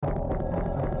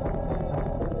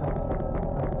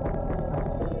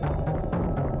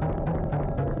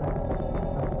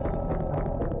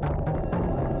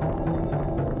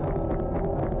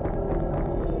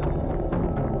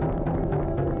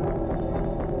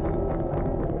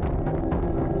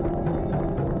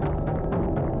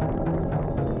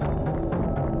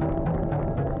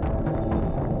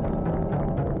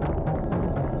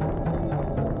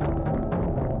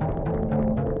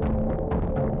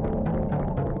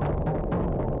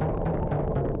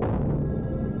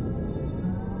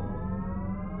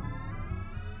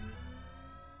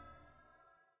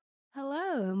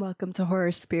Welcome to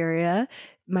Horror Spiria.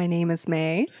 My name is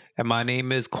May. And my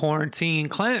name is Quarantine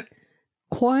Clint.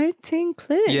 Quarantine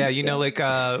Clint. Yeah, like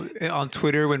on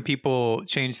Twitter when people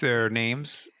change their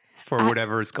names for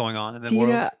whatever is going on in the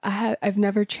world. Know, I've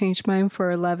never changed mine for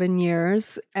 11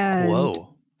 years. And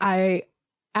Whoa. I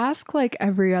ask like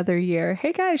every other year,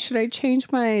 hey guys, should I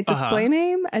change my display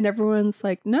name? And everyone's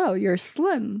like, no, you're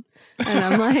Slim. And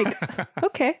I'm like,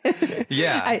 okay.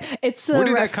 Yeah. Where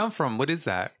did that come from? What is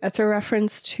that? It's a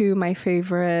reference to my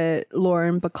favorite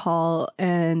Lauren Bacall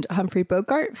and Humphrey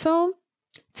Bogart film,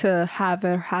 To Have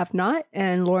or Have Not.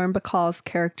 And Lauren Bacall's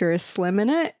character is Slim in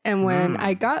it. And when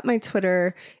I got my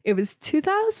Twitter, it was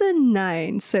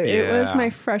 2009. So it was my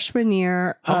freshman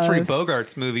year. Humphrey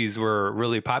Bogart's movies were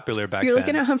really popular back then. You're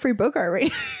looking at Humphrey Bogart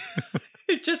right now.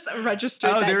 Just registered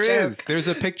that there joke. is. There's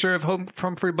a picture of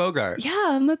Humphrey Bogart. Yeah,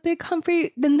 I'm a big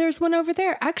Humphrey. Then there's one over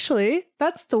there. Actually,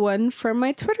 that's the one from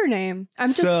my Twitter name.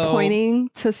 I'm just pointing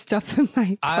to stuff in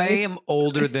my I am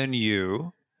older than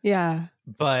you. Yeah.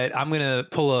 But I'm going to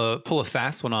pull a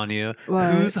fast one on you.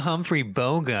 What? Who's Humphrey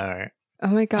Bogart? Oh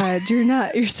my God,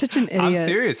 you're such an idiot. I'm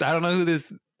serious. I don't know who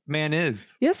this man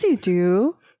is. Yes, you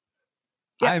do.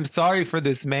 Yeah. I'm sorry for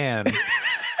this man.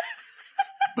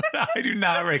 But I do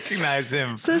not recognize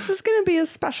him. So this is going to be a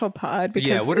special pod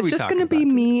because what are it's just going to be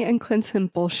me and Clinton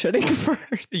bullshitting for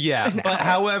but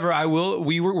however,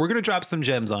 we're going to drop some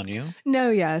gems on you. No,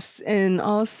 yes. In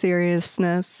all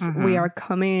seriousness, we are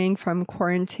coming from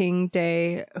quarantine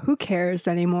day. Who cares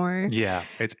anymore? Yeah,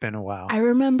 it's been a while. I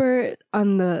remember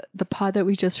on the pod that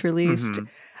we just released,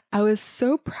 I was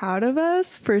so proud of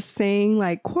us for saying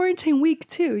like quarantine week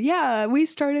 2. Yeah, we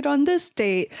started on this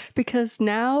date because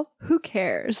now who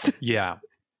cares? Yeah.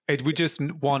 We just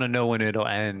want to know when it'll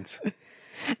end.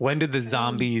 When did the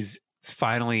zombies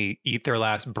finally eat their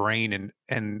last brain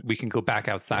and we can go back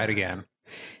outside again?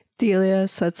 Delia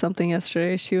said something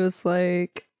yesterday. She was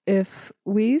like, if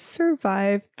we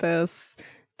survive this,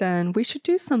 then we should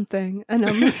do something. And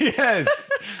I'm like, yes,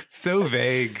 so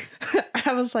vague.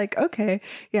 I was like, okay,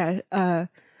 yeah,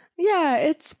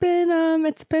 it's been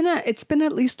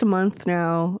at least a month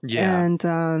now. Yeah.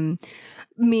 And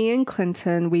me and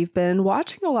Clinton, we've been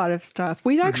watching a lot of stuff.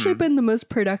 We've actually been the most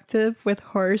productive with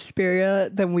Horror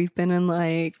Spiria than we've been in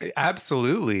like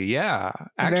absolutely, yeah.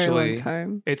 Actually, a very long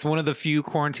time. It's one of the few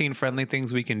quarantine friendly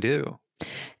things we can do.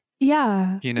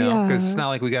 Yeah, because it's not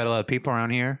like we got a lot of people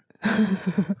around here.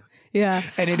 Yeah.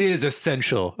 And it is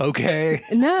essential, okay?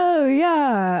 No,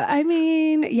 yeah. I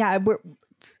mean, yeah,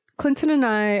 Clinton and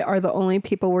I are the only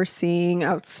people we're seeing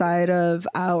outside of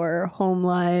our home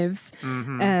lives.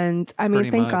 And I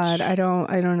mean, thank God, I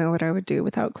don't know what I would do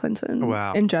without Clinton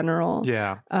in general.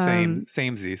 Yeah.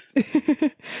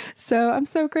 Samesies. So I'm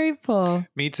so grateful.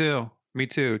 Me too.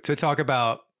 To talk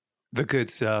about the good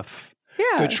stuff.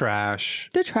 Yeah. The trash.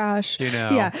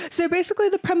 Yeah. So basically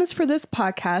the premise for this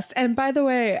podcast, and by the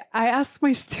way, I asked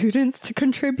my students to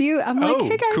contribute. I'm like,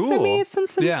 hey guys, cool. send me some.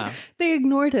 Yeah. They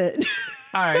ignored it.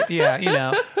 All right.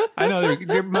 Yeah. I know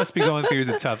they must be going through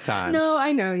the tough times. No,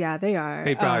 I know. Yeah, they are.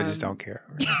 They probably just don't care.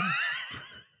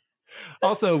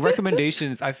 Also,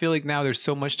 recommendations. I feel like now there's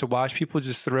so much to watch. People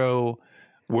just throw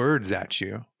words at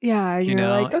you. Yeah. You're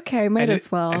like, okay, might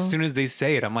as well. As soon as they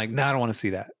say it, I'm like, no, I don't want to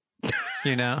see that.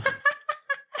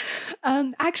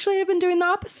 Actually, I've been doing the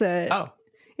opposite. Oh,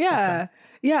 yeah, okay.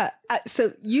 Yeah.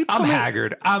 So you told I'm me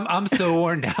haggard. I'm so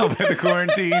worn down by the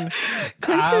quarantine.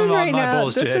 Clinton I'm right on my now.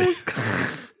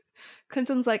 bullshit.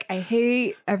 Clinton's like, I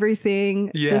hate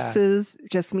everything. Yeah. This is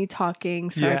just me talking,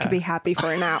 so I could be happy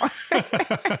for an hour.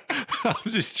 I'm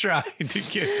just trying to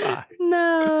get by.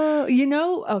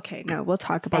 No, okay. No, we'll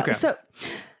talk about it. So.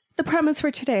 The premise for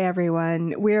today,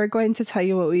 everyone, we are going to tell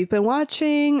you what we've been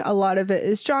watching. A lot of it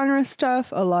is genre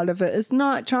stuff. A lot of it is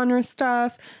not genre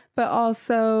stuff. But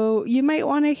also, you might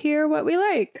want to hear what we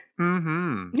like.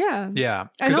 Yeah. Yeah.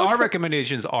 Because our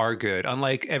recommendations are good,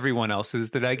 unlike everyone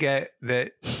else's that I get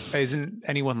that isn't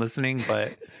anyone listening.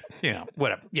 But,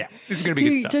 whatever. Yeah. This is going to be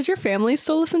good stuff. Does your family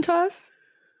still listen to us?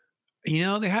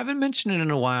 They haven't mentioned it in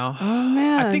a while. Oh,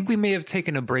 man. I think we may have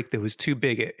taken a break that was too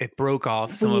big. It broke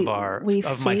off some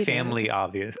of my family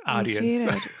audience.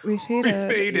 We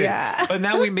faded. Yeah. But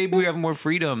now we have more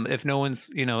freedom. If no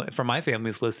one's, from my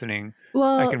family's listening,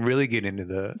 I can really get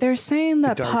into they're saying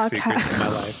that dark secrets of my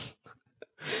life.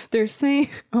 They're saying,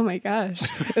 oh my gosh,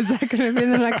 is that going to be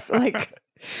the next,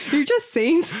 you're just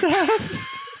saying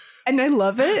stuff. And I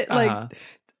love it.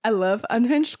 I love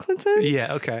Unhinged Clinton.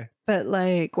 Yeah, okay. But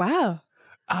wow.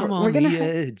 I'm on the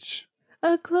edge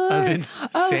of insanity.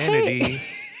 Oh, hey.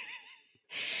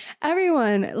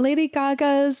 Everyone, Lady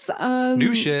Gaga's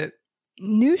new shit.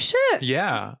 New shit?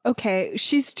 Yeah. Okay,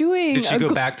 she's doing... Did she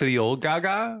go back to the old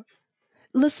Gaga?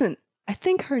 Listen, I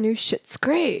think her new shit's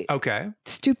great. Okay.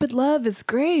 Stupid Love is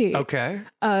great. Okay.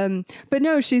 But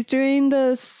no, she's doing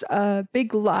this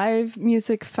big live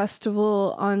music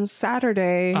festival on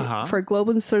Saturday for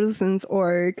Global Citizens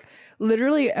Org.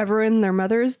 Literally everyone and their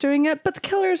mother is doing it, but the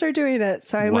Killers are doing it,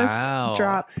 so I must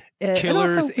drop it.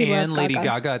 Killers and Lady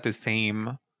Gaga at the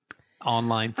same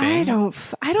online thing. I don't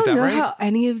know how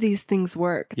any of these things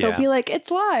work. They'll be like,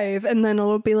 it's live, and then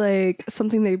it'll be like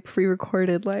something they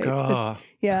pre-recorded, like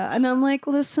yeah. And I'm like,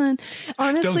 listen,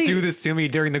 honestly, don't do this to me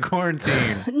during the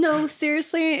quarantine. No,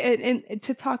 seriously, and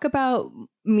to talk about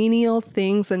menial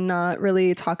things and not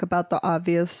really talk about the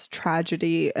obvious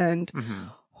tragedy and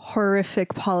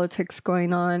horrific politics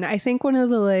going on. I think one of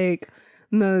the like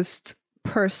most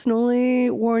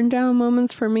personally worn down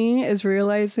moments for me is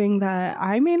realizing that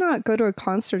I may not go to a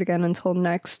concert again until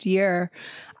next year.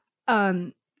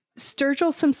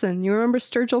 Sturgill Simpson, you remember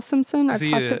Sturgill Simpson? I've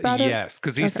talked about it. Yes,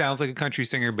 because he sounds like a country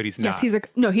singer, but he's not. Yes,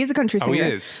 he's a country singer. Oh,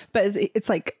 he is. But it's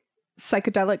like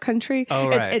psychedelic country. Oh,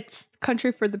 right. It's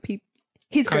country for the people.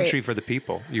 He's country great. For the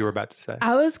people, you were about to say.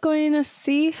 I was going to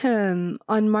see him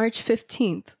on March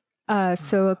 15th.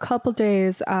 So a couple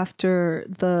days after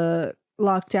the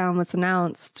lockdown was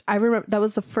announced. I remember that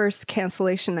was the first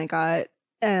cancellation I got,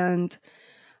 and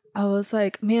I was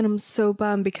like, man, I'm so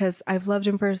bummed because I've loved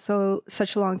him for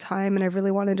such a long time and I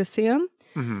really wanted to see him.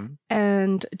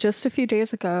 And just a few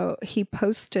days ago, he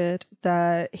posted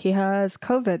that he has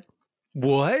COVID.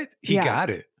 What? He got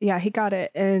it? Yeah, he got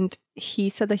it. And he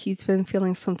said that he's been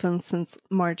feeling symptoms since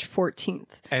March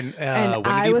 14th. And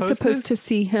I was supposed to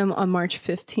see him on March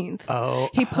 15th. Oh,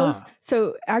 he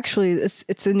So actually,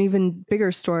 it's an even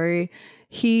bigger story.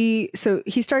 He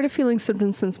started feeling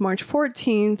symptoms since March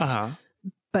 14th.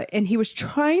 And he was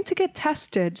trying to get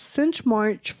tested since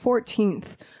March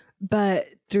 14th. But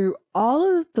through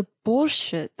all of the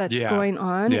bullshit that's going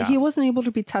on, he wasn't able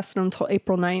to be tested until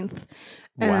April 9th.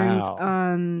 Wow.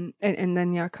 And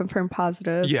then confirmed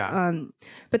positive.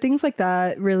 But things like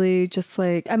that really just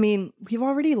like, I mean, we've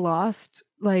already lost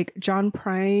like John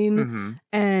Prine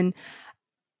and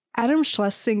Adam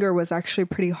Schlesinger was actually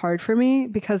pretty hard for me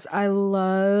because I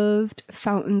loved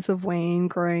Fountains of Wayne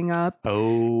growing up.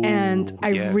 Oh, and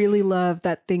I really love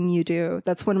That Thing You Do.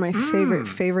 That's one of my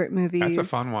favorite movies. That's a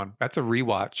fun one. That's a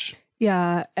rewatch.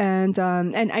 Yeah, and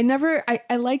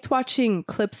I liked watching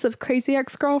clips of Crazy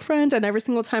Ex-Girlfriend, and every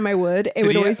single time I would, it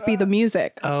would always be the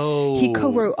music. Oh, he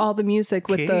co-wrote all the music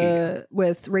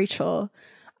with Rachel.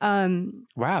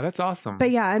 Wow, that's awesome. But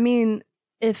yeah, I mean,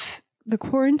 if the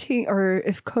quarantine or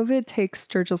if COVID takes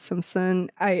Sturgill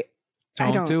Simpson, I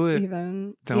don't do it.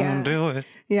 Don't do it.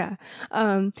 Yeah,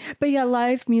 but yeah,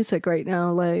 live music right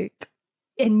now, like.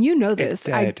 And you know this,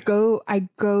 I go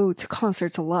to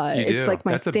concerts a lot. You do. It's like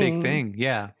my That's a big thing.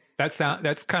 Yeah. That's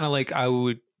kind of like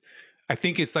I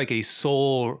think it's like a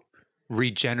soul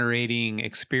regenerating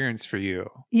experience for you.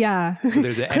 Yeah. So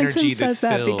there's an energy that's says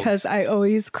that filled. Because I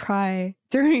always cry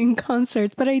during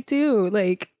concerts, but I do.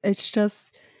 Like, it's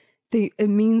just, it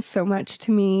means so much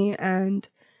to me. And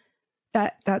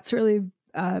that's really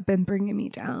been bringing me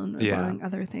down among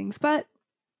other things. But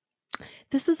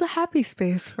this is a happy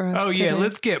space for us. Oh today. Yeah,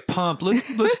 let's get pumped.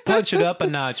 Let's punch it up a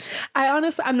notch. I'm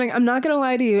not gonna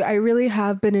lie to you. I really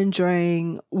have been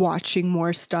enjoying watching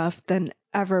more stuff than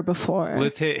ever before.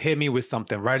 Let's hit me with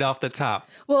something right off the top.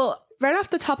 Well, right off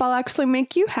the top, I'll actually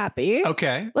make you happy.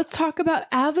 Okay. Let's talk about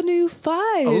Avenue 5.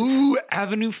 Oh,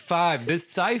 Avenue 5, this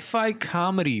sci-fi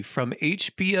comedy from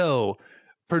HBO,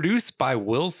 produced by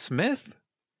Will Smith.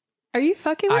 Are you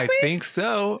fucking with me? I think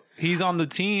so. He's on the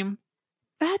team.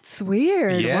 That's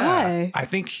weird. Yeah. Why? I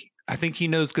think he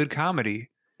knows good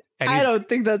comedy. And I don't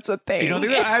think that's a thing. You don't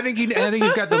think that? I think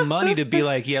he's got the money to be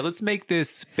like, yeah, let's make this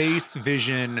space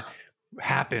vision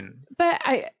happen. But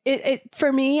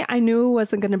for me, I knew it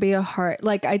wasn't going to be a hard.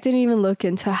 Like, I didn't even look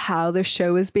into how the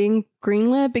show is being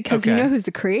greenlit because you know who's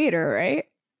the creator, right?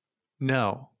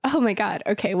 No. Oh my God.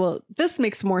 Okay. Well, this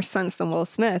makes more sense than Will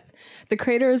Smith. The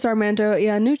creator is Armando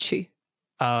Iannucci.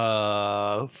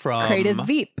 From created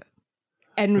Veep.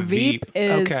 And Veep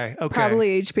is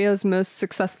probably HBO's most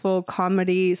successful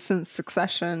comedy since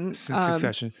Succession. Since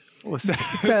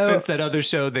that other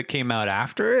show that came out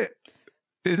after it?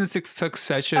 Isn't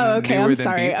Succession newer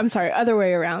than Veep? I'm sorry. Other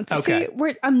way around. Okay.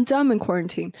 See, I'm dumb in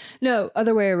quarantine. No,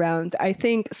 other way around. I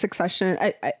think Succession,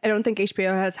 I don't think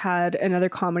HBO has had another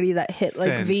comedy that hit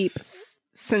like Veep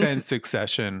since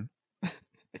Succession.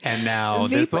 And now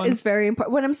Veep this one is very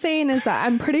important. What I'm saying is that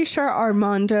I'm pretty sure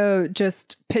Armando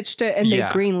just pitched it and they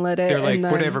greenlit it. They're like, and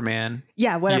then, whatever, man.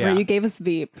 Yeah, whatever. You gave us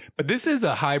Veep. But this is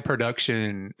a high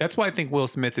production. That's why I think Will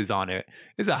Smith is on it.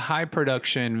 It's a high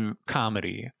production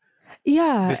comedy.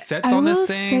 Yeah. The sets on this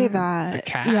thing. Say that. The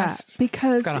cast. Yeah,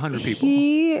 because it's got 100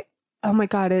 people. Oh my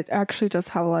God, it actually does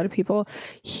have a lot of people.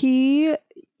 He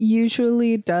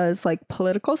usually does like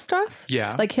political stuff.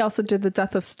 Yeah. Like he also did The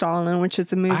Death of Stalin, which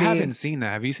is a movie. I haven't seen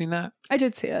that. Have you seen that? I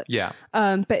did see it. Yeah.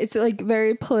 But it's like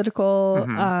very political,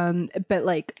 but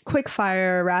like quick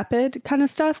fire, rapid kind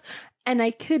of stuff. And I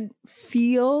could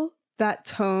feel that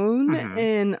tone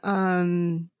in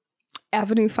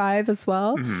Avenue 5 as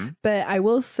well. But I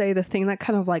will say the thing that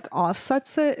kind of like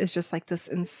offsets it is just like this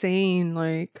insane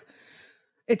like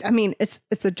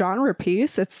it's a genre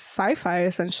piece. It's sci-fi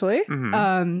essentially.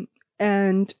 And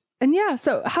yeah,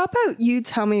 so how about you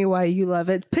tell me why you love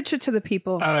it? Pitch it to the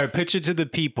people. All right, pitch it to the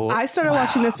people. I started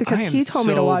watching this because he told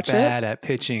me to watch it. I'm so bad at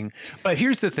pitching. But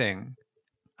here's the thing.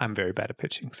 I'm very bad at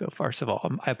pitching. So first of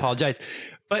all, I apologize.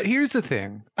 But here's the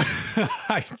thing.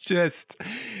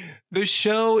 The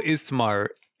show is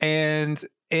smart and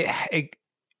I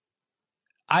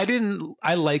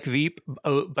like Veep,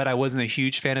 but I wasn't a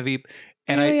huge fan of Veep.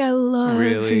 And I love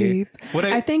Veep.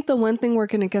 I think the one thing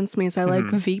working against me is I like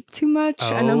Veep too much.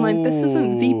 And I'm like, this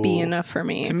isn't Veepy enough for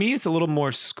me. To me, it's a little more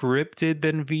scripted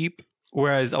than Veep.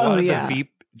 Whereas a lot of the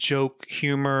Veep joke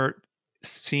humor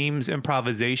seems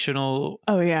improvisational.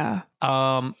 Oh, yeah.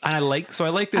 And I like this. I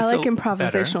like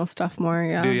improvisational stuff more.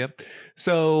 Yeah. Do you?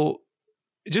 So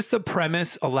just the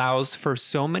premise allows for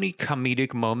so many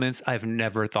comedic moments I've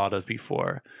never thought of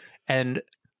before. And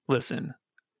listen,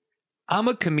 I'm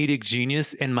a comedic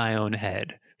genius in my own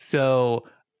head. So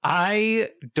I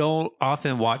don't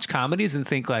often watch comedies and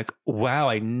think like, wow,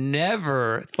 I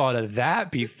never thought of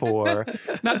that before.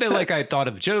 Not that like I thought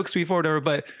of jokes before, whatever,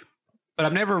 but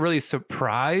I'm never really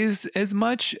surprised as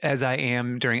much as I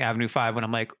am during Avenue 5 when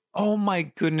I'm like, oh my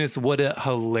goodness, what a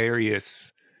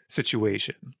hilarious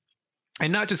situation.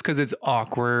 And not just because it's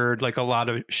awkward, like a lot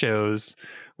of shows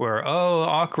where, oh,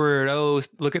 awkward. Oh,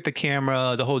 look at the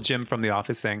camera, the whole Jim from The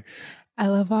Office thing. I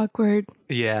love awkward.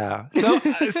 Yeah.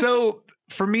 So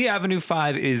for me, Avenue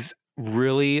 5 is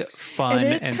really fun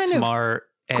and smart.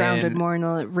 Grounded more in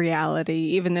a reality,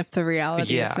 even if the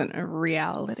reality isn't a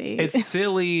reality. It's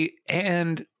silly.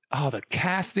 And the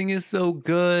casting is so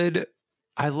good.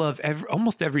 I love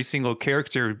almost every single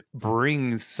character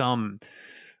brings some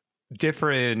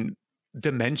different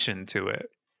dimension to it.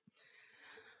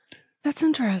 That's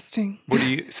interesting. What do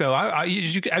you? So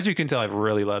as you can tell, I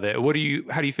really love it. How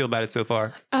do you feel about it so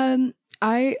far? I'm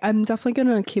definitely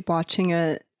gonna keep watching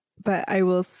it, but I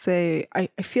will say I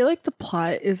feel like the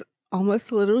plot is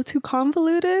almost a little too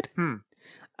convoluted.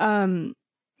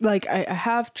 Like I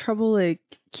have trouble like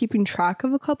keeping track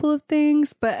of a couple of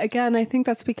things, but again, I think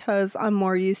that's because I'm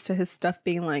more used to his stuff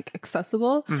being like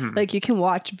accessible. Like you can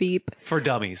watch Veep for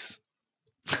dummies.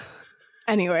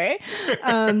 Anyway,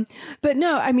 but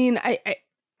no, I mean,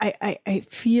 I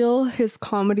feel his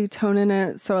comedy tone in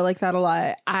it, so I like that a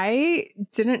lot. I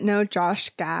didn't know Josh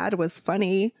Gad was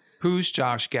funny. Who's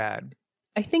Josh Gad?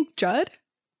 I think Judd,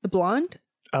 the blonde.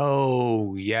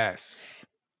 Oh, yes.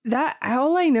 That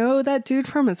all I know that dude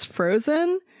from is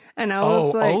Frozen, and I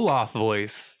was like, Olaf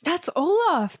voice. That's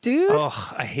Olaf, dude.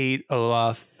 Oh, I hate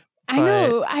Olaf. I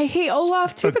know. I hate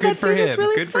Olaf too, but that dude is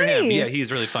really good funny. For him. Yeah, he's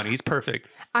really funny. He's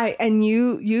perfect.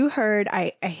 You heard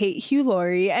I hate Hugh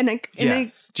Laurie,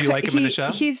 do you like him in the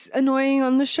show? He's annoying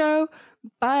on the show,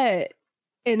 but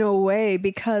in a way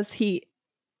because he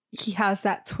has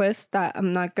that twist that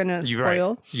I'm not gonna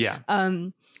spoil. Right. Yeah.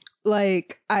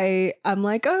 Like I'm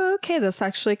like, oh, okay, this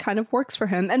actually kind of works for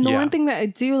him. And the one thing that I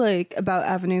do like about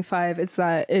Avenue 5 is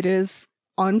that it is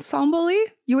ensemble-y.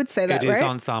 You would say that, right? It is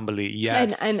ensemble-y,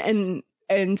 yes.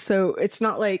 And so it's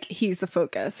not like he's the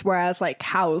focus. Whereas like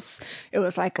House, it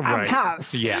was like, I'm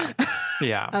House. Yeah.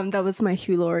 Yeah. That was my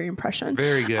Hugh Laurie impression.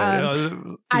 Very good.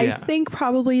 I think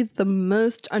probably the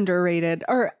most underrated,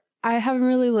 or I haven't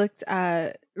really looked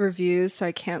at reviews, so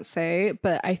I can't say,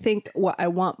 but I think what I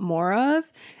want more of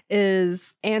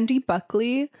is Andy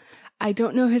Buckley. I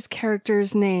don't know his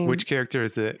character's name. Which character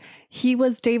is it? He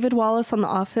was David Wallace on The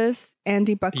Office,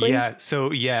 Andy Buckley. Yeah,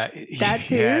 so yeah. That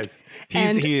dude. Yes.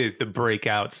 He is the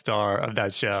breakout star of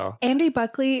that show. Andy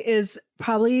Buckley is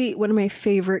probably one of my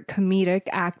favorite comedic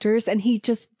actors, and he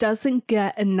just doesn't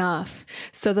get enough.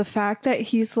 So the fact that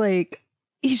he's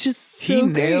just so he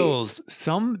nails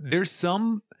there's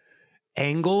some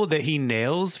angle that he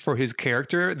nails for his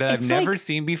character that I've never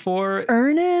seen before.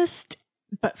 Earnest,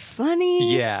 but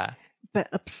funny. Yeah. but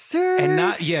absurd. And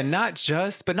not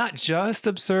just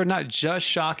absurd, not just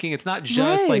shocking. It's not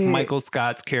just like Michael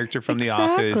Scott's character from The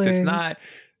Office. It's not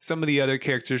some of the other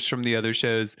characters from the other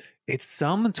shows. It's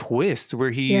some twist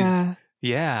where he's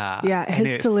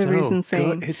his delivery's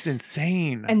insane. Good. It's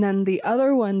insane. And then the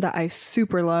other one that I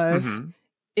super love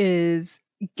is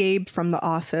Gabe from The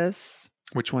Office.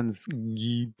 Which one's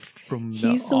Gabe from The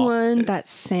Office? He's the one that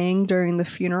sang during the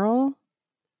funeral.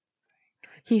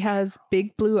 He has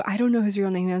big blue. I don't know his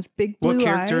real name. He has big blue eyes. What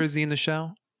character is he in the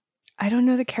show? I don't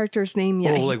know the character's name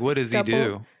yet. Well, like, what does he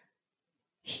do?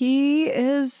 He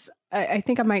is. I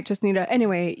think I might just need to.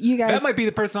 Anyway, you guys. That might be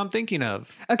the person I'm thinking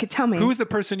of. Okay, tell me. Who's the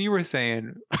person you were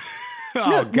saying?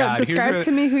 No, describe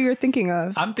to me who you're thinking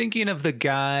of. I'm thinking of the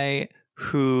guy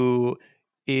who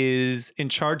is in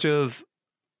charge of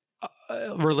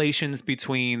relations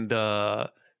between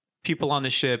the people on the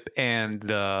ship and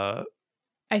the.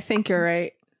 I think you're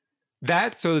right.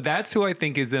 That's who I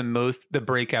think is the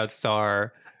breakout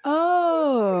star.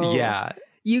 Oh. Yeah.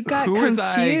 You got confused. Who was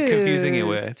I confusing it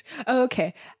with? Oh,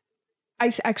 okay.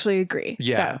 I actually agree.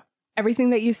 Yeah. Though. Everything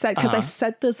that you said, because I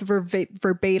said this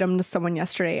verbatim to someone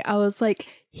yesterday. I was like,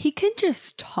 he can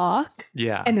just talk.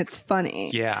 Yeah. And it's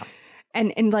funny. Yeah.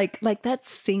 And like that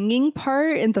singing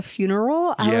part in the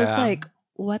funeral, I was like,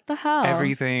 what the hell?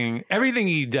 Everything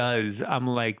he does, I'm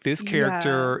like, this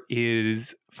character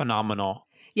is phenomenal.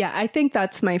 Yeah, I think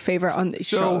that's my favorite on the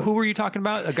show. So who were you talking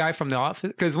about? A guy from The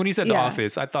Office? Because when you said The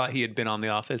Office, I thought he had been on The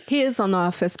Office. He is on The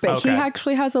Office, but he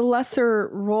actually has a lesser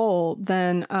role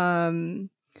than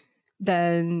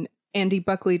Andy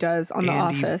Buckley does on The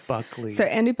Office. Buckley. So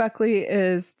Andy Buckley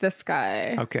is this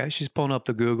guy. Okay, she's pulling up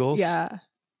the Googles. Yeah.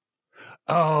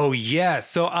 Oh, yeah.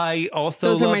 So I also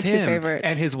Those love are my two him. favorites.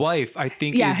 And his wife, I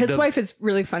think. Yeah, his wife is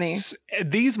really funny.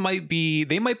 They might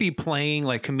be playing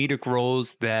like comedic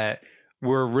roles that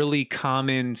were really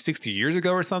common 60 years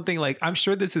ago or something. Like, I'm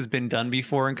sure this has been done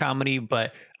before in comedy,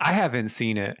 but I haven't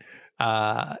seen it.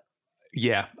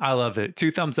 Yeah, I love it.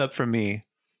 2 thumbs up from me.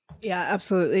 Yeah,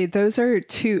 absolutely. Those are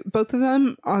both of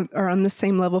them are on the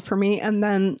same level for me. And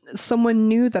then someone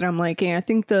new that I'm liking. I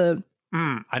think the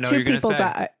I know 2 you're people say.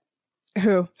 that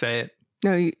who? Say it.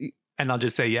 No, and I'll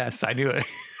just say yes. I knew it.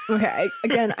 Okay.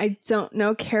 Again, I don't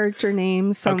know character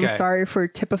names, so I'm sorry for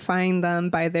typifying them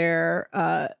by their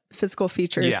physical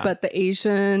features. Yeah. But the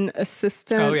Asian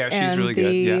assistant, she's really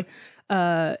good.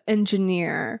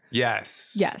 Engineer.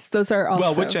 Yes, those are also.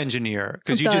 Well, which engineer?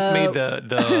 Because you just made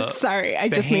the. Sorry, I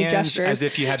just made gestures as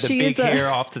if you had the big hair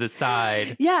off to the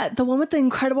side. Yeah, the one with the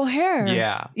incredible hair.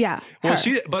 Yeah. Well,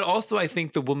 but also I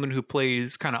think the woman who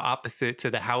plays kind of opposite to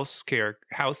the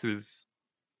houses.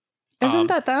 Isn't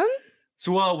that them?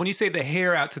 So, well, when you say the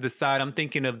hair out to the side, I'm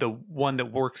thinking of the one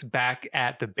that works back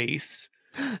at the base.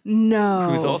 No.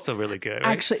 Who's also really good.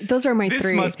 Right? Actually, those are my 3.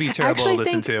 This must be terrible to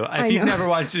listen to. If you've never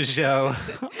watched the show,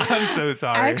 I'm so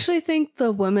sorry. I actually think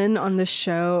the women on the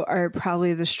show are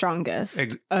probably the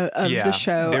strongest of the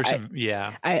show. I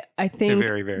think they're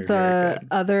very, very, very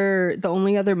good. The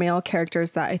only other male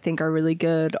characters that I think are really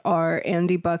good are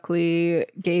Andy Buckley,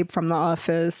 Gabe from The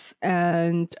Office,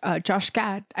 and Josh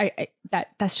Gad.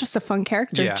 That's just a fun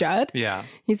character. Yeah. Judd. Yeah.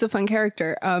 He's a fun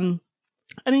character.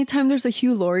 Anytime there's a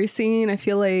Hugh Laurie scene, I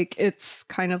feel like it's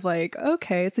kind of like,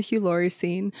 okay, it's a Hugh Laurie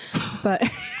scene. But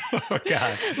oh,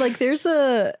 God. like there's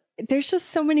just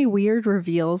so many weird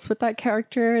reveals with that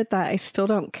character that I still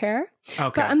don't care.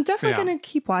 Okay. But I'm definitely going to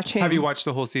keep watching. Have you watched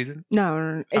the whole season?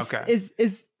 No. Okay.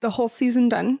 Is the whole season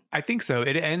done? I think so.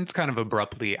 It ends kind of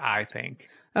abruptly, I think.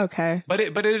 Okay. But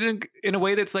it in a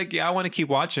way that's like, I want to keep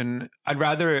watching. I'd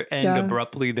rather end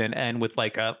abruptly than end with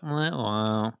like a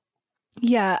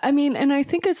Yeah, I mean, and I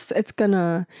think it's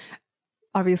gonna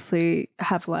obviously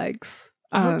have legs.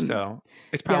 I hope so.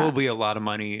 It's probably a lot of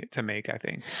money to make, I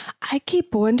think. I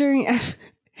keep wondering if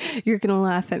you're gonna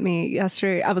laugh at me.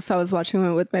 Yesterday, I was watching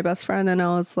it with my best friend, and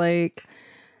I was like,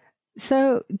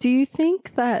 "So, do you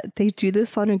think that they do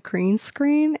this on a green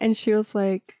screen?" And she was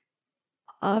like,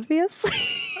 "Obviously."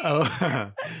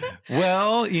 Oh,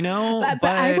 well, but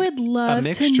I would love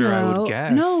to know. I would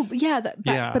guess. No,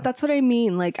 but that's what I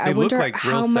mean. Like, I wonder like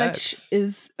how much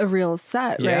is a real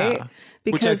set, right?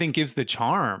 Because, which I think gives the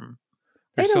charm.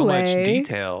 There's so much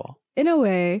detail. In a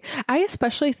way, I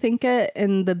especially think it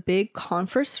in the big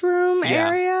conference room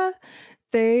area.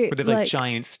 They have like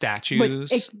giant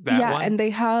statues. And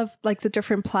they have like the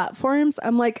different platforms.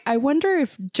 I'm like, I wonder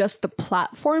if just the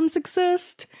platforms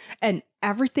exist and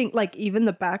everything, like even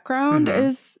the background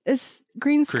is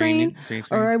green screen.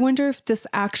 Or I wonder if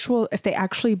they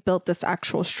actually built this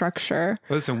actual structure.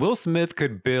 Listen, Will Smith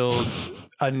could build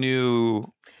a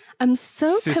new. I'm so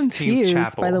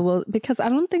confused by because I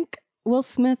don't think Will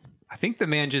Smith I think the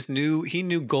man just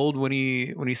knew gold when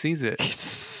he sees it.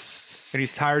 And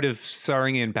he's tired of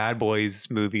starring in Bad Boys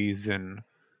movies and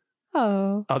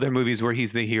other movies where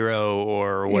he's the hero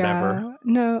or whatever.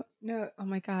 Yeah. No. Oh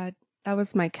my God. That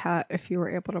was my cat, if you were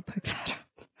able to pick that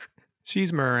up.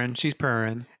 She's murring. She's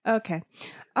purring. Okay.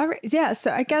 All right. Yeah.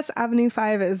 So I guess Avenue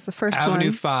 5 is the first one.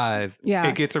 Avenue 5. Yeah.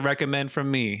 It gets a recommend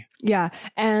from me. Yeah.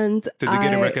 And does it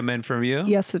get a recommend from you?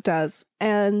 Yes, it does.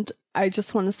 And I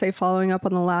just want to say, following up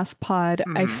on the last pod,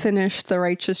 I finished The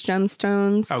Righteous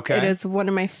Gemstones. Okay. It is one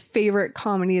of my favorite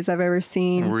comedies I've ever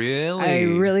seen. Really? I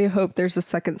really hope there's a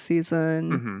second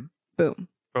season. Boom.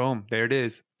 Boom. There it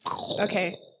is.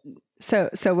 Okay. So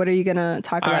what are you gonna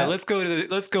talk about? All right,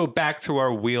 let's go back to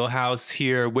our wheelhouse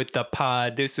here with the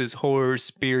pod. This is Horror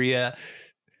Spiria.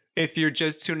 If you're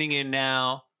just tuning in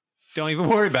now, don't even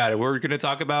worry about it. We're gonna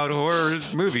talk about horror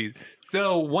movies.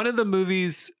 So one of the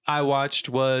movies I watched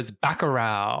was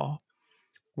Bacurau,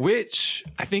 which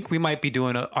I think we might be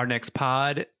doing our next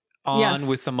pod on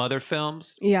with some other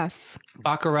films. Yes.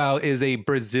 Bacurau is a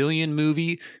Brazilian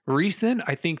movie, recent,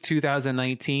 I think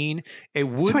 2019. It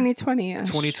would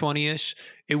 2020-ish.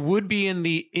 It would be in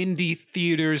the indie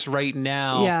theaters right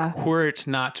now were it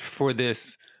not for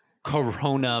this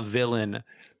corona villain.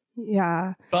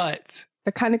 Yeah. But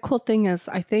the kind of cool thing is,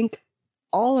 I think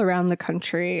all around the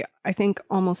country, I think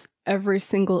almost every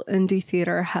single indie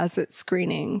theater has its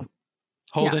screening.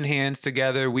 Holding hands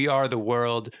together, we are the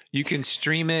world. You can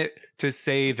stream it to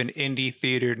save an indie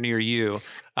theater near you.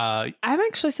 I'm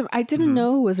actually, I didn't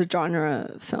know it was a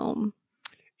genre film.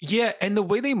 Yeah, and the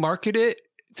way they market it,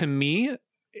 to me,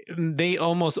 they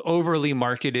almost overly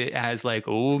market it as like,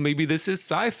 oh, maybe this is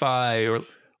sci-fi, or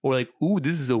like, ooh,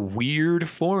 this is a weird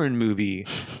foreign movie.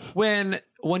 when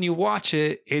you watch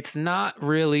it, it's not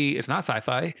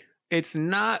sci-fi. It's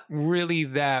not really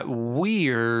that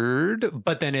weird,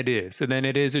 but then it is. And then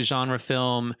it is a genre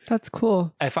film. That's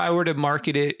cool. If I were to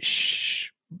market it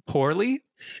poorly,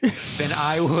 then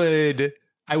I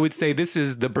would say this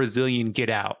is the Brazilian Get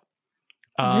Out.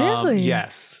 Really?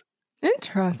 Yes.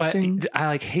 Interesting. But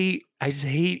I just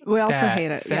hate we also that hate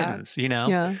it, sentence, you know?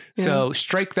 Yeah. So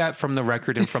strike that from the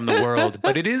record and from the world.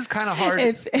 But it is kind of hard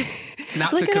not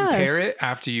to compare it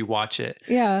after you watch it.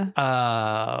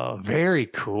 Yeah. Very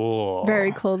cool.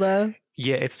 Very cool, though.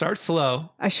 Yeah, it starts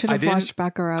slow. I should have watched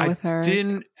Bacurau with her.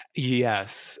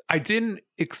 I didn't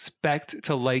expect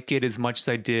to like it as much as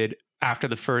I did after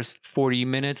the first 40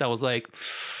 minutes. I was like,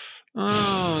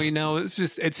 oh, it's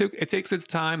just, it takes its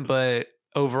time, but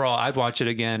overall, I'd watch it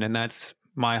again, and that's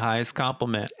my highest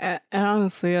compliment. It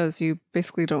honestly is. You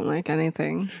basically don't like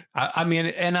anything. I mean,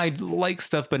 and I like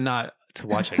stuff, but not to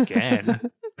watch again.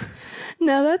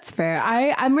 No, that's fair.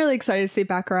 I'm really excited to see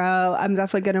Bacurau. I'm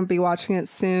definitely going to be watching it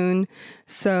soon.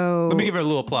 So let me give her a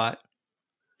little plot.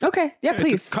 Okay. Yeah,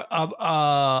 please.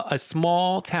 A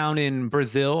small town in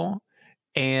Brazil,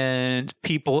 and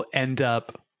people end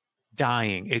up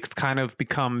dying. It kind of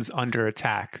becomes under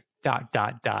attack. ...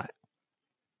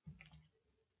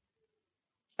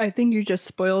 I think you just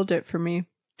spoiled it for me.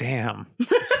 Damn.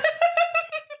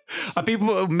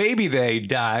 People, maybe they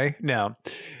die. No.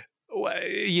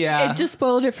 Yeah. It just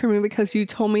spoiled it for me because you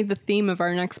told me the theme of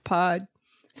our next pod.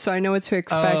 So I know what to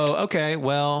expect. Oh, okay.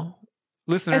 Well,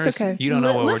 listeners, it's okay. You don't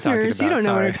know what we're talking about. You don't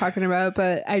know what we're talking about,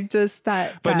 but I just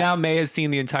But now May has seen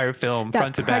the entire film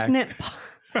front to back.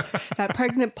 That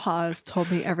pregnant pause told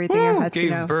me everything I had to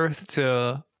know. Gave birth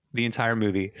to the entire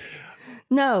movie.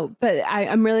 No, but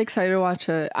I'm really excited to watch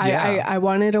it. I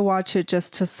wanted to watch it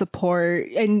just to support,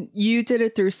 and you did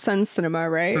it through Sun Cinema,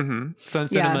 right? Mm-hmm. Sun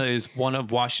Cinema is one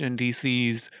of Washington,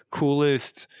 D.C.'s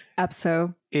coolest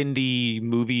indie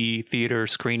movie theater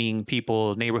screening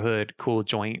people, neighborhood cool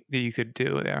joint that you could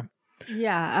do there.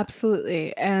 Yeah,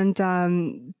 absolutely. And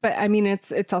but I mean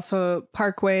it's also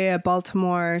Parkway at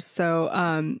Baltimore, so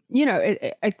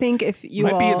I think if you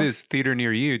might be at this theater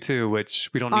near you too,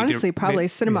 which we don't honestly need to probably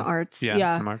Cinema Arts. Yeah.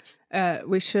 Cinema Arts.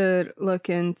 We should look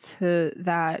into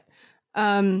that.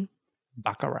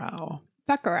 Bacurau.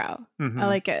 Mm-hmm. I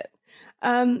like it.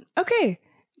 Okay.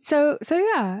 So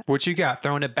yeah. What you got?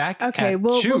 Throwing it back? Okay,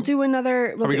 we'll do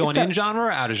another. Are we going in genre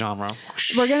or out of genre?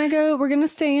 We're gonna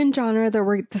stay in genre.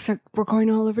 We're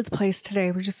going all over the place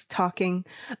today. We're just talking.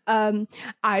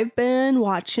 I've been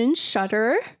watching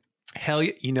Shudder. Hell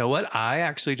yeah! You know what? I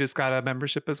actually just got a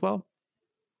membership as well.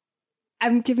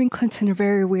 I'm giving Clinton a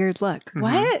very weird look. Mm-hmm.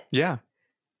 What? Yeah.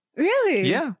 Really?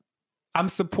 Yeah. I'm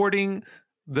supporting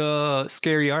the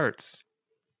scary arts.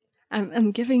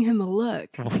 I'm giving him a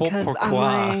look because I'm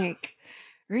like,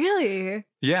 really?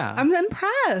 Yeah. I'm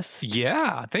impressed.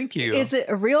 Yeah, thank you. Is it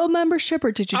a real membership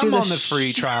or did you do I'm on the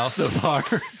free trial so far.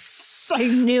 I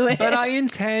knew it. But I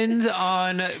intend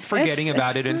on forgetting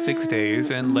about it in 6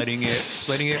 days and letting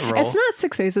it roll. It's not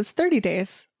 6 days. It's 30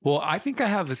 days. Well, I think I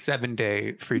have a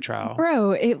 7-day free trial.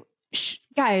 Bro,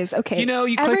 guys, okay. You know,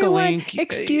 you click a link.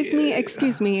 Excuse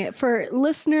me. For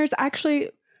listeners, actually,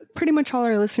 pretty much all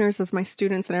our listeners is my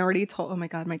students, and I already told, oh my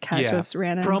God, my cat just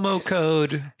ran in. Promo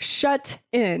code. Shut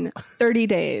in 30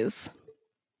 days.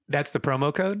 That's the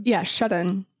promo code? Yeah, shut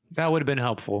in. That would have been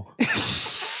helpful.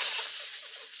 This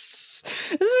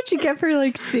is what you get for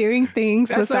like doing things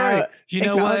without You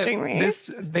know what? me.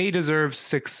 They deserve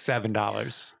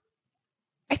 $6-7.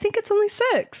 I think it's only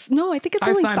 6. No, I think it's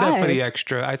only 5. I signed up for the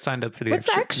extra. What's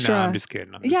extra? No, I'm just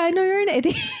kidding. I know you're an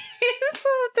idiot. So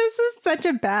this is such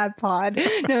a bad pod.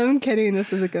 No, I'm kidding.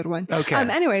 This is a good one. Okay.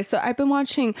 Anyway, so I've been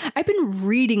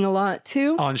reading a lot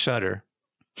too. On Shudder.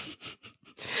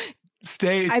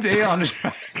 Stay on the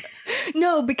track.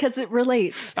 No, because it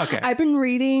relates. Okay. I've been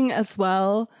reading as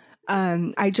well.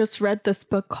 I just read this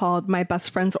book called My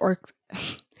Best Friend's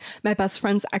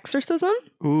Exorcism.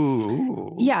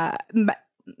 Ooh. Yeah.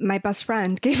 My best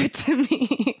friend gave it to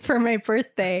me for my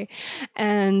birthday.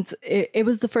 And it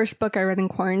was the first book I read in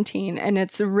quarantine. And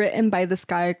it's written by this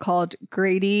guy called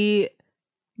Grady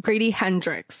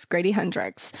Hendrix.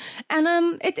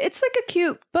 And it's like a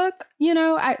cute book, you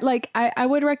know. I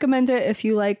would recommend it if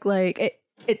you like it.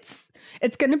 It's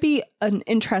going to be an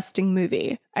interesting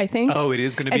movie, I think. Oh, it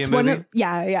is going to be a movie?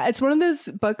 Yeah. It's one of those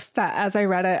books that as I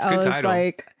read it, I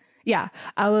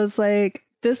was like,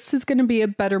 this is going to be a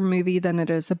better movie than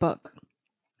it is a book.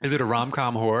 Is it a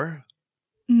rom-com horror?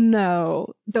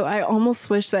 No, though I almost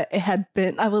wish that it had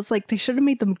been. I was like, they should have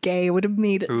made them gay. It would have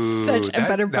made such a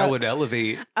better book. That would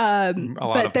elevate a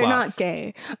lot but of they're plots. Not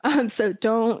gay. So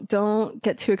don't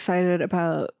get too excited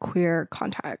about queer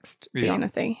context being a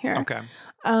thing here. Okay.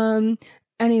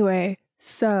 Anyway,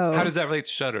 so how does that relate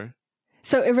to Shudder?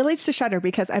 So it relates to Shudder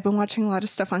because I've been watching a lot of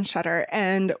stuff on Shudder,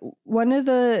 and one of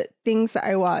the things that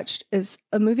I watched is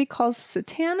a movie called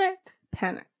Satanic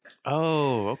Panic.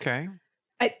 Oh, okay.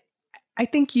 I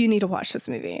think you need to watch this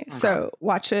movie. Okay. So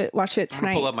watch it tonight. I'm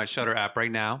gonna pull up my Shudder app right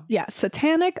now. Yeah,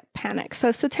 Satanic Panic.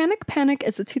 So Satanic Panic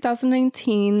is a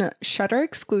 2019 Shudder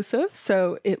exclusive.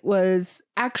 So it was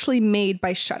actually made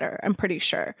by Shudder, I'm pretty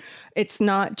sure. It's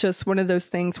not just one of those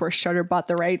things where Shudder bought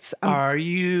the rights. Are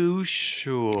you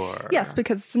sure? Yes,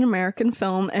 because it's an American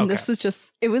film, and this is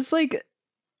just, it was like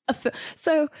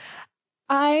so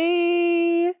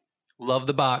I love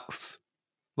the box.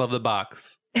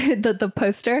 the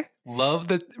poster. Love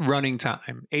the running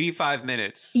time. 85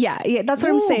 minutes. Yeah, that's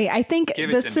what I'm saying. I think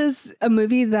this is a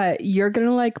movie that you're going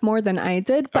to like more than I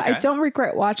did, but I don't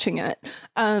regret watching it.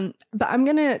 But I'm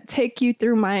going to take you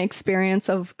through my experience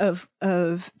of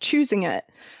choosing it.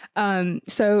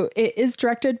 So it is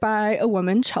directed by a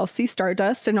woman, Chelsea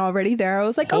Stardust, and already there I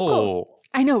was like, oh cool.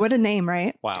 I know, what a name,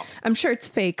 right? Wow. I'm sure it's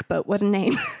fake, but what a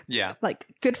name. Yeah. Like,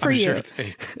 good for you. I'm sure it's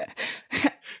fake.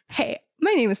 Hey,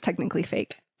 my name is technically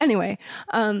fake. Anyway,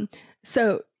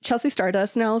 so Chelsea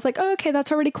Stardust, and I was like, oh, okay,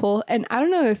 that's already cool. And I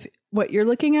don't know what you're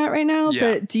looking at right now,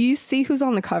 but do you see who's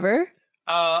on the cover?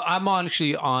 I'm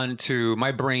actually on to,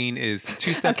 my brain is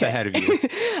 2 steps ahead of you.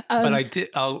 But I did,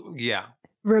 yeah.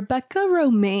 Rebecca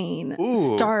Romaine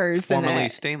stars in it. Formerly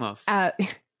Stamos.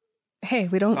 Hey,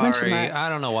 we don't mention that. I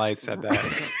don't know why I said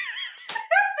that.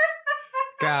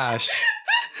 Gosh.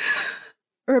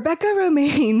 Rebecca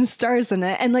Romaine stars in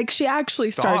it, and like she actually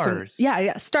stars in it.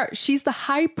 Yeah, stars. She's the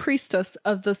high priestess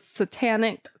of the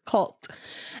satanic cult.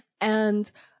 And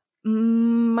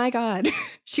my God,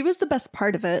 she was the best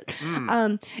part of it.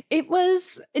 It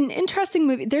was an interesting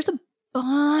movie. There's a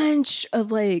bunch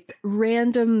of like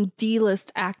random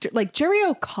D-list actors, like Jerry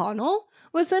O'Connell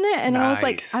was in it, and I was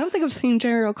like, I don't think I've seen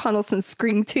Jerry O'Connell since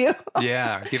Scream 2.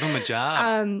 Yeah, give him a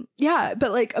job. Yeah,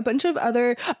 but like a bunch of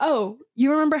other. Oh,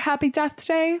 you remember Happy Death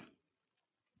Day?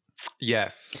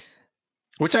 Yes,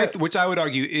 which I would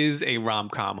argue is a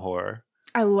rom-com horror.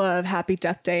 I love Happy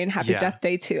Death Day and Happy Death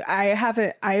Day 2.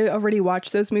 I already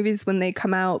watched those movies when they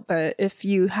come out, but if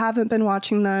you haven't been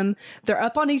watching them, they're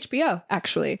up on HBO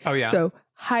actually. Oh yeah. So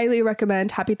highly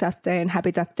recommend Happy Death Day and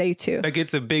Happy Death Day 2. That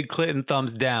gets a big Clinton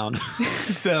thumbs down.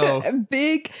 So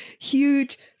big,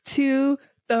 huge 2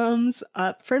 thumbs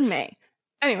up for me.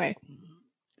 Anyway,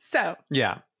 so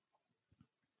yeah.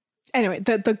 Anyway,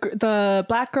 the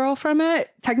black girl from it,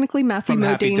 technically Matthew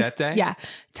Modine's,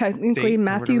 technically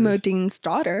Matthew Modine's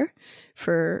daughter,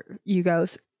 for you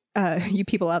guys, you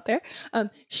people out there.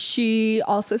 She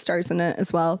also stars in it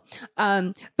as well.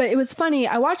 But it was funny.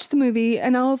 I watched the movie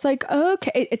and I was like, oh,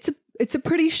 okay, it's a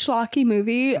pretty schlocky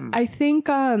movie. I think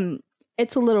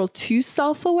it's a little too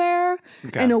self-aware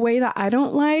in a way that I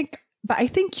don't like. but I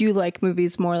think you like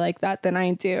movies more like that than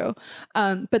I do.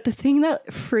 But the thing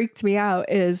that freaked me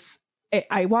out is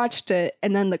I watched it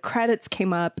and then the credits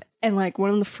came up and like one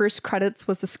of the first credits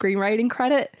was the screenwriting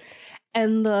credit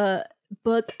and the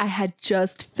book I had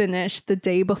just finished the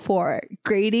day before,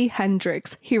 Grady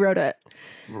Hendrix, he wrote it.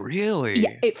 Really?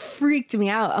 Yeah, it freaked me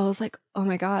out. I was like, oh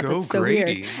my God, Go that's so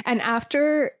Grady. weird. And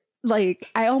after, like,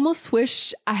 I almost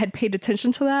wish I had paid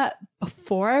attention to that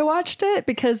before I watched it,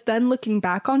 because then looking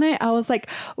back on it, I was like,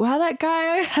 wow, that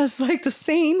guy has like the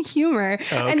same humor.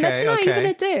 Okay, and that's not even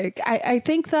a dig. I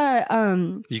think that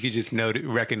you could just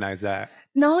recognize that.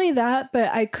 not only that, but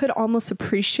I could almost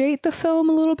appreciate the film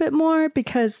a little bit more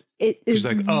because it is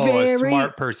like, a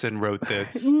smart person wrote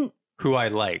this who I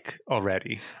like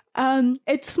already.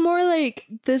 It's more like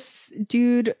this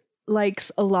dude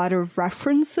likes a lot of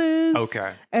references,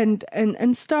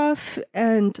 and stuff,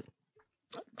 and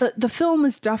the film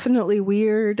is definitely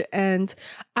weird, and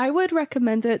I would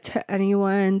recommend it to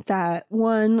anyone that,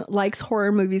 one, likes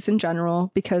horror movies in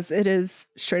general, because it is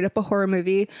straight up a horror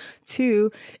movie.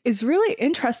 Two, is really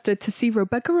interested to see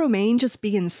Rebecca Romijn just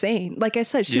be insane. Like I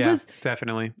said, she was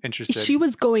definitely interested. She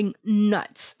was going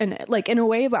nuts in it, like in a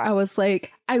way that I was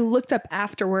like, I looked up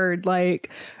afterward, like,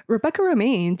 Rebecca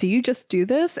Romijn, do you just do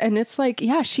this? And it's like,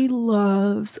 yeah, she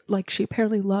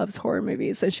apparently loves horror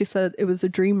movies. And she said it was a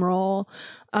dream role.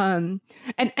 And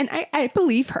I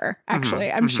believe her,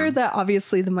 actually. I'm sure that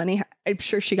obviously I'm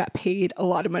sure she got paid a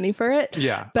lot of money for it.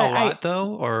 Yeah. But a lot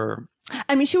though, or...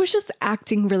 I mean, she was just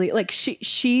acting really, like,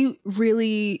 she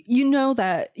really,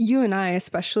 that you and I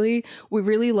especially, we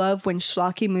really love when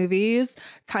schlocky movies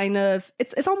kind of,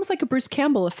 it's almost like a Bruce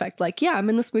Campbell effect. Like, yeah, I'm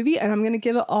in this movie and I'm going to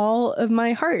give it all of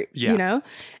my heart,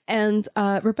 And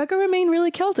Rebecca Romijn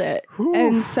really killed it. Ooh,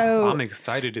 and so I'm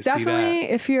excited to see that. Definitely,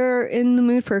 if you're in the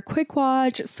mood for a quick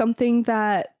watch, something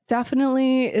that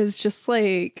definitely is just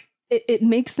like, it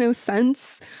makes no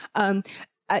sense.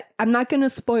 I'm not going to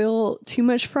spoil too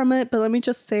much from it, but let me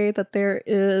just say that there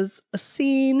is a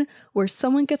scene where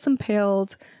someone gets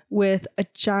impaled with a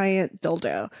giant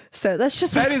dildo. So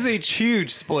that is a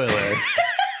huge spoiler.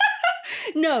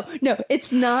 No,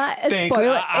 it's not a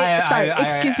spoiler.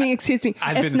 Excuse me.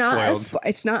 I've been spoiled.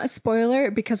 It's not a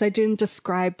spoiler because I didn't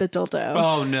describe the dildo.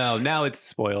 Oh no, now it's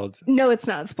spoiled. No, it's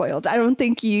not spoiled. I don't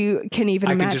think you can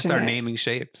even imagine. I can just start naming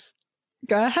shapes.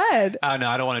 Go ahead. Oh, no,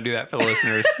 I don't want to do that for the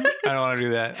listeners. I don't want to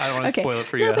do that. I don't want to spoil it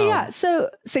for you. No, but yeah,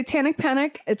 so Satanic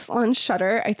Panic, it's on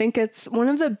Shudder. I think it's one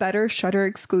of the better Shudder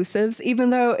exclusives, even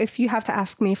though if you have to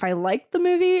ask me if I liked the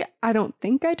movie, I don't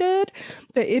think I did.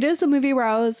 But it is a movie where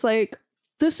I was like,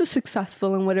 this is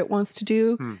successful in what it wants to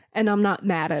do, and I'm not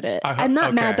mad at it. I'm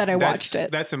not mad that I watched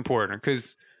it. That's important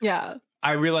because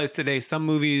I realized today some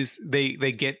movies, they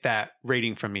get that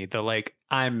rating from me. They're like,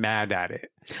 I'm mad at it.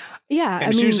 Yeah.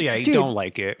 And usually I don't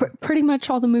like it. Pretty much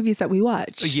all the movies that we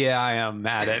watch. Yeah, I am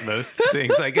mad at most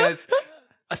things, I guess.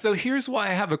 So here's why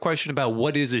I have a question about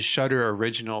what is a Shudder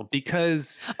original,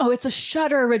 because... Oh, it's a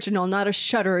Shudder original, not a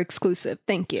Shudder exclusive.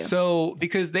 Thank you. So,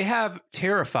 because they have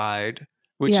Terrified,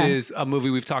 which is a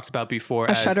movie we've talked about before.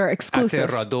 A Shudder exclusive.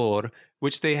 Aterrador,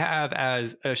 which they have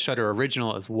as a Shudder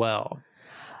original as well.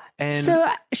 And so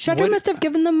Shudder must have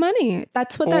given them money.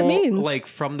 That's what that means. Like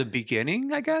from the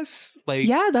beginning, I guess. Like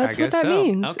that's what that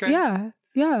means. Okay.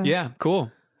 Yeah.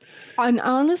 Cool. And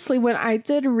honestly, when I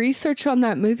did research on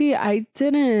that movie, I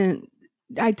didn't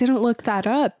look that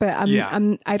up, but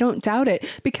I don't doubt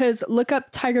it, because look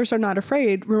up Tigers Are Not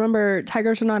Afraid. Remember,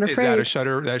 Tigers Are Not Afraid. Is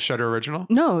that a Shudder original?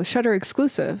 No, Shudder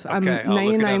exclusive. Okay, I'm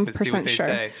 99%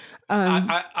 sure.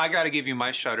 I got to give you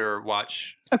my Shudder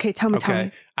watch. Okay, tell me.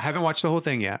 I haven't watched the whole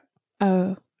thing yet.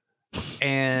 Oh.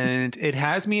 And it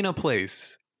has me in a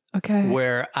place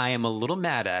where I am a little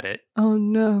mad at it. Oh,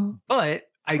 no. But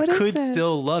I could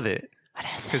still love it. What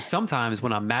is it? Because sometimes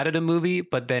when I'm mad at a movie,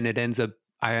 but then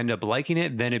I end up liking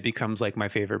it, then it becomes like my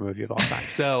favorite movie of all time.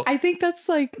 So I think that's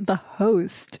like The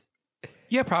Host.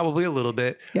 Yeah, probably a little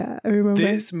bit. Yeah, I remember.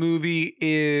 This movie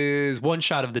is One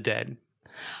Shot of the Dead.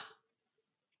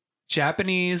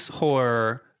 Japanese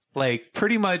horror, like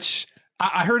pretty much...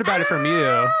 I heard about it from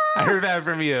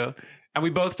you. And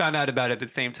we both found out about it at the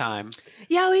same time.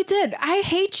 Yeah, we did. I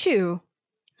hate you.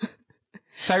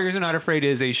 Tigers Are Not Afraid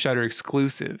is a Shudder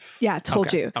exclusive. Yeah,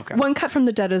 told you. Okay. One Cut from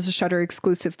the Dead is a Shudder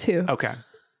exclusive too. Okay.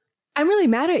 I'm really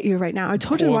mad at you right now. I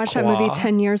told you to watch that movie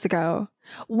 10 years ago.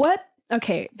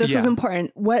 Okay, this is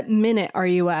important. What minute are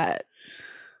you at?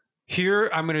 Here,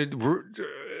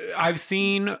 I've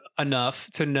seen enough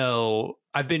to know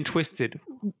I've been twisted.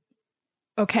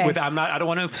 Okay. I don't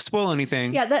want to spoil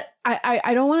anything. Yeah,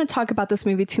 I don't want to talk about this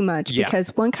movie too much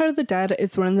because One Cut of the Dead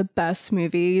is one of the best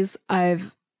movies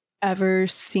I've ever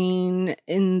seen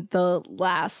in the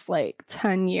last like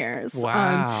 10 years.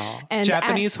 Wow. And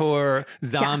Japanese horror,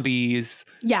 zombies.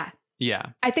 Yeah. Yeah.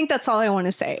 I think that's all I want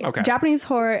to say. Okay. Japanese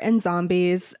horror and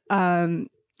zombies.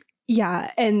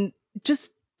 Yeah. And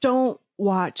just don't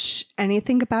watch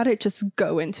anything about it. Just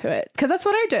go into it. Because that's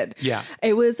what I did. Yeah.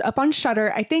 It was up on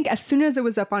Shudder. I think as soon as it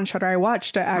was up on Shudder, I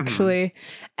watched it actually.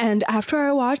 Mm-hmm. And after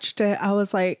I watched it, I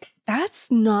was like,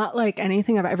 that's not like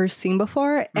anything I've ever seen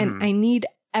before. And I need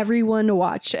everyone to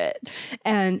watch it.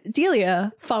 And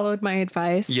Delia followed my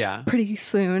advice pretty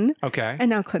soon. Okay. And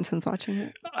now Clinton's watching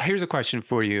it. Here's a question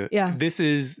for you. Yeah. This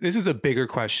is a bigger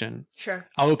question. Sure.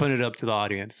 I'll open it up to the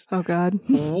audience. Oh God.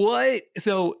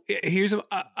 So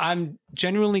I'm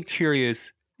genuinely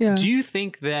curious. Yeah. Do you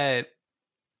think that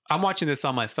I'm watching this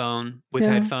on my phone with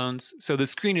headphones, so the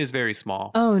screen is very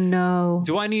small. Oh no.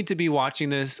 Do I need to be watching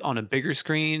this on a bigger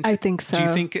screen? I think so.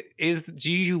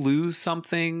 Do you lose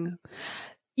something?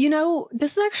 You know,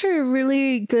 this is actually a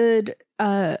really good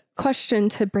question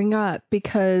to bring up,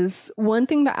 because one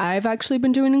thing that I've actually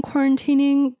been doing in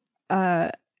quarantining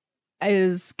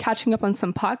is catching up on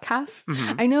some podcasts.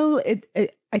 I know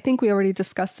I think we already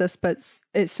discussed this, but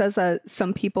it says that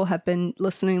some people have been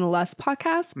listening to less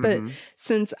podcasts, but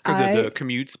since because of the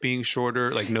commutes being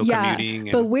shorter, like no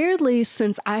commuting. But weirdly,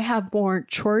 since I have more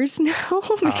chores now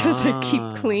because I keep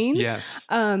clean. Yes.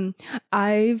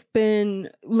 I've been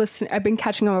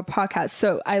catching up on podcasts.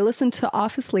 So I listened to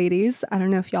Office Ladies. I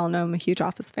don't know if y'all know, I'm a huge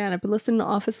Office fan. I've been listening to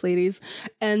Office Ladies,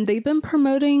 and they've been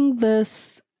promoting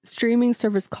this streaming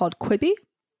service called Quibi.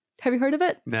 Have you heard of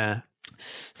it? Nah.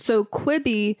 So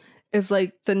Quibi is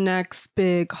like the next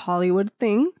big Hollywood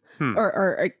thing,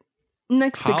 or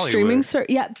next big streaming service.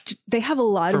 Yeah, they have a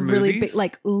lot of really big,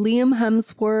 like Liam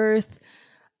Hemsworth,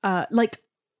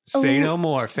 Say no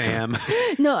more, fam.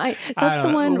 No, that's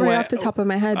the one right off the top of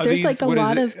my head. There's like a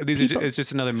lot of people. It's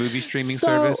just another movie streaming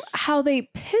service. How they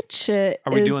pitch it?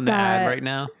 Are we doing the ad right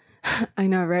now? I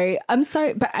know, right? I'm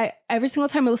sorry, but every single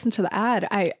time I listen to the ad,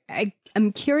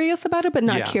 I'm curious about it, but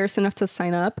not curious enough to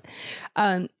sign up.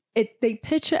 They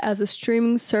pitch it as a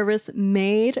streaming service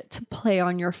made to play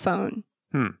on your phone.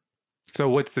 So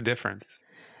what's the difference?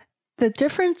 The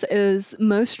difference is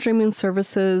most streaming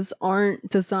services aren't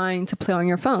designed to play on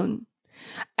your phone.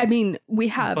 I mean, we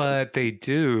have... But they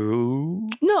do.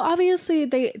 No, obviously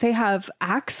they have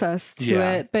access to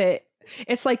it, but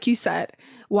it's like you said,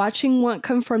 watching What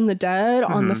Come From the Dead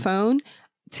on the phone,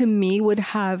 to me, would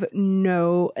have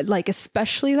no, like,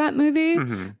 especially that movie,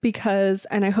 because,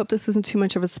 and I hope this isn't too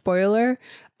much of a spoiler,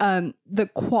 the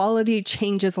quality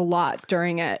changes a lot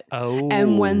during it. Oh.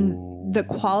 And when the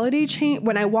quality changed,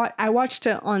 when I watched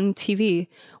it on TV,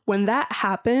 when that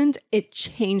happened, it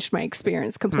changed my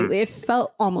experience completely. It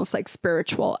felt almost like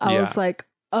spiritual. I was like,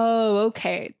 oh,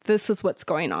 okay, this is what's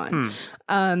going on.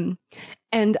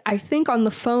 And I think on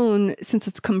the phone, since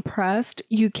it's compressed,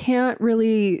 you can't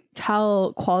really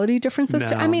tell quality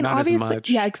differences. No, I mean, not obviously, as much.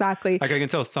 Yeah, exactly. Like I can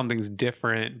tell something's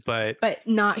different, but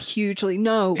not hugely.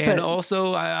 No, and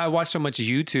also I watch so much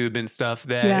YouTube and stuff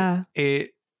that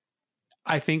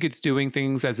I think it's doing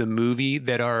things as a movie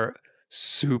that are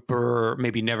super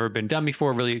maybe never been done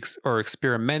before, really or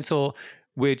experimental,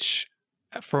 which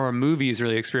for a movie is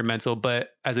really experimental, but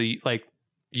as a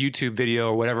YouTube video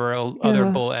or whatever other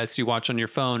bull s you watch on your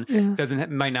phone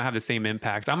might not have the same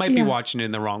impact. I might be watching it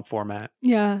in the wrong format.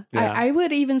 Yeah. I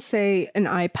would even say an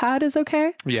iPad is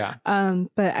okay. Yeah.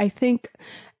 But I think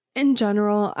in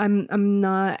general, I'm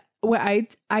not. Well,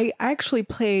 I actually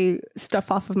play stuff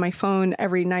off of my phone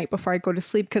every night before I go to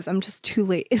sleep because I'm just too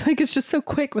late. Like, it's just so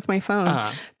quick with my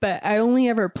phone. But I only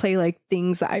ever play like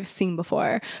things that I've seen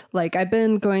before. Like, I've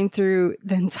been going through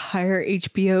the entire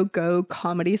HBO Go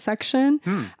comedy section.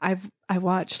 I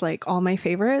watched like all my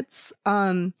favorites.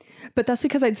 But that's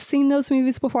because I'd seen those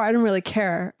movies before. I don't really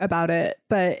care about it.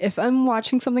 But if I'm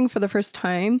watching something for the first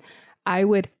time, I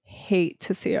would hate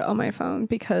to see it on my phone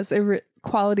because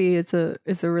quality is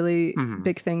a really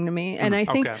big thing to me. And I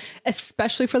think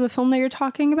especially for the film that you're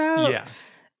talking about,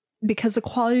 because the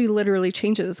quality literally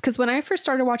changes. Because when I first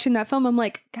started watching that film, I'm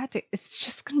like, God, it's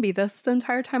just going to be this the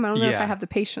entire time. I don't know if I have the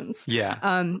patience.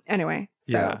 Anyway,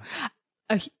 so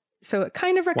so it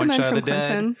kind of recommend from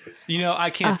Clinton. You know,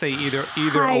 I can't say either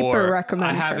hyper or.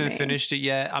 Recommend I haven't for me. finished it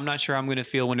yet. I'm not sure I'm going to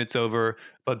feel when it's over,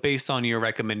 but based on your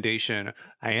recommendation,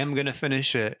 I am going to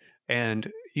finish it.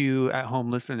 And you at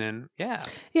home listening,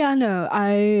 no,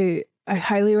 I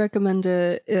highly recommend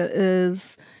it.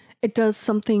 It does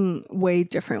something way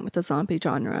different with the zombie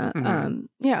genre.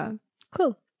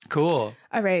 Cool.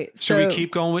 All right, should we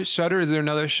keep going with Shudder? Is there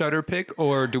another Shudder pick,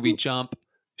 or do we jump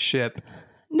ship?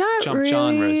 Not jump really.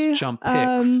 Genres, jump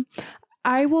picks.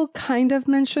 I will kind of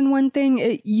mention one thing.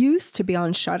 It used to be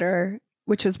on Shudder,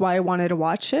 which is why I wanted to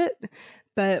watch it.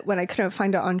 But when I couldn't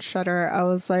find it on Shudder, I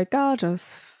was like, I'll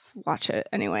just watch it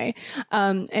anyway.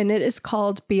 And it is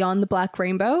called Beyond the Black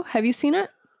Rainbow. Have you seen it?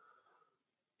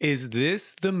 Is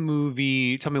this the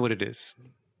movie? Tell me what it is.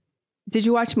 Did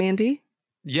you watch Mandy?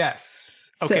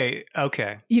 Yes. So,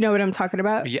 okay. You know what I'm talking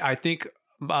about? Yeah, I think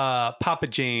Papa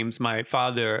James, my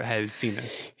father, has seen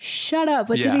this. Shut up.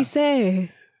 What did he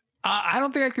say? I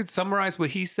don't think I could summarize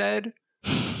what he said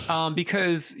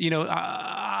because,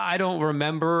 I don't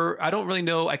remember. I don't really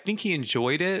know. I think he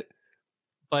enjoyed it,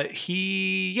 but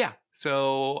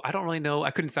so I don't really know.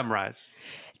 I couldn't summarize.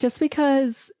 Just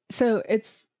because,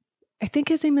 I think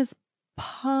his name is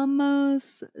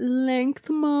Pamos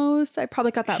Lanthimos. I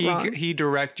probably got that wrong.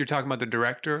 You're talking about the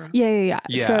director? Yeah.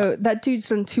 So that dude's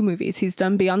done 2 movies. He's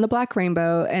done Beyond the Black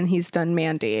Rainbow and he's done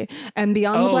Mandy. And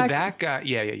Beyond the Black... that guy.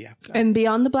 Yeah. And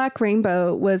Beyond the Black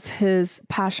Rainbow was his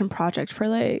passion project for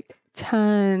like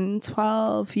 10,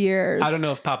 12 years. I don't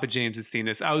know if Papa James has seen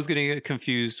this. I was getting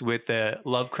confused with the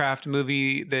Lovecraft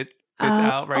movie that's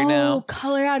out right now. Oh,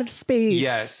 Color Out of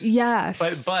Space.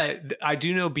 Yes. But I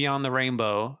do know Beyond the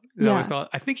Rainbow.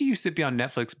 I think he used to be on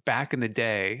Netflix back in the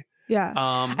day. Yeah.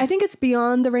 I think it's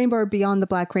Beyond the Rainbow or Beyond the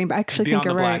Black Rainbow. I actually think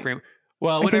you're right. Rainbow.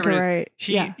 Well, whatever it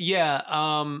is.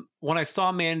 Right. When I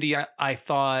saw Mandy, I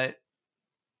thought,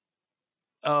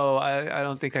 I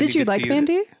don't think I did you like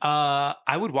Mandy?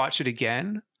 I would watch it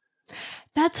again.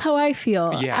 That's how I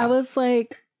feel. Yeah. I was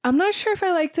like, I'm not sure if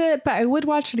I liked it, but I would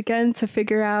watch it again to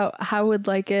figure out how I would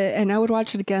like it. And I would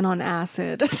watch it again on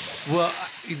acid. Well,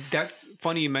 that's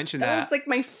funny you mentioned that. That was like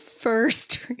my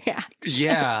first reaction.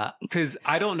 Yeah, because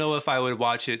I don't know if I would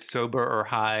watch it sober or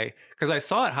high, because I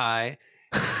saw it high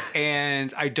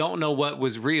and I don't know what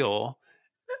was real.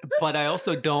 But I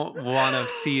also don't want to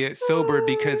see it sober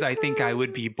because I think I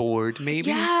would be bored, maybe.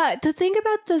 Yeah, the thing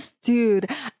about this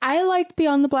dude, I liked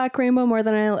Beyond the Black Rainbow more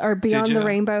than or Beyond the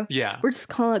Rainbow. Yeah. We're just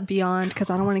calling it Beyond because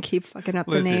I don't want to keep fucking up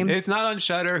the name. It's not on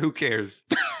Shudder. Who cares?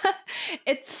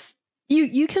 It's...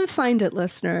 You can find it,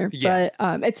 listener, but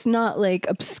it's not like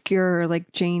obscure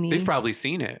like Janie. They've probably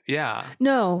seen it. Yeah.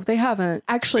 No, they haven't.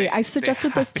 Actually, I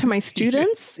suggested this to my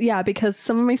students. Yeah, because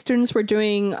some of my students were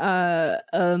doing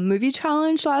a movie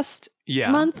challenge last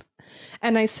month,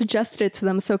 and I suggested it to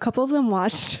them. So a couple of them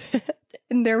watched it.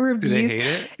 In their reviews, did they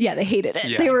hate it? Yeah, they hated it.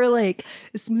 Yeah. They were like,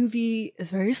 "This movie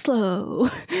is very slow,"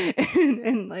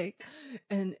 and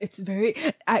it's very.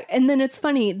 And then it's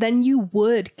funny. Then you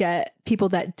would get people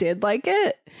that did like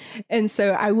it, and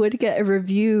so I would get a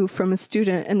review from a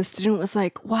student, and the student was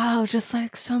like, "Wow, just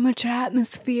like so much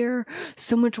atmosphere,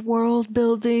 so much world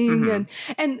building,"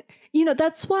 and.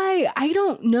 That's why I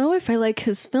don't know if I like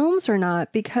his films or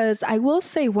not, because I will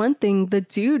say one thing. The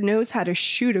dude knows how to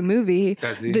shoot a movie.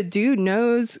 Does he? The dude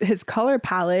knows his color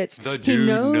palettes. He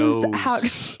knows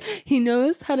he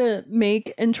knows how to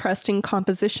make interesting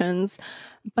compositions.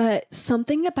 But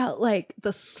something about like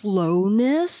the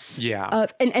slowness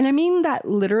of, and I mean that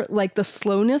literally, like the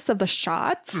slowness of the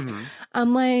shots.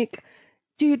 I'm like,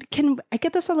 dude, can I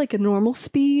get this at like a normal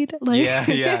speed? Like,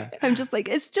 yeah. I'm just like,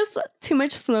 it's just too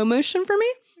much slow motion for me.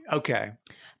 Okay.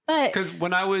 But because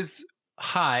when I was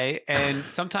high, and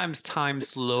sometimes time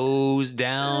slows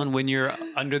down when you're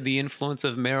under the influence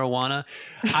of marijuana,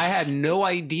 I had no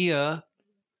idea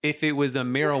if it was the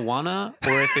marijuana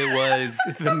or if it was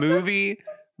the movie,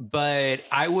 but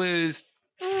I was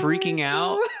freaking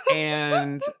out.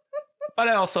 But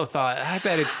I also thought, I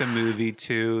bet it's the movie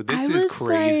too. This is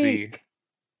crazy. Like,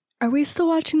 are we still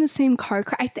watching the same car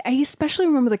crash? I especially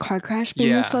remember the car crash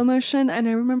being in slow motion. And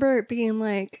I remember it being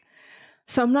like,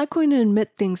 so I'm not going to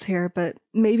admit things here, but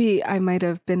maybe I might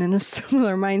have been in a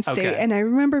similar mind state. Okay. And I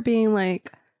remember being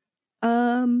like,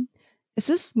 is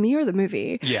this me or the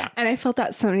movie? Yeah. And I felt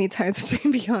that so many times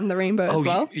between Beyond the Rainbow as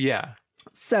well. Yeah.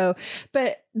 So,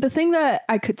 but the thing that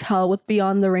I could tell with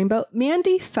Beyond the Rainbow,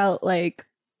 Mandy felt like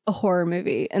a horror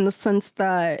movie in the sense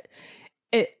that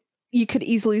you could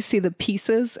easily see the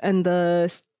pieces and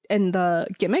the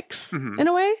gimmicks in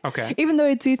a way. Okay. Even though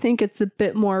I do think it's a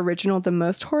bit more original than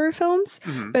most horror films.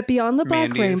 But Beyond the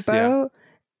Black Rainbow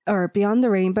or Beyond the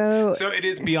Rainbow. So it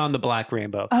is Beyond the Black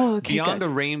Rainbow. Oh, okay. Beyond the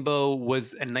Rainbow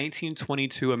was a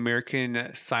 1922 American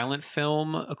silent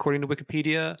film, according to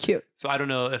Wikipedia. Cute. So I don't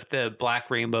know if the Black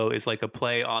Rainbow is like a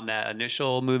play on that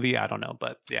initial movie. I don't know,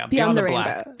 but yeah. Beyond the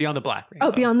Rainbow. Beyond the Black Rainbow.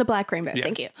 Oh, Beyond the Black Rainbow. Yeah.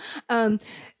 Thank you.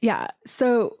 Yeah.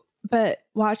 So, but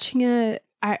watching it,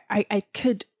 I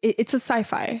could, it's a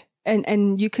sci-fi.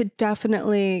 And you could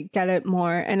definitely get it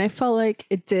more. And I felt like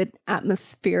it did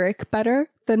atmospheric better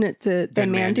than it did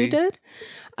than Mandy did.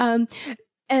 And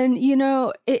And, you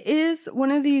know, it is one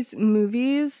of these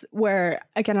movies where,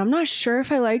 again, I'm not sure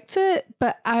if I liked it,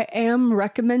 but I am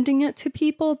recommending it to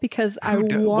people because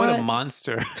What a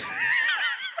monster.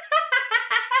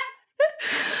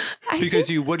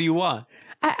 What do you want?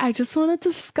 I just want to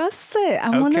discuss it.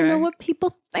 I want to know what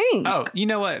people think. Oh, you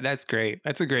know what? That's great.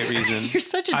 That's a great reason. You're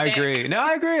such a dick. I agree. No,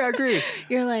 I agree.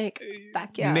 You're like,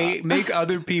 back you up. Make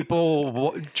other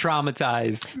people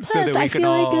traumatized. Plus, so that we I can feel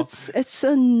all... like it's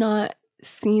not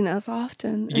seen as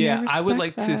often. Yeah, I would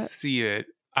like to see it.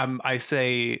 I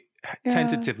say Yeah.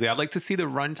 tentatively. I'd like to see the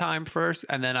runtime first,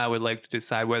 and then I would like to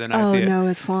decide whether or not I see it. Oh, no,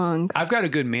 it's long. I've got a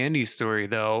good Mandy story,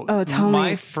 though. Oh, tell me.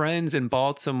 My friends in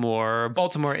Baltimore-ish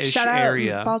area.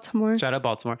 Shout out Baltimore. Shout out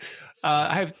Baltimore.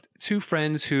 I have two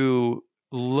friends who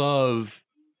love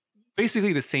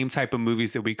basically the same type of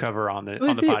movies that we cover on the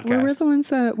podcast. Were the ones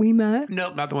that we met?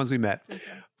 Nope, not the ones we met. Okay.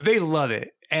 They love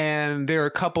it. And they're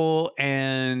a couple,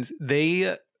 and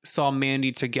they saw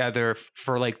Mandy together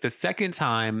for like the second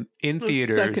time in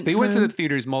theaters. They went to the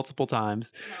theaters multiple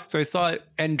times. So I saw it.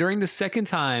 And during the second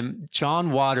time,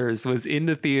 John Waters was in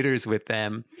the theaters with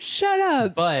them. Shut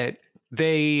up. But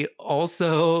they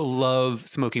also love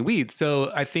smoking weed.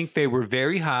 So I think they were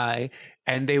very high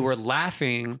and they were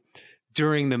laughing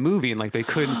during the movie and like they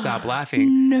couldn't stop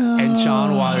laughing. No. And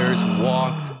John Waters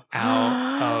walked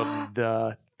out of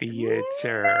the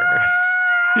theater.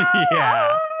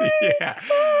 Yeah.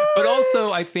 But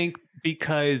also I think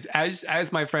because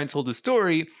as my friend told the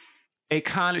story,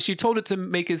 she told it to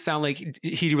make it sound like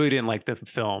he really didn't like the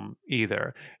film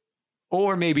either.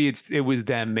 Or maybe it was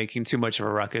them making too much of a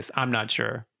ruckus. I'm not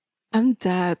sure. I'm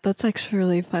dead. That's actually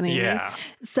really funny. Yeah.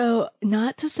 So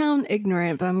not to sound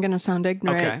ignorant, but I'm going to sound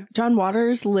ignorant. Okay. John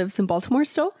Waters lives in Baltimore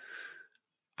still?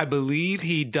 I believe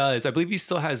he does. I believe he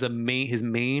still has his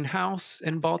main house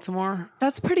in Baltimore.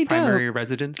 That's pretty dope. Primary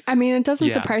residence. I mean, it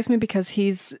doesn't surprise me because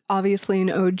he's obviously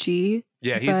an OG.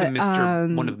 Yeah, he's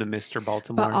one of the Mr.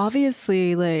 Baltimores. But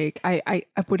obviously, like, I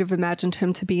would have imagined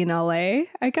him to be in LA,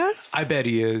 I guess. I bet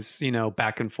he is,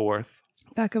 back and forth.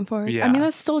 Back and forth. Yeah. I mean,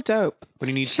 that's still dope. But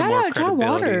he needs some more credibility.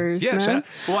 John Waters, yeah, man.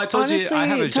 Well, I told you I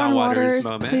have a John Waters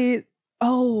moment.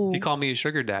 Oh. He called me a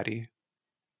sugar daddy.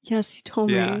 Yes, he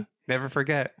told me. Never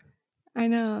forget. I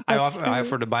know. I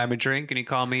offered to buy him a drink and he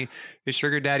called me his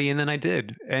sugar daddy, and then I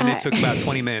did. And it took about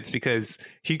 20 minutes because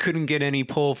he couldn't get any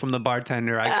pull from the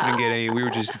bartender. I couldn't get any. We were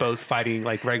just both fighting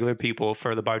like regular people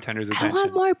for the bartender's attention. I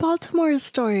want more Baltimore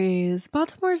stories.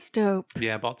 Baltimore's dope.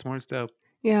 Yeah, Baltimore's dope.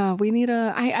 Yeah, we need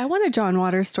I want a John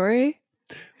Waters story.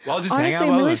 Well, just honestly, hang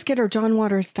out. I'm really scared of John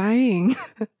Waters dying.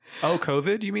 Oh,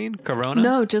 COVID? You mean Corona?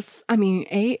 No, just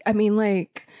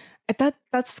like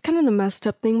that's kind of the messed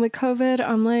up thing with COVID.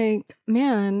 I'm like,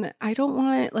 man, I don't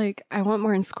want I want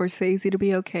Martin Scorsese to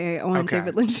be okay. I want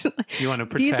David Lynch. You want to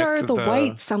protect these are the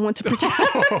whites I want to protect.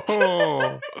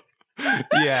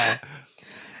 Yeah.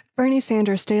 Bernie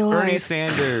Sanders, stay alive. Bernie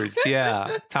Sanders,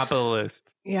 yeah, top of the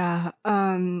list. Yeah.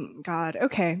 God.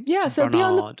 Okay. Yeah. So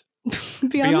Arnold.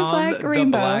 Beyond the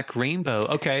Black Rainbow.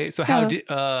 Okay. So how did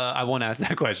I won't ask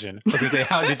that question. I was gonna say,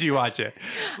 how did you watch it?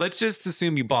 Let's just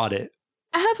assume you bought it.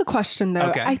 I have a question though.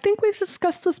 Okay. I think we've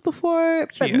discussed this before,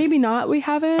 but maybe not. We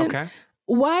haven't. Okay.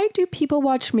 Why do people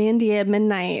watch Mandy at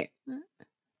midnight?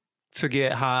 To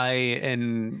get high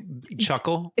and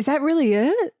chuckle. Is that really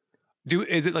it?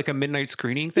 Is it like a midnight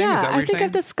screening thing? Yeah, Is that what I think saying?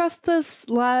 I've discussed this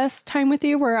last time with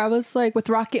you where I was like with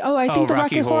Rocky. Oh, I think the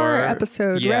Rocky Horror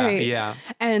episode, right? Yeah.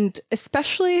 And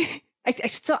especially, I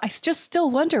just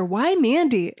still wonder why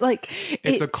Mandy. Like,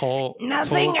 it's a cult.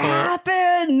 Nothing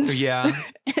happens. Yeah.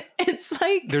 It's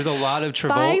like there's a lot of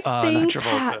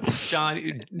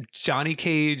Johnny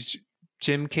Cage,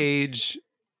 Jim Cage.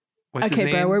 What's his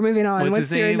name? Bro, we're moving on. What's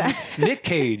his name? Nick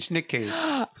Cage.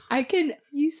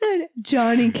 You said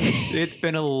Johnny Cage. It's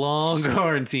been a long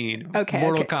quarantine. Okay.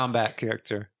 Mortal Kombat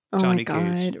character. Oh Johnny my God,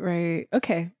 Cage. Right.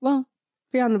 Okay. Well,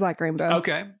 Beyond the Black Rainbow.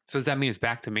 Okay. So does that mean it's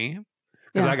back to me?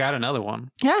 Because I got another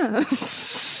one. Yeah.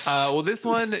 Well, this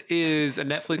one is a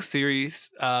Netflix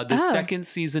series. The second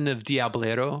season of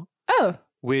Diablero. Oh.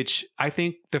 Which I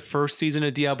think the first season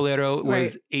of Diablero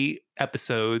was 8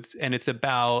 episodes, and it's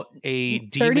about a 30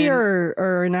 demon.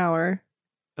 or an hour?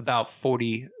 About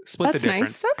 40. Split That's the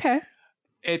difference. Nice. Okay.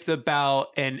 It's about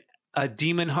a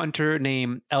demon hunter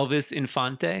named Elvis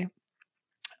Infante,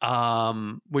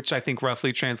 which I think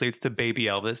roughly translates to Baby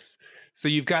Elvis. So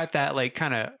you've got that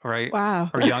kind of, right?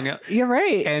 Wow. Or young. You're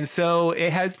right. And so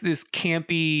it has this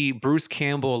campy Bruce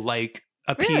Campbell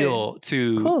appeal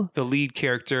to the lead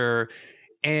character.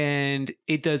 And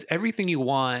it does everything you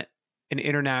want an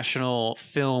international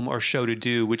film or show to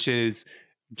do, which is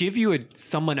give you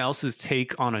someone else's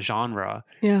take on a genre.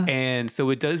 Yeah. And so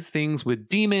it does things with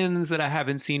demons that I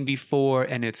haven't seen before,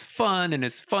 and it's fun and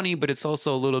it's funny, but it's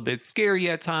also a little bit scary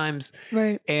at times.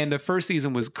 Right. And the first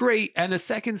season was great, and the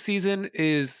second season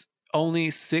is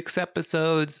only 6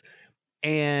 episodes,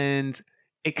 and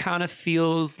it kind of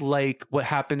feels like what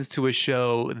happens to a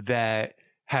show that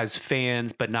has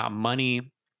fans but not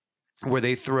money, where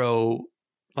they throw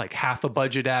like half a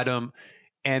budget at them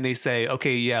and they say,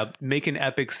 okay, yeah, make an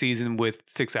epic season with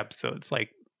 6 episodes,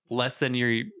 like less than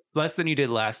you did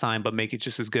last time, but make it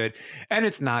just as good. And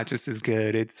it's not just as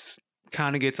good. It's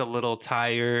kind of gets a little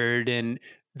tired, and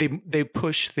they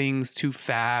push things too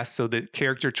fast, so the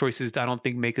character choices I don't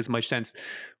think make as much sense.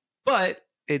 But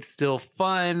it's still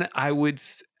fun. I would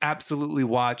absolutely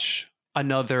watch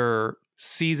another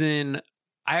season.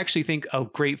 I actually think a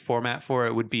great format for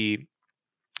it would be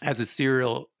as a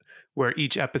serial, where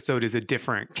each episode is a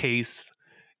different case,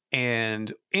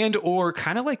 and or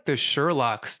kind of like the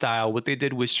Sherlock style, what they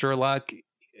did with Sherlock,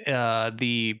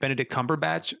 the Benedict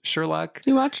Cumberbatch Sherlock.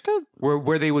 You watched it?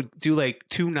 Where they would do like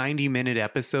 2 90-minute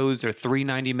episodes or 3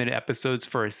 90-minute episodes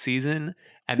for a season,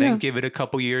 and then give it a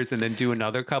couple years and then do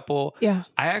another couple. Yeah.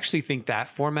 I actually think that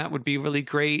format would be really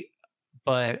great.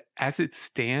 But as it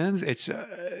stands,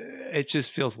 it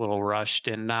just feels a little rushed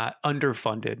and not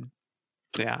underfunded.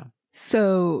 Yeah.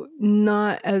 So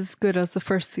not as good as the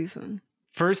first season.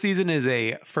 First season is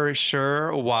a for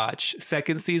sure watch.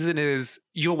 Second season is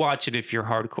you'll watch it if you're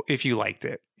hardcore, if you liked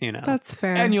it, you know. That's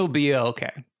fair. And you'll be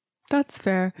okay. That's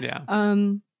fair. Yeah.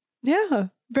 Yeah.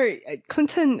 Very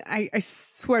Clinton, I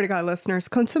swear to God, listeners,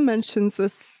 Clinton mentions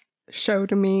this show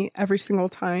to me every single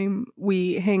time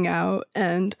we hang out,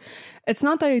 and it's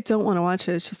not that I don't want to watch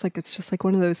it, it's just like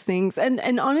one of those things. And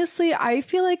honestly, I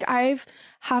feel like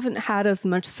haven't had as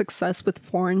much success with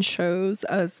foreign shows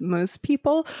as most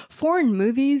people. Foreign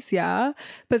movies, yeah,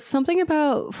 but something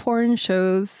about foreign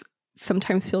shows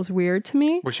sometimes feels weird to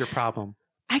me. What's your problem?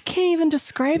 I can't even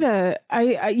describe it.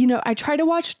 I try to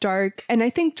watch Dark, and I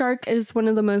think Dark is one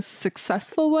of the most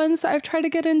successful ones I've tried to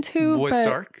get into. What's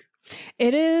Dark?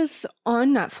 It is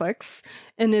on Netflix,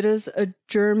 and it is a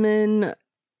German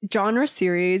genre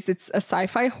series. It's a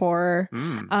sci-fi horror.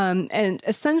 And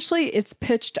essentially it's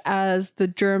pitched as the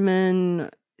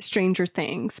German Stranger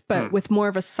Things, but with more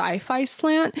of a sci-fi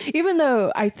slant, even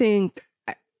though I think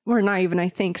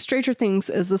Stranger Things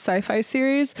is a sci-fi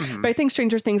series, but I think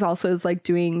Stranger Things also is like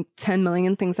doing 10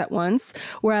 million things at once.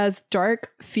 Whereas Dark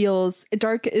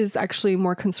is actually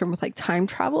more concerned with like time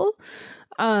travel.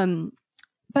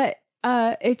 But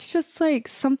it's just like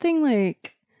something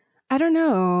like, I don't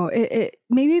know, it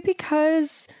maybe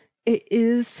because it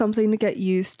is something to get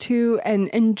used to. And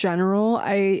in general,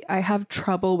 I have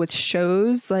trouble with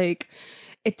shows. Like,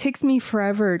 it takes me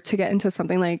forever to get into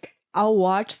something. Like, I'll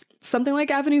watch something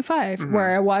like Avenue 5,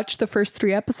 where I watch the first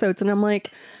 3 episodes and I'm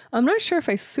like, I'm not sure if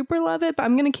I super love it, but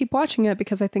I'm going to keep watching it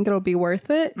because I think it'll be worth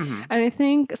it. And I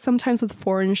think sometimes with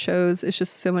foreign shows, it's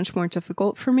just so much more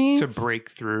difficult for me to break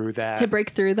through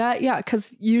that. Yeah,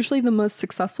 because usually the most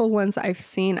successful ones I've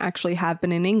seen actually have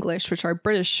been in English, which are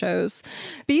British shows.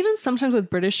 But even sometimes with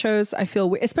British shows, I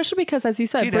feel especially because, as you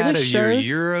said, Get British shows,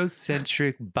 your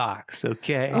Eurocentric box,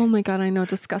 okay? Oh my God, I know,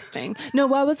 disgusting. No,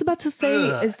 what I was about to say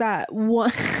is that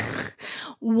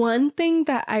one thing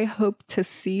that I hope to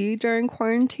see during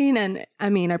quarantine, and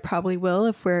I mean, I probably will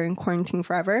if we're in quarantine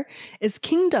forever, is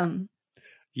Kingdom.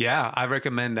 Yeah, I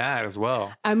recommend that as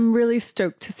well. I'm really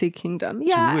stoked to see Kingdom.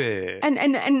 Yeah. Do it.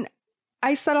 And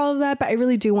I said all of that, but I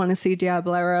really do want to see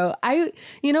Diablero.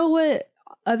 You know what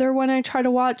other one I tried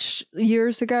to watch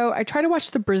years ago? I tried to watch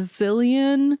the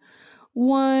Brazilian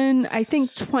one, I think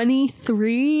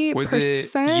 23%. Was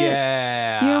it?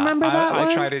 Yeah. You remember that one?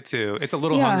 I tried it too. It's a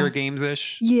little Hunger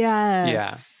Games-ish.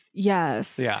 Yes.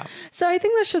 Yes. Yeah. So I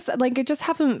think that's just like, I just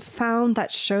haven't found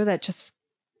that show that just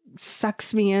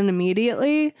sucks me in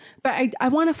immediately, but I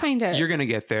want to find it. You're going to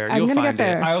get there. You'll find it.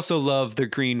 I also love the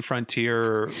Green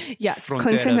Frontier. Yes.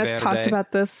 Clinton has talked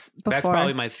about this before. That's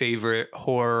probably my favorite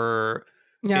horror-ish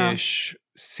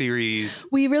series.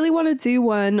 We really want to do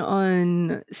one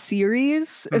on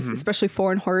series, especially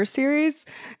foreign horror series.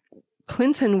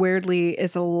 Clinton weirdly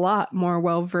is a lot more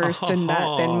well versed in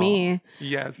that than me.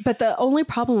 Yes. But the only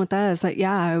problem with that is that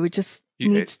it would just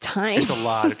needs time. It's a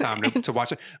lot of time to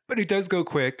watch it, but it does go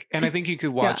quick. And I think you could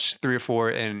watch 3 or 4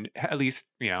 and at least,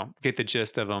 get the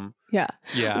gist of them. Yeah.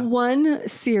 Yeah. One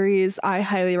series I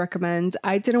highly recommend.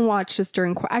 I didn't watch this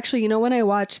actually, when I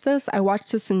watched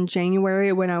this in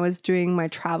January when I was doing my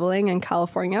traveling in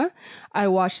California. I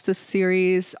watched this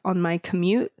series on my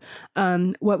commute.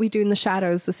 What We Do in the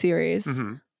Shadows, the series.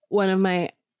 One of my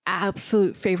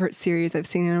absolute favorite series I've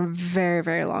seen in a very,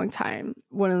 very long time.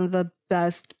 One of the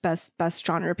best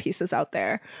genre pieces out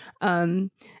there.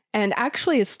 And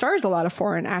actually, it stars a lot of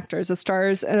foreign actors. It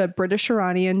stars a British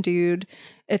Iranian dude.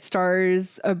 It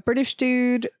stars a British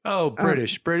dude. Oh,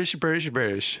 British.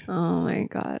 Oh my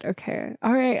God. Okay.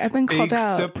 All right. I've been called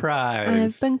out. Big surprise.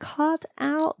 I've been called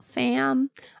out, fam.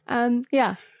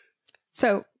 Yeah.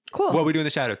 So cool. What we do in the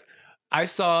shadows. I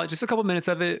saw just a couple minutes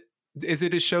of it. Is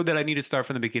it a show that I need to start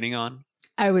from the beginning on?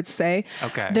 I would say.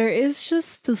 Okay. There is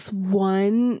just this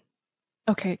one.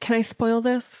 Okay. Can I spoil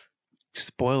this?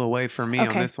 Spoil away for me on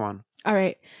this one. All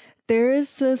right. There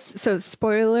is this. So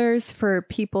spoilers for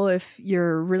people if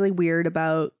you're really weird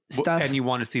about stuff. And you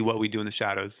want to see what we do in the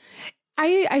shadows.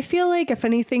 I feel like if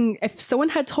anything, if someone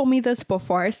had told me this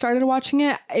before I started watching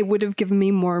it, it would have given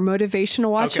me more motivation to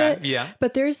watch it. Yeah.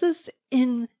 But there's this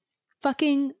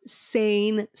fucking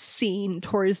sane scene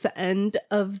towards the end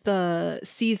of the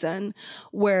season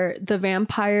where the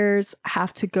vampires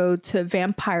have to go to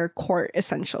vampire court,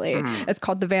 essentially. It's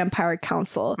called the Vampire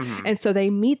Council. And so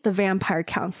they meet the Vampire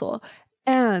Council,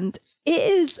 and it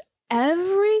is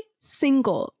every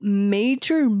single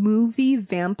major movie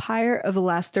vampire of the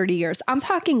last 30 years. I'm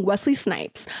talking Wesley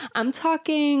Snipes. I'm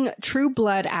talking True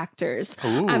Blood actors.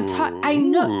 I'm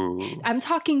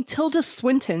talking Tilda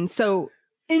Swinton. So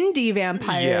indie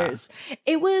vampires. Yeah.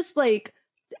 It was like,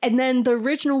 and then the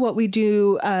original What We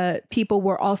Do people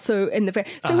were also in the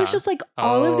so it was just like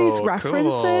all of these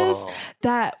references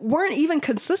that weren't even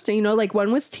consistent, you know, like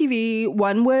one was TV,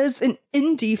 one was an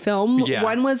indie film,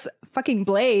 one was fucking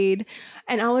Blade,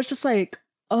 and I was just like,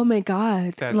 oh my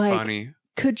God, that's like, funny.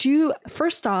 Could you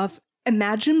first off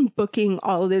imagine booking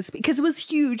all of this, because it was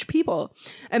huge people,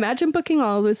 imagine booking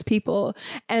all of those people,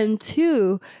 and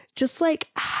two, just like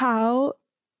how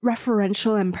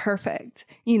referential and perfect,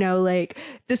 you know, like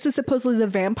this is supposedly the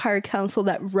Vampire Council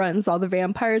that runs all the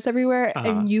vampires everywhere,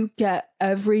 and you get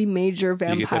every major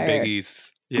vampire. You get the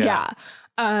biggies. Yeah.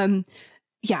 And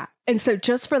so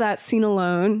just for that scene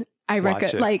alone, I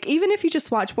reckon, like, even if you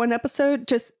just watch one episode,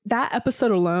 just that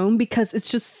episode alone, because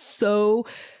it's just so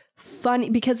funny,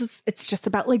 because it's just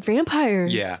about like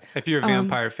vampires. Yeah. If you're a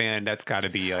vampire fan, that's got to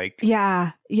be like pretty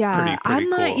I'm cool.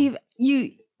 Not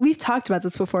even We've talked about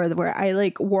this before, where I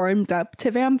like warmed up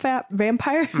to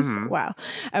vampires. Wow.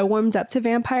 I warmed up to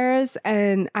vampires,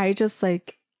 and I just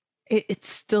like, it's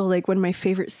still like one of my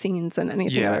favorite scenes in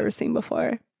anything I've ever seen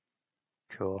before.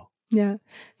 Cool. Yeah.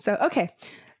 So, okay.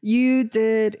 You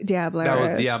did Diableros. That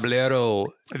was Diablero.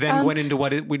 Then went into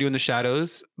what we do in the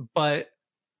shadows, but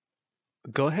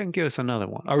go ahead and give us another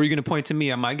one. Are you going to point to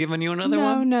me? Am I giving you another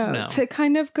one? No. To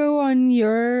kind of go on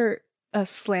your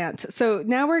slant. So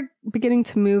now we're beginning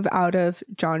to move out of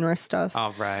genre stuff.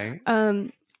 All right.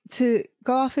 To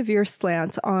go off of your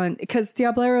slant on, because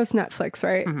Diablero's Netflix,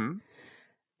 right?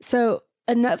 So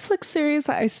a Netflix series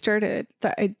that I started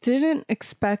that I didn't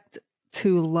expect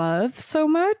to love so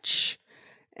much,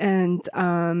 and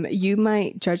you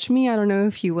might judge me. I don't know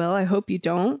if you will. I hope you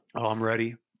don't. Oh, I'm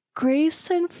ready.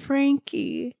 Grace and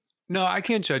Frankie. No, I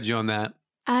can't judge you on that.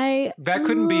 That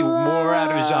couldn't be more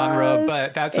out of genre,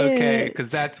 but that's okay, because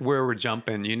that's where we're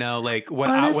jumping, you know, like what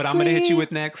I'm going to hit you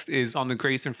with next is on the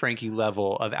Grace and Frankie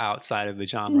level of outside of the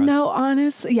genre. No,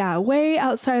 honestly, way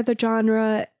outside of the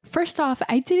genre. First off,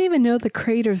 I didn't even know the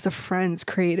creators of Friends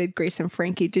created Grace and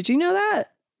Frankie. Did you know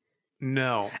that?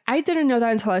 No. I didn't know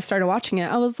that until I started watching it.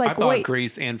 I was like, I thought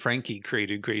Grace and Frankie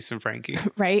created Grace and Frankie.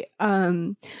 Right?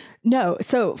 No.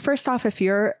 So first off, if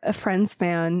you're a Friends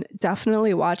fan,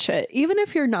 definitely watch it. Even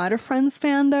if you're not a Friends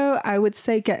fan, though, I would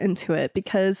say get into it,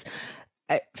 because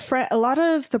a lot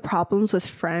of the problems with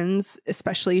Friends,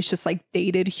 especially, is just like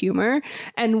dated humor.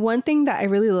 And one thing that I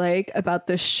really like about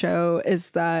this show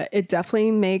is that it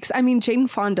definitely makes, I mean, Jane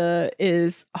Fonda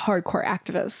is a hardcore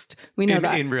activist. We know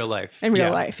that. In real life. In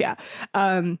real life, yeah.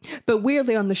 But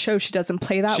weirdly on the show, she doesn't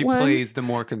play that one. She plays the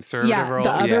more conservative role.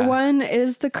 The other one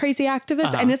is the crazy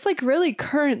activist. And it's like really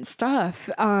current stuff.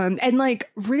 And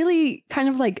like really kind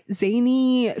of like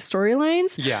zany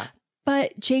storylines. Yeah.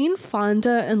 But Jane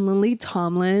Fonda and Lily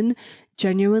Tomlin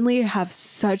genuinely have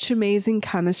such amazing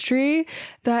chemistry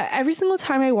that every single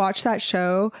time I watch that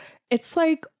show, it's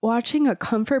like watching a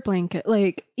comfort blanket.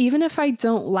 Like, even if I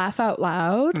don't laugh out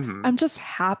loud, I'm just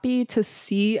happy to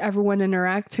see everyone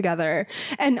interact together.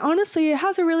 And honestly, it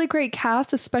has a really great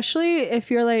cast, especially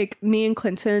if you're like me and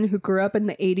Clinton, who grew up in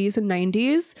the 80s and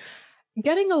 90s.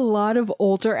 Getting a lot of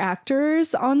older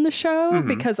actors on the show,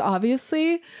 because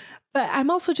obviously... But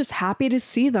I'm also just happy to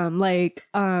see them. Like,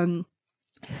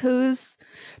 who's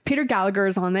Peter Gallagher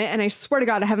is on it, and I swear to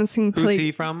God, I haven't seen. Who's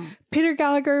he from? Peter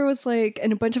Gallagher was like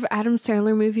in a bunch of Adam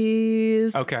Sandler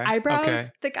movies. Okay,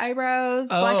 eyebrows, thick eyebrows,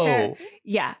 black hair.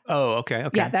 Yeah. Oh, okay.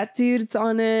 Yeah, that dude's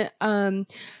on it.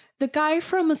 The guy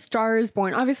from A Star Is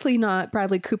Born, obviously not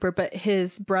Bradley Cooper, but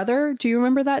his brother. Do you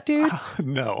remember that dude?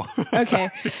 No. Okay.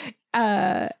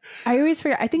 I always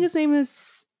forget. I think his name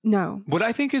is no. What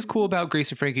I think is cool about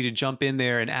Grace and Frankie, to jump in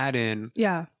there and add in,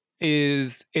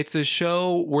 is it's a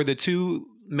show where the two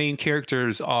main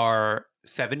characters are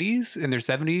 70s, in their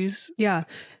 70s. Yeah.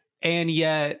 And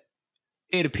yet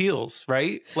it appeals,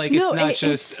 right? Like it's not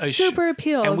just a super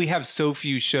appeals. And we have so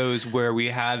few shows where we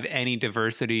have any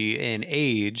diversity in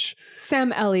age.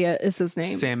 Sam Elliott is his name.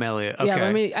 Sam Elliott.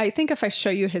 Okay. Yeah, I think if I show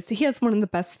you he has one of the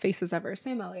best faces ever.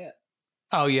 Sam Elliott.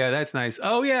 Oh yeah, that's nice.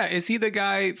 Oh yeah, is he the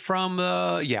guy from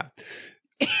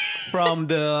from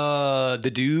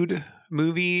the Dude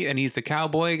movie, and he's the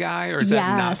cowboy guy, or is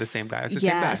that not the same guy? It's the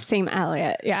same guy. Same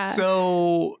Elliot. Yeah.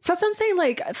 So that's what I'm saying.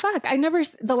 Like, fuck, I never.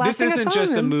 The last. This isn't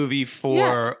just a movie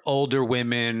for older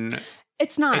women.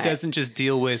 It's not. It doesn't just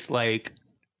deal with like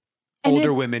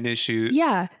older women issues.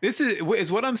 Yeah. This is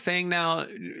what I'm saying now.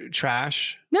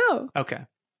 Trash. No. Okay.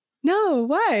 No.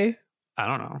 Why? I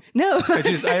don't know. No.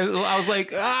 I was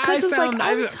like, I'm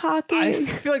talking. I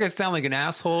feel like I sound like an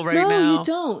asshole right now. No, you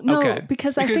don't. No, okay.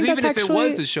 because I think even that's if it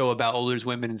was a show about older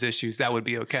women's issues, that would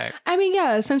be okay. I mean,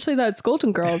 yeah, essentially that's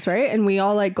Golden Girls, right? And we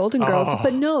all like Golden Girls.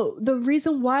 But no, the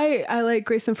reason why I like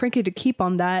Grace and Frankie, to keep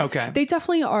on that, they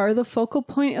definitely are the focal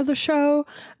point of the show.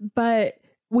 But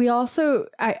we also,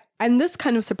 and this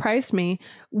kind of surprised me,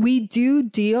 we do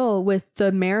deal with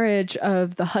the marriage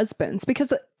of the husbands,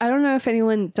 because I don't know if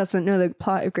anyone doesn't know the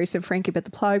plot of Grace and Frankie, but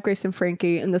the plot of Grace and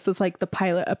Frankie, and this is like the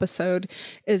pilot episode,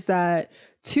 is that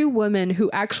two women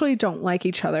who actually don't like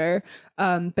each other,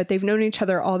 but they've known each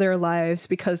other all their lives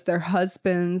because their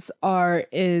husbands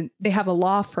they have a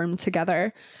law firm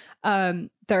together.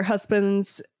 Their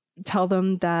husbands tell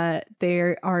them that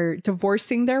they are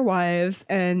divorcing their wives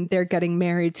and they're getting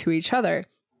married to each other.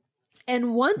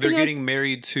 And they're getting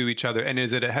married to each other. And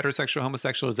is it a heterosexual,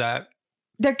 homosexual? Is that?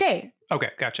 They're gay. Okay,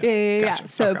 gotcha. Yeah.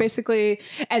 So basically,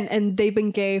 and they've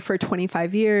been gay for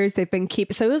 25 years. They've been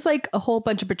so it was like a whole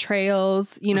bunch of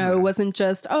betrayals. You know, It wasn't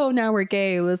just, oh, now we're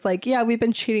gay. It was like, yeah, we've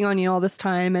been cheating on you all this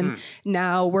time, and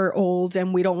now we're old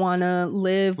and we don't want to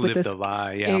live with this. The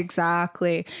lie, yeah.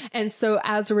 Exactly. And so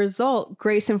as a result,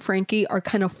 Grace and Frankie are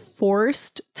kind of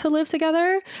forced to live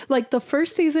together. Like the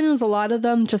first season was a lot of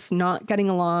them just not getting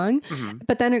along,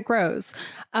 but then it grows.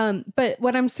 But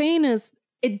what I'm saying is,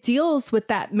 it deals with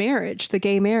that marriage, the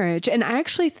gay marriage. And I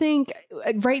actually think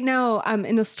right now I'm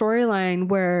in a storyline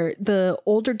where the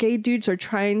older gay dudes are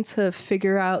trying to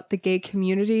figure out the gay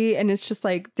community. And it's just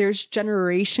like there's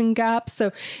generation gaps. So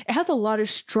it has a lot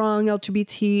of strong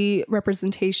LGBT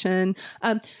representation.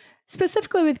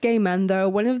 Specifically with gay men, though,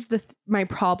 one of my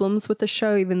problems with the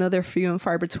show, even though they're few and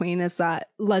far between, is that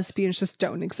lesbians just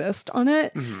don't exist on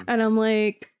it. And I'm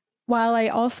like, while I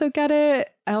also get it,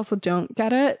 I also don't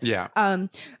get it. Yeah.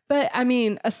 But I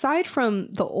mean, aside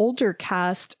from the older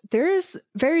cast, there's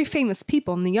very famous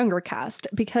people in the younger cast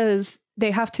because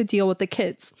they have to deal with the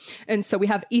kids. And so we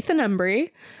have Ethan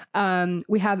Embry,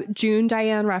 we have June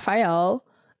Diane Raphael,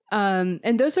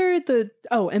 and those are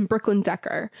and Brooklyn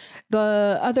Decker.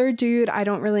 The other dude, I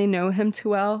don't really know him too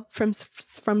well from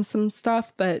some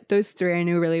stuff, but those three I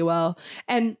knew really well.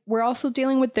 And we're also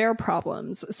dealing with their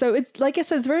problems. So it's, like I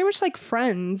said, it's very much like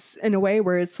Friends in a way,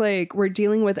 where it's like we're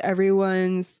dealing with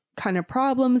everyone's kind of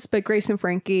problems, but Grace and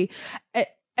Frankie,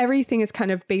 everything is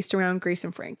kind of based around Grace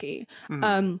and Frankie.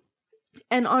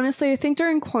 And honestly, I think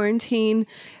during quarantine,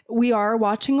 we are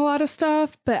watching a lot of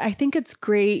stuff, but I think it's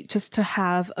great just to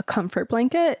have a comfort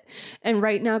blanket. And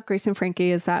right now, Grace and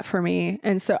Frankie is that for me.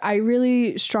 And so I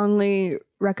really strongly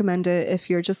recommend it if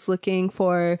you're just looking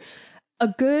for a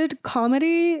good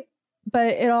comedy,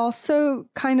 but it also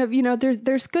kind of,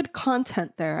 there's good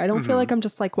content there. I don't feel like I'm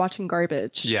just like watching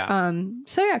garbage. Yeah.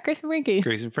 So yeah, Grace and Frankie.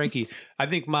 Grace and Frankie. I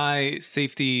think my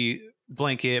safety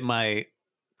blanket, my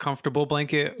comfortable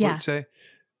blanket, would say,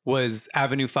 was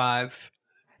Avenue 5.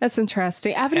 That's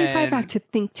interesting. Avenue 5, I have to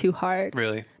think too hard.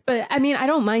 Really? But I mean, I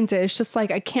don't mind it. It's just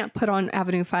like I can't put on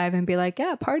Avenue 5 and be like,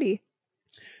 yeah, party.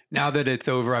 Now that it's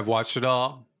over, I've watched it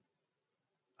all.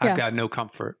 I've got no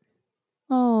comfort.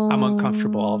 Oh, I'm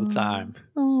uncomfortable all the time.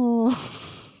 Oh.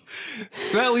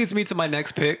 So that leads me to my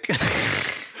next pick.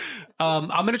 I'm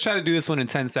going to try to do this one in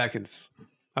 10 seconds.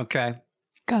 Okay.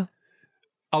 Go.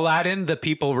 Aladdin, the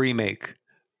People remake.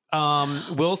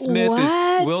 Will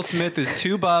Smith is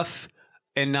too buff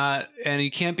and he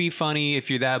can't be funny if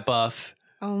you're that buff.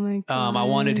 Oh my God. I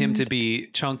wanted him to be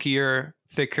chunkier,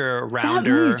 thicker, rounder. That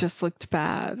movie just looked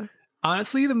bad.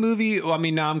 Honestly, the movie, well, I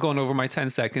mean, now I'm going over my 10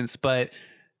 seconds, but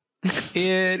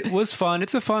it was fun.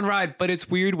 It's a fun ride, but it's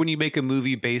weird when you make a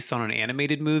movie based on an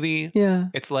animated movie. Yeah.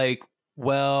 It's like,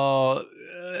 well,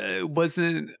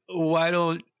 why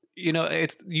don't,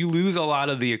 you lose a lot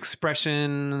of the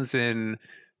expressions and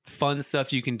fun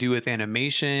stuff you can do with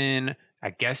animation.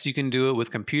 I guess you can do it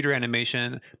with computer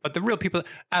animation, but the real people,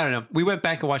 I don't know. We went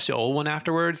back and watched the old one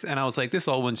afterwards, and I was like, this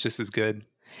old one's just as good.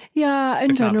 Yeah,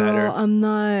 in general, I'm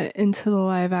not into the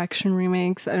live action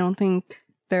remakes. I don't think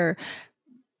they're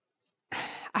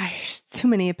too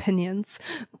many opinions.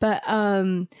 But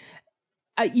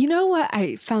you know what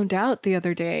I found out the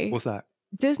other day? What's that?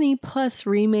 Disney Plus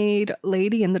remade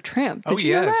Lady and the Tramp. Did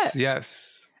you know that?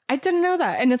 Yes. I didn't know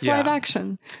that, and it's live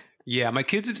action. Yeah, my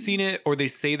kids have seen it, or they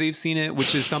say they've seen it,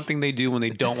 which is something they do when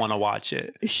they don't want to watch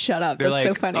it. Shut up. They're That's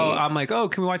like, so funny. Oh, I'm like, oh,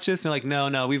 can we watch this? And they're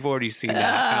like, no, we've already seen that.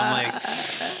 And I'm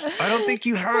like, I don't think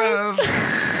you have.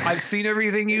 I've seen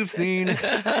everything you've seen.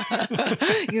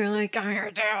 You're like, I'm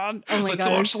your dad. Oh my Let's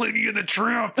watch Lady and the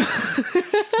Tramp.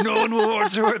 No one will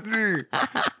watch it with me.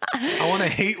 I want to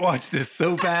hate watch this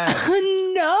so bad.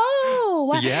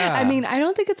 No. Yeah. I mean, I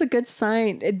don't think it's a good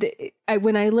sign.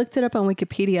 When I looked it up on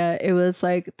Wikipedia, it was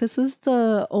like, this is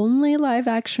the only live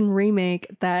action remake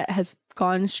that has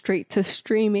gone straight to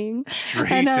streaming.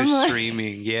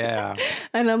 Streaming, yeah.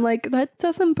 And I'm like, that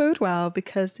doesn't bode well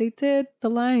because they did The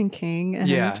Lion King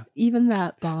and even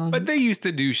that bombed. But they used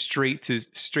to do straight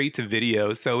to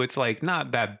video, so it's like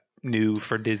not that new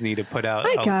for Disney to put out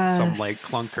some like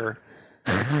clunker.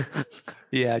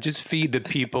 Yeah, just feed the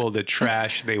people the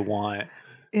trash they want.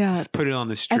 Yeah, just put it on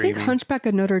the streaming. I think Hunchback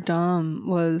of Notre Dame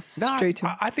was straight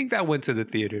to. I think that went to the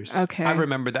theaters. Okay, I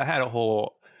remember that had a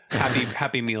whole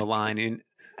Happy Meal line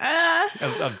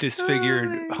of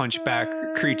disfigured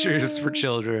hunchback creatures for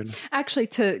children. Actually,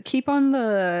 to keep on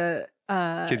the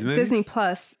Disney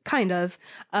Plus, kind of.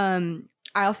 I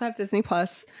also have Disney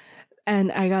Plus,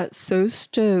 and I got so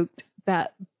stoked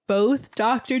that both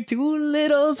Dr.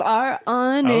 Doolittles are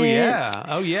on it.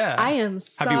 Oh yeah. I am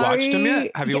sorry. Have you watched them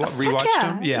yet? Have you rewatched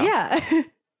them? Yeah.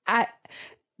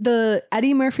 The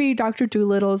Eddie Murphy Dr.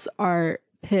 Doolittles are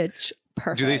pitch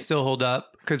perfect. Do they still hold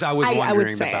up? Because I was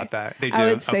wondering about that. They do. I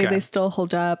would say they still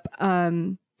hold up.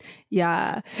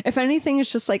 Yeah. If anything,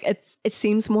 it's just like it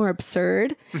seems more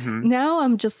absurd. Mm-hmm. Now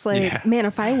I'm just like, man,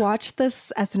 if I watched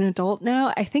this as an adult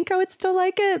now, I think I would still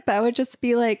like it, but I would just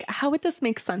be like, how would this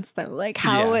make sense though? Like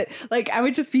I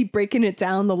would just be breaking it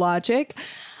down, the logic.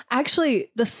 Actually,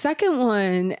 the second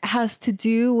one has to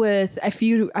do with, I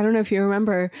don't know if you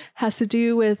remember, has to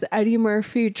do with Eddie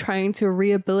Murphy trying to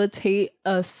rehabilitate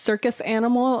a circus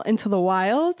animal into the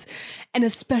wild. And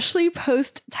especially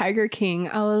post Tiger King,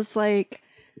 I was like,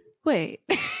 wait.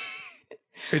 But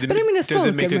I mean, it's still does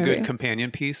it make a movie. good companion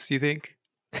piece, you think?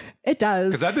 It does.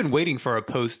 Because I've been waiting for a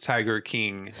post Tiger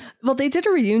King. Well, they did a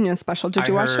reunion special. Did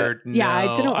you watch it? No, yeah,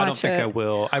 I didn't watch it. I don't think I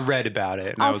will. I read about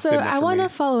it. And also, I want to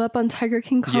follow up on Tiger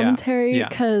King commentary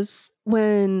because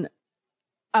when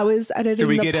I was editing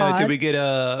the pod... Did we get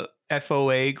a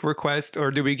FOA request,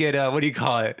 or did we get a, what do you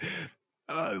call it?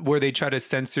 Where they try to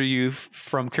censor you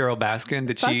from Carol Baskin?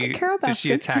 Did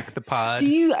she attack the pod?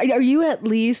 Are you at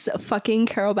least fucking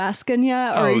Carol Baskin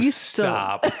yet? Or are you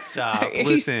stop.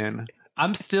 Listen,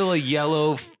 I'm still a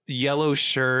yellow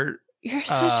shirt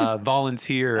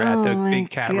volunteer at the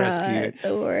Big Cat Rescue.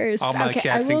 The worst. All my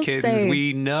cats and kittens.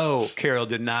 We know Carol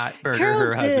did not murder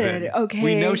her husband. Okay.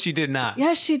 We know she did not.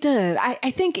 Yes, she did.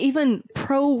 I think even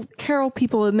pro Carol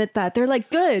people admit that. They're like,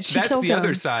 good, she killed him. That's the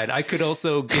other side. I could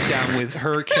also get down with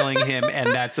her killing him, and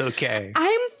that's okay.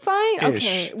 I'm fine.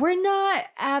 Okay. We're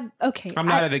not... okay. I'm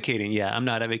not advocating. Yeah, I'm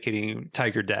not advocating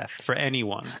tiger death for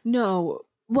anyone. No.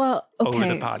 Well, okay. Over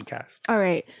the podcast. All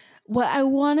right. What I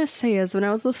want to say is when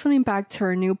I was listening back to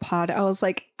our new pod, I was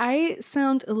like, I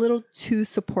sound a little too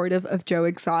supportive of Joe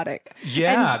Exotic.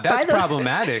 Yeah, that's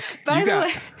problematic.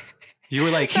 You were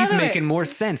like, he's making more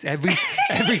sense every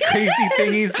crazy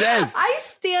thing he says. I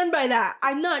stand by that.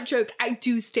 I'm not joking. I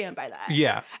do stand by that.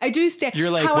 Yeah. I do stand. You're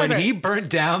like, however, when he burnt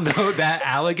down that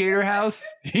alligator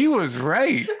house, he was right.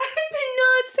 I did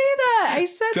not say that. I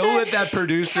said don't let that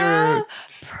producer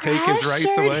take his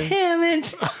rights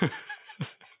away.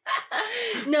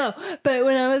 No, but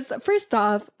when I was, first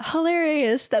off,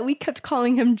 hilarious that we kept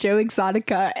calling him Joe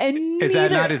Exotica, and is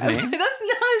that not his name? That's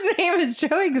not his name. It's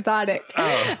Joe Exotic.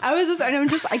 Oh.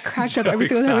 I cracked up every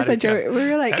single time I said Joe. We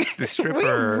were like, that's the stripper. We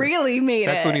really made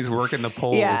That's when he's working the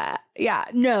poles. Yeah.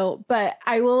 No, but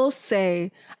I will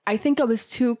say, I think I was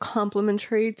too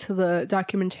complimentary to the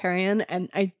documentarian, and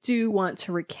I do want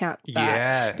to recant that.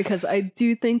 Yes. Because I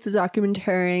do think the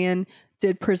documentarian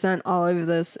did present all of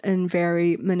this in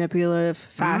very manipulative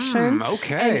fashion.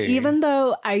 Okay. And even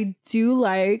though I do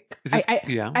like,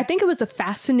 I think it was a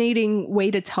fascinating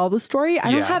way to tell the story.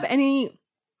 I don't have any,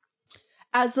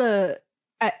 as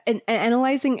in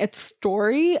analyzing its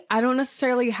story, I don't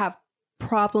necessarily have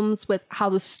problems with how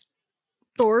the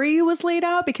story was laid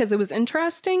out because it was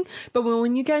interesting. But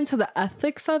when you get into the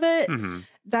ethics of it,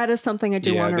 that is something I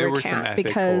do want to recount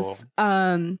because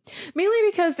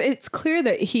mainly because it's clear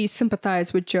that he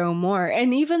sympathized with Joe more.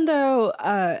 And even though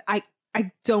I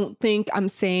don't think I'm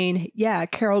saying,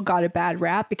 Carol got a bad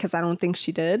rap, because I don't think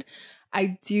she did.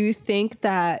 I do think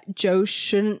that Joe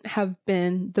shouldn't have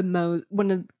been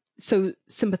so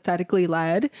sympathetically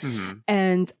led.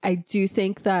 And I do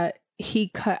think that he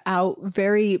cut out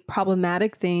very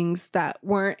problematic things that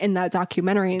weren't in that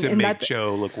documentary. To make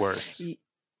Joe look worse.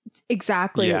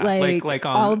 Exactly. Yeah. Like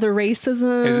on, all the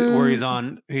racism. Where he's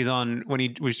on when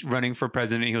he was running for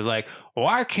president, he was like,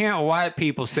 why can't white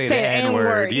people say the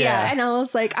N-word? Yeah. And I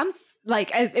was like,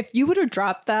 if you would have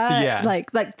dropped that,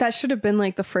 like that should have been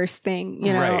like the first thing,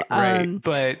 you know? Right.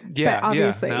 But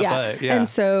obviously, And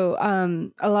so,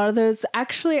 a lot of those,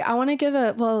 actually, I want to give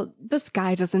this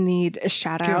guy doesn't need a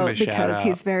shout out because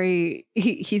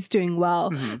he's doing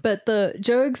well. But the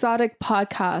Joe Exotic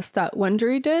podcast that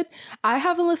Wondery did, I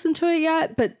haven't listened to it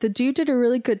yet, but the dude did a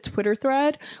really good Twitter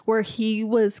thread where he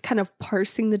was kind of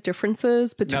parsing the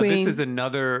differences between. Now, this is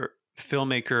another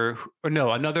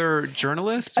another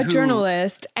journalist,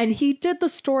 and he did the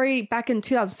story back in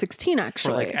 2016,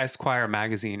 actually, for like Esquire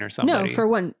magazine or something. No, for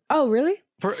one. Oh, really?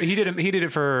 He did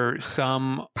it for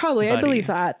some. Probably, I believe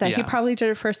that he probably did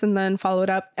it first and then followed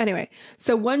up. Anyway,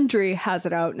 so Wondery has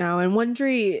it out now, and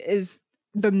Wondery is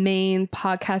the main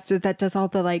podcast that does all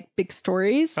the like big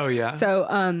stories. Oh yeah.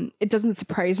 So it doesn't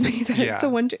surprise me that it's a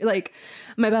Wondery. Like,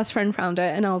 my best friend found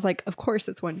it, and I was like, of course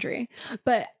it's Wondery,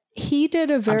 but. He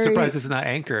did a very... I'm surprised it's not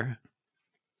Anchor.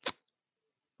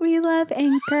 We love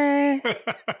Anchor.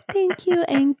 Thank you,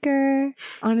 Anchor.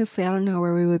 Honestly, I don't know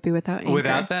where we would be without Anchor.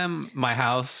 Without them, my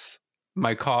house,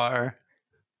 my car,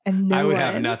 and I would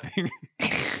have nothing.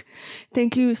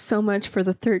 Thank you so much for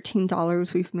the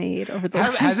 $13 we've made over the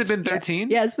last... Has it been 13?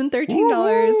 Yeah, it's been $13.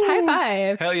 Woo-hoo. High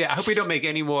five. Hell yeah. I hope we don't make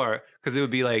any more, because it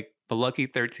would be like the lucky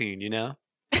 13, you know?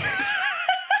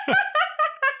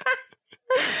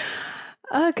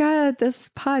 Oh God, this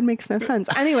pod makes no sense.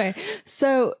 Anyway,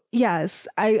 so yes,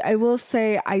 I will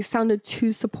say I sounded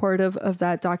too supportive of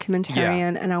that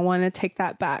documentarian, and I want to take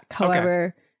that back.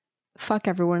 However, fuck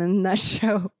everyone in that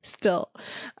show still.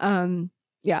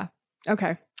 Yeah.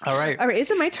 Okay. All right.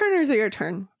 Is it my turn or is it your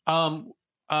turn? No,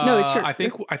 it's your. I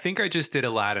think I just did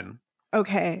Aladdin.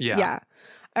 Okay. Yeah.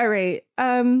 All right.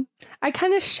 I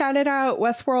kind of shouted out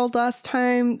Westworld last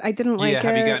time. I didn't like it.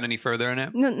 Have you gotten any further in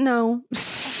it? No.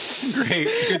 Great.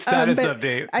 Good status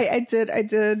update. I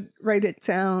did write it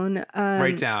down.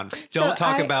 Write down. Don't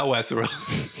talk about Westworld.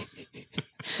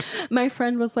 My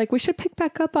friend was like, we should pick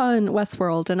back up on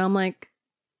Westworld. And I'm like,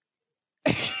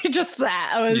 just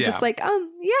that. I was just like,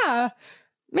 yeah,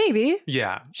 maybe.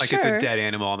 Yeah. Like sure. It's a dead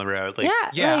animal on the road. Like,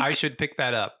 I should pick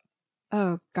that up.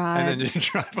 Oh, God. And then just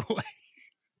drive away.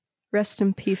 Rest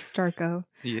in peace, Starco.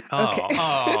 Yeah.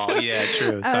 Oh, yeah,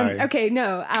 true. Sorry. Okay,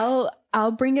 no,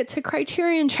 I'll bring it to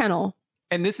Criterion Channel.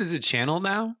 And this is a channel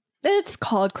now? It's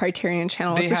called Criterion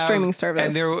Channel. It's a streaming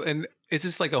service. And is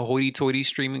this like a hoity-toity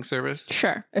streaming service?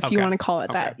 Sure, if you want to call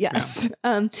it that. Yes.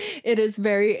 Yeah. It is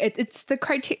it's the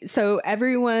Criterion. So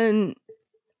everyone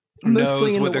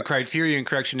knows what the Criterion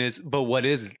Collection is, but what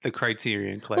is the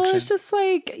Criterion Collection? Well, it's just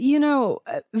like,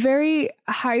 very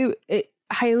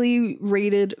highly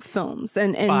rated films,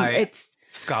 and it's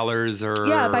scholars or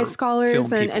by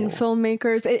scholars and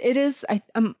filmmakers. It is.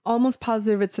 I'm almost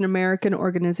positive it's an American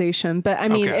organization, but I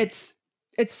mean it's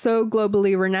so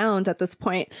globally renowned at this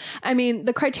point. I mean,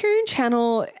 the Criterion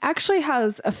Channel actually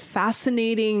has a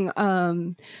fascinating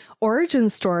origin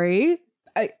story.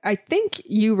 I think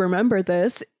you remember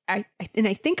this. I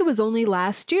think it was only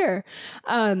last year.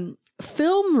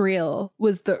 Film Reel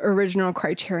was the original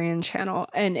Criterion Channel,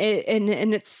 and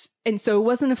so it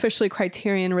wasn't officially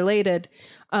Criterion related,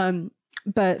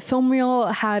 but Film Reel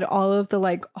had all of the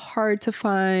like hard to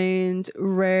find,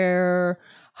 rare,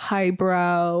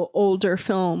 highbrow, older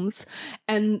films,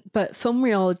 but Film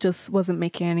Reel just wasn't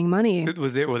making any money. Were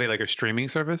they like a streaming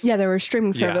service? Yeah, they were a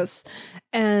streaming service,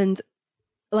 and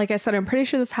like I said, I'm pretty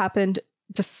sure this happened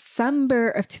December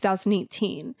of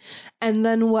 2018. And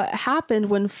then what happened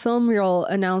when Film Reel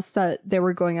announced that they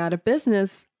were going out of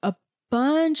business, a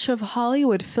bunch of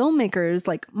Hollywood filmmakers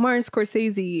like Martin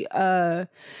Scorsese,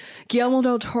 Guillermo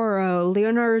del Toro,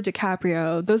 Leonardo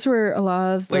DiCaprio. Those were a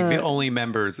lot of the only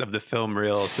members of the Film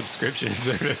Reel subscription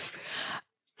service.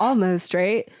 Almost,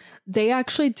 right? They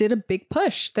actually did a big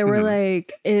push. They were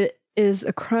like, it is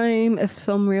a crime if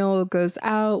Film Reel goes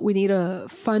out. We need a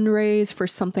fundraise for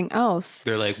something else.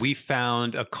 They're like, we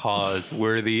found a cause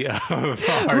worthy of our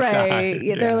right. time.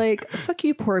 Yeah. They're like, fuck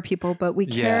you, poor people, but we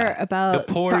care about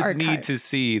the poors need to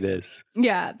see this.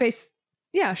 Yeah.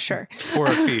 Yeah, sure. For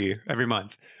a fee every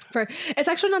month. It's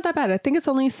actually not that bad. I think it's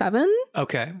only 7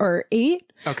 or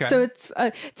 8. Okay. So it's,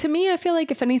 to me, I feel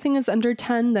like if anything is under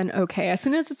 10, then okay. As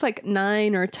soon as it's like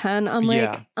 9 or 10, I'm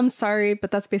like, I'm sorry, but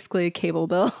that's basically a cable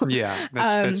bill. Yeah.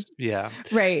 That's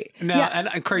Right. Now,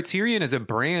 and Criterion as a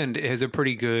brand has a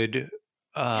pretty good...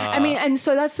 I mean, and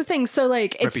so that's the thing. So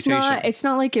like, it's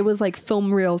not like it was like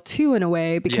Film Reel 2 in a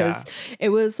way, because it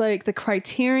was like the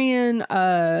Criterion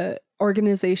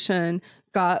organization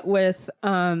got with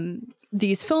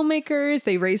these filmmakers.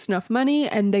 They raised enough money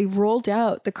and they rolled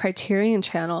out the Criterion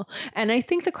Channel. And I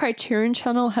think the Criterion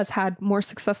Channel has had more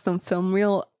success than Film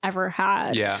Reel ever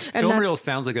had. Yeah. And Film Reel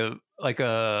sounds like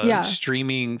a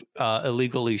streaming,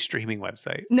 illegally streaming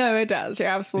website. No, it does. You're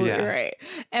absolutely right.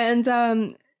 And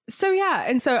so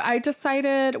I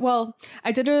decided, well,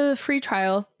 I did a free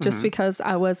trial just because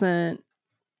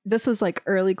this was like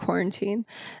early quarantine.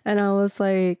 And I was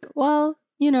like, well,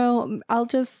 I'll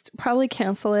just probably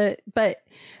cancel it. But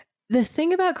the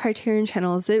thing about Criterion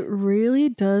Channel is it really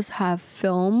does have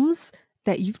films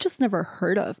that you've just never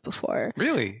heard of before.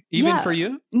 Really? Even for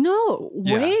you? No,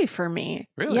 way for me.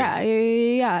 Really?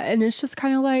 Yeah. And it's just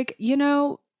kind of like,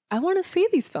 I want to see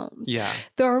these films. Yeah.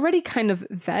 They're already kind of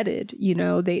vetted,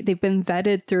 they've been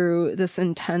vetted through this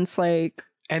intense, like,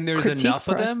 and there's enough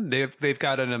of them? They've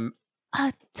got a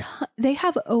ton. They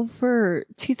have over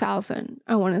 2,000,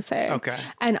 I want to say. Okay.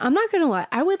 And I'm not going to lie,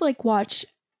 I would like watch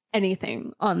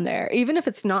anything on there. Even if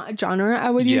it's not a genre, I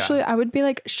would I would be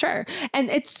like, sure. And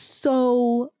it's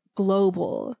so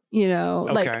global,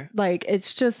 like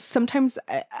it's just sometimes,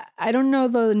 I don't know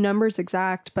the numbers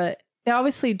exact, but they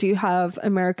obviously do have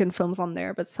American films on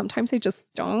there, but sometimes they just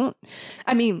don't.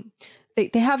 I mean, they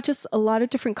have just a lot of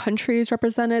different countries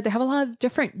represented. They have a lot of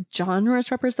different genres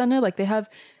represented. Like they have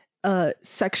a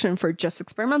section for just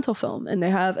experimental film, and they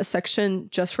have a section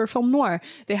just for film noir.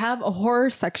 They have a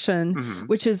horror section,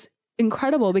 which is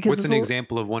incredible because what's an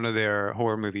example of one of their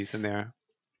horror movies in there?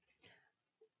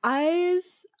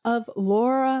 Eyes of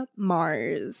Laura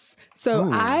Mars.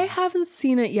 So I haven't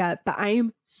seen it yet, but I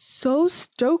am so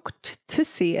stoked to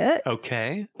see it.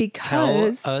 Okay. Because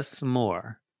tell us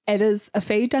more. It is a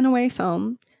Faye Dunaway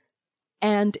film,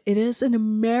 and it is an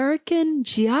American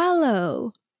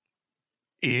giallo.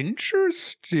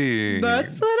 Interesting.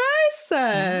 That's what I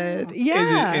said.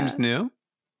 Yeah. Is it new?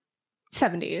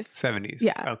 70s. 70s.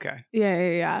 Yeah. Okay.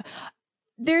 Yeah.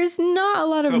 There's not a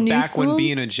lot of new back films. When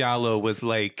being a giallo was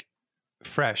like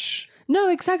fresh. No,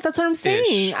 exactly. That's what I'm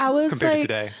saying. I was compared like, to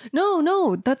today.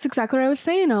 No, that's exactly what I was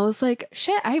saying. I was like,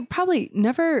 shit, I probably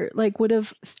never like would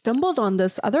have stumbled on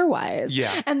this otherwise.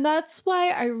 Yeah. And that's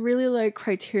why I really like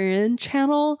Criterion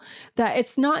Channel, that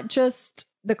it's not just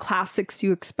the classics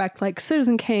you expect, like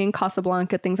Citizen Kane,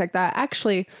 Casablanca, things like that.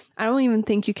 Actually, I don't even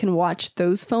think you can watch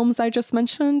those films I just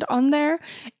mentioned on there.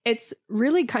 It's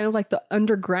really kind of like the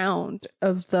underground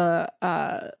of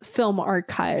the film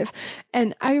archive.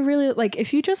 And I really like,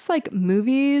 if you just like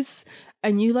movies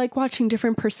and you like watching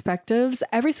different perspectives,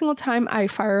 every single time I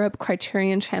fire up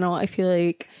Criterion Channel, I feel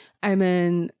like I'm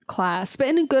in class, but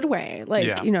in a good way. Like,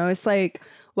 it's like,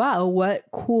 wow, what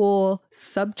cool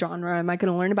subgenre am I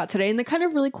going to learn about today? And the kind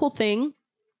of really cool thing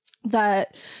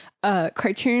that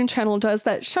Criterion Channel does,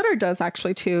 that Shudder does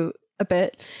actually too a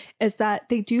bit, is that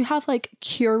they do have like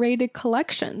curated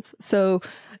collections. So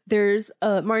there's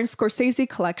a Martin Scorsese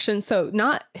collection. So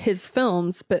not his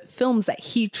films, but films that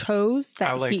he chose.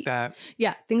 I like that.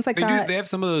 Yeah, things like that. They have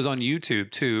some of those on YouTube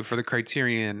too for the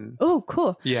Criterion. Oh,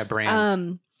 cool. Yeah,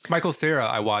 brands. Michael Cera,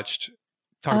 I watched.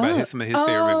 Talk about some of his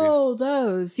favorite movies. Oh,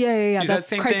 those. Yeah. That's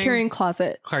that Criterion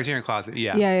Closet. Criterion Closet,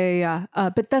 yeah. Yeah.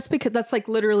 But that's because that's like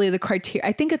literally the Criterion.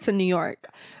 I think it's in New York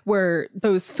where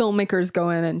those filmmakers go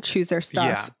in and choose their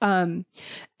stuff. Yeah.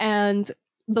 And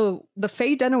the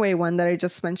Faye Dunaway one that I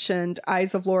just mentioned,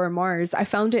 Eyes of Laura Mars, I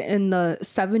found it in the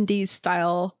 70s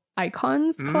style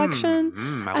icons collection.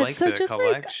 I like the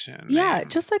collection. Like,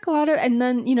 just like a lot of, and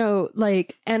then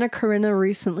like Anna Karenina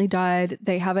recently died.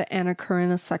 They have an Anna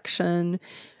Karenina section,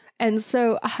 and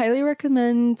so I highly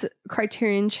recommend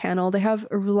Criterion Channel. They have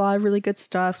a lot of really good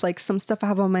stuff. Like some stuff I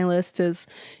have on my list is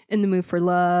In the Mood for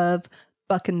Love,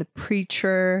 Buck and the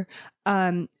Preacher.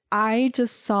 I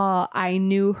just saw I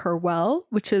Knew Her Well,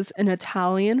 which is an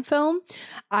Italian film.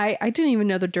 I didn't even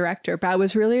know the director, but I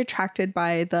was really attracted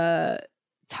by the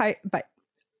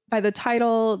by the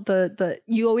title. The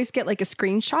you always get like a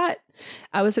screenshot.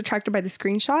 I was attracted by the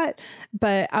screenshot,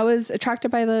 but I was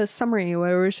attracted by the summary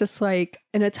where it was just like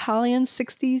an Italian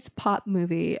 60s pop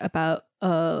movie about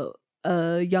a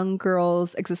young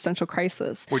girl's existential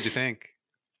crisis. What'd you think?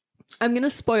 I'm gonna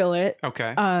spoil it.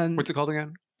 Okay. What's it called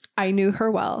again? I Knew Her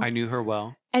Well. I Knew Her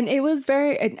Well. And it was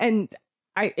very, and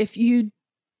I, if you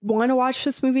want to watch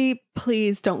this movie,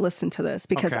 please don't listen to this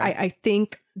because Okay. I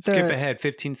think skip ahead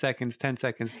 15 seconds, 10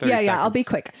 seconds, 30 seconds. Yeah, I'll be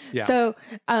quick. Yeah. So,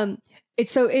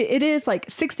 it is like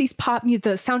 60s pop music. The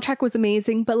soundtrack was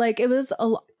amazing, but like it was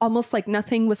almost like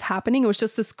nothing was happening. It was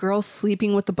just this girl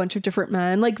sleeping with a bunch of different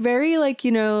men, like very like,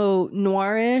 you know,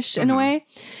 noirish in a way.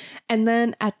 And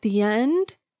then at the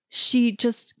end, she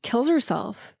just kills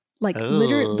herself. Like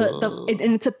literally,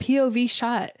 and it's a POV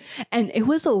shot, and it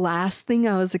was the last thing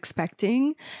I was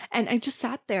expecting. And I just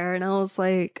sat there, and I was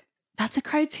like, "That's a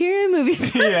Criterion movie."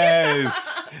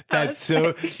 Yes, that's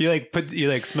so. You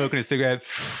like smoking a cigarette.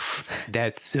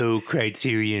 That's so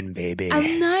Criterion, baby.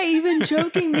 I'm not even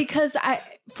joking because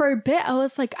for a bit I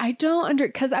was like,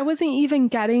 because I wasn't even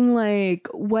getting like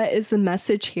what is the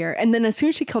message here. And then as soon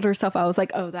as she killed herself, I was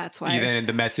like, oh, that's why. And then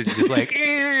the message is like,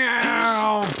 here's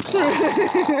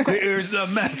the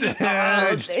message.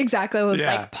 Exactly. I was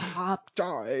like, Pop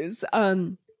dies.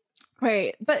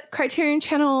 Right. But Criterion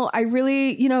Channel, I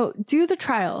really, do the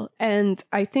trial. And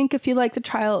I think if you like the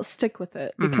trial, stick with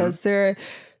it because there are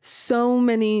so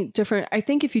many different, I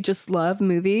think if you just love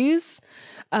movies,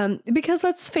 because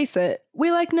let's face it, we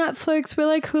like Netflix, we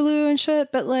like Hulu and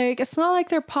shit, but like, it's not like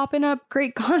they're popping up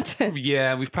great content.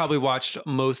 Yeah. We've probably watched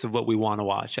most of what we want to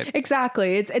watch.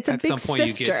 Exactly. It's a big at some point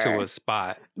you get to a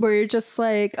spot where you're just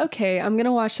like, okay, I'm going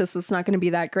to watch this. It's not going to be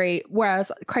that great.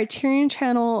 Whereas Criterion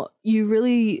Channel, you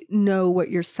really know what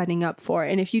you're setting up for.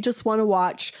 And if you just want to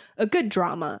watch a good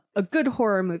drama, a good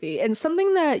horror movie, and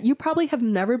something that you probably have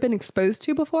never been exposed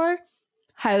to before,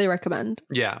 highly recommend.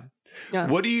 Yeah.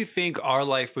 What do you think our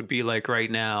life would be like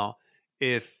right now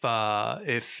if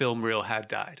film reel had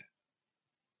died?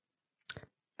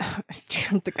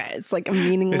 It's like a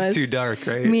meaningless. It's too dark,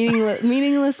 right?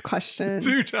 Meaningless question.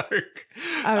 Too dark.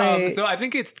 All right. So I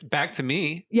think it's back to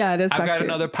me. Yeah, it is. I've got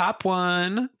another pop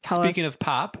one. Speaking of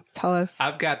pop, tell us.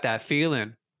 I've got that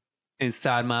feeling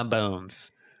inside my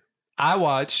bones. I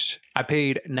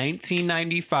paid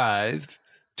 $19.95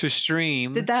 to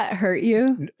stream. Did that hurt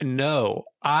you? No.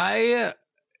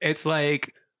 It's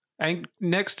like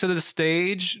next to the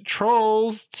stage,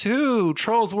 Trolls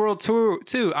World Tour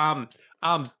 2.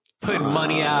 I'm putting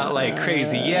money out like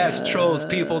crazy. Yes, Trolls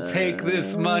people, take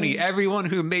this money. Everyone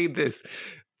who made this,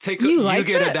 you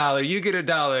get $1, you get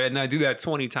 $1, and I do that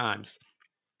 20 times.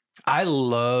 I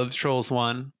love Trolls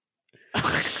 1.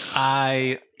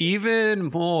 I even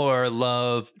more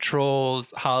love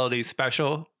Trolls Holiday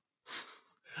Special.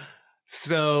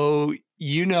 So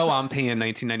I'm paying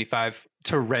 $19.95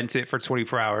 to rent it for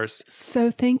 24 hours.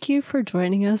 So thank you for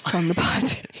joining us on the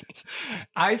pod.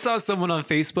 I saw someone on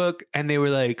Facebook and they were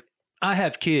like, I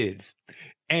have kids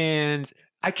and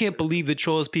I can't believe the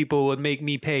Trolls people would make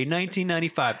me pay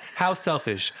 $19.95. How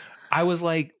selfish. I was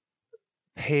like,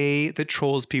 pay the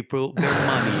Trolls people their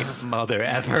money, mother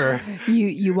ever.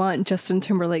 You want Justin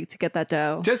Timberlake to get that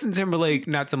dough. Justin Timberlake,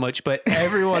 not so much, but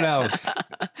everyone else.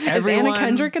 Is Anna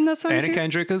Kendrick in this one Anna too?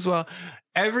 Kendrick as well.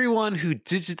 Everyone who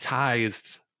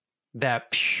digitized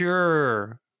that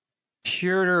pure.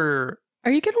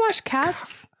 Are you going to watch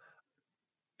Cats?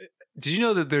 Did you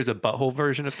know that there's a butthole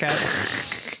version of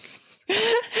Cats?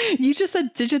 You just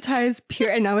said digitized pure,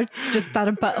 and I just thought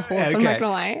of buttholes. Okay. I'm not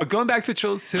gonna lie. But going back to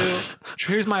Trolls 2,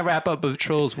 here's my wrap up of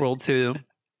Trolls World 2.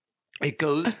 It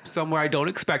goes somewhere I don't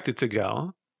expect it to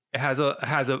go. It has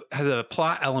a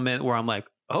plot element where I'm like,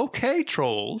 okay,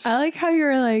 Trolls. I like how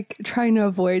you're like trying to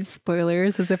avoid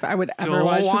spoilers, as if I would ever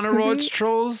watch this movie. Don't want to watch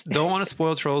Trolls. Don't want to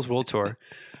spoil Trolls World Tour.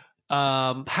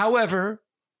 However,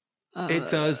 it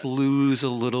does lose a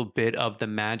little bit of the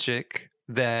magic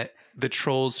that the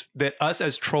Trolls, that us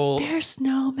as there's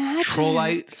no magic.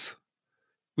 Trollites,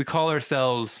 we call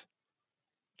ourselves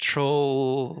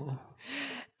Troll.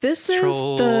 This is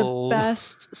the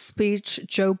best speech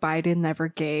Joe Biden ever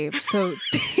gave. So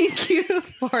thank you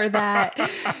for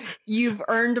that. You've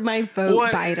earned my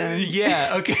vote, Biden.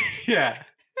 Yeah. Okay. Yeah.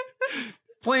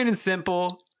 Plain and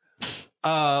simple.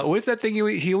 What's that thing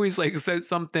he always like says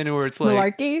something where it's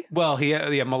like malarkey? Well,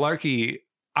 malarkey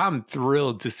I'm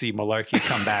thrilled to see malarkey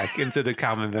come back into the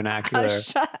common vernacular.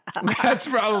 Shut up. That's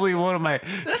probably one of my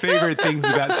favorite things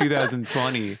about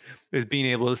 2020 is being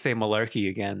able to say malarkey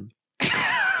again.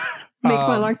 Make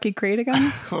malarkey great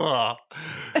again.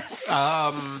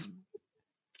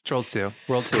 Trolls 2,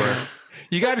 World Tour.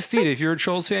 You got to see it. If you're a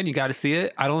Trolls fan, you got to see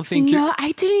it. I don't think No,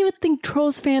 I didn't even think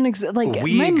Trolls fan exists. Like,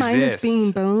 my mind is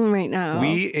being blown right now.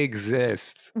 We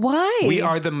exist. Why? We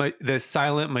are the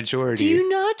silent majority. Do you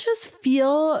not just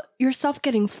feel yourself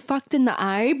getting fucked in the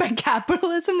eye by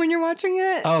capitalism when you're watching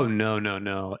it? Oh,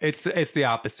 no. It's the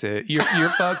opposite. You're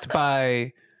fucked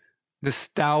by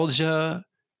nostalgia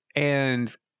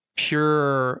and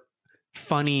pure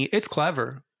funny. It's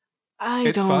clever.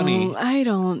 It's funny. I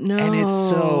don't know. And it's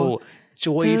so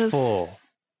joyful.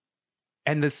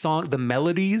 And the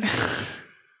melodies.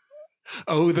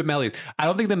 The melodies. I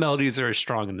don't think the melodies are as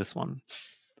strong in this one.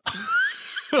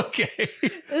 Okay.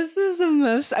 This is the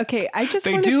most. Okay, I just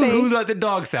want to say. They do Who Let the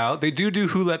Dogs Out. They do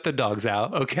Who Let the Dogs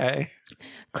Out. Okay.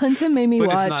 Clinton made me watch.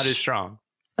 But it's not as strong.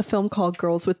 A film called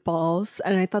Girls with Balls.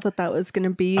 And I thought that was going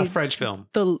to be. A French film.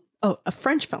 A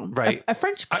French film. Right. A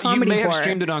French comedy You may have horror.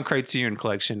 streamed it on Criterion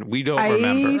Collection. We don't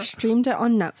remember. I streamed it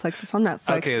on Netflix. It's on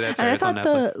Netflix. Okay, that's right. And I thought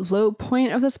the low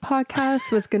point of this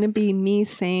podcast was going to be me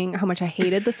saying how much I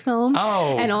hated this film.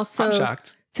 Oh, and also I'm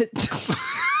shocked.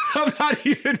 I'm not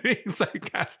even being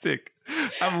sarcastic.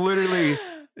 I'm literally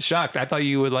shocked. I thought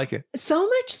you would like it. So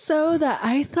much so that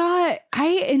I thought I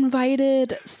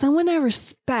invited someone I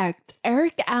respect,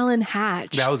 Eric Allen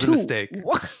Hatch. That was a mistake.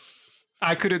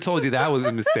 I could have told you that was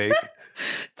a mistake.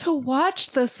 To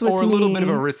watch this with me. Or a little bit of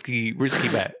a risky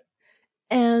bet.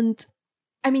 And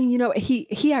I mean,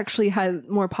 he actually had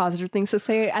more positive things to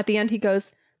say. At the end, he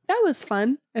goes, "That was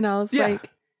fun." And I was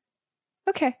like,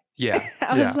 okay. Yeah.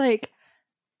 I was like,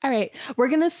 all right, we're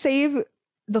going to save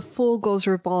the full Girls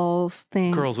with Balls thing.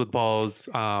 Girls with Balls.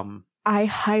 I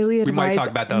highly advise we might talk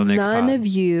about that on the next none pod. of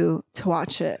you to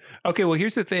watch it. Okay, well,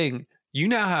 here's the thing. You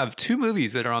now have 2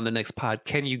 movies that are on the next pod.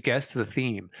 Can you guess the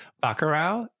theme?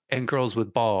 Baccarat and Girls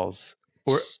with Balls.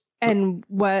 And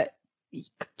what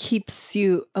keeps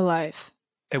you alive?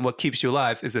 And what keeps you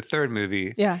alive is a third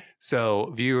movie. Yeah.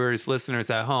 So viewers, listeners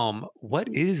at home, what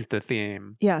is the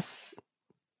theme? Yes.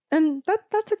 And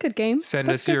that's a good game. Send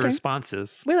us your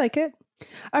responses. We like it.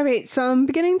 All right, so I'm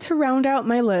beginning to round out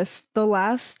my list. The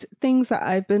last things that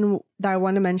I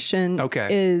want to mention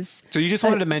is... So you just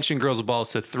wanted to mention Girls with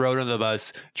Balls to throw it on the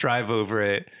bus, drive over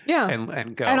it,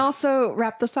 and go. And also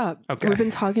wrap this up. Okay. We've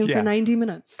been talking for 90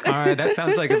 minutes. All right, that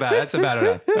sounds like that's about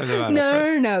enough.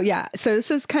 No. Yeah, so this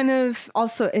is kind of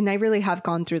also... And I really have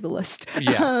gone through the list.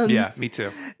 Yeah, me too.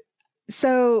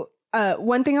 So...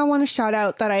 one thing I want to shout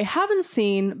out that I haven't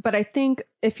seen, but I think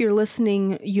if you're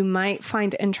listening, you might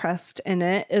find interest in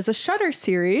it, is a Shudder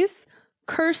series,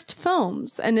 Cursed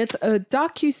Films. And it's a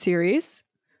docu-series,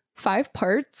 5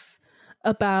 parts,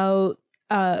 about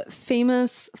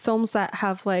famous films that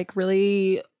have like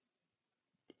really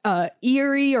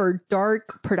eerie or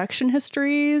dark production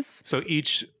histories. So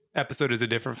each episode is a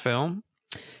different film?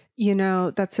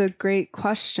 That's a great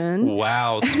question.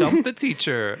 Wow, stump the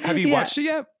teacher. Have you watched it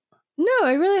yet? No,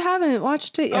 I really haven't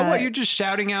watched it yet. Oh, what? You're just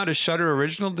shouting out a Shudder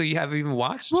original that you haven't even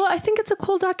watched? Well, I think it's a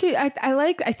cool docu. I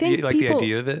think you like people, the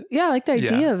idea of it? Yeah, I like the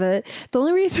idea of it. The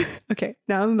only reason... Okay,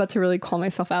 now I'm about to really call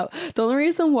myself out. The only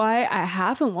reason why I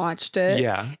haven't watched it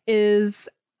is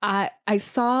I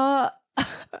saw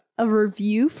a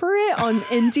review for it on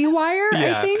IndieWire,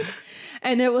 I think.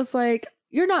 And it was like,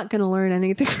 you're not going to learn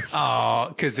anything from this. Oh,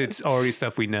 because it's already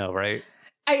stuff we know, right?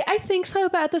 I think so,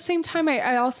 but at the same time,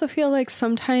 I also feel like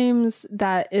sometimes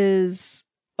that is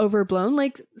overblown.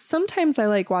 Like sometimes I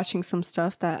like watching some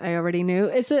stuff that I already knew.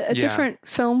 Is it a different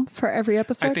film for every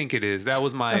episode? I think it is. That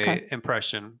was my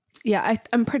impression. Yeah,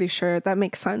 I'm pretty sure that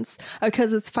makes sense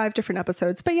because it's 5 different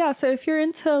episodes. But yeah, so if you're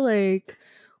into like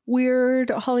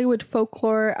weird Hollywood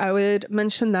folklore, I would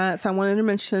mention that. So I wanted to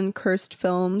mention Cursed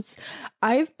Films.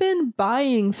 I've been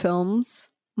buying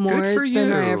films more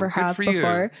than I ever have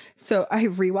before. So I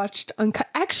rewatched Uncut.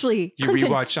 Actually, you Clinton,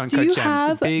 rewatched Uncut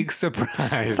Gems. Big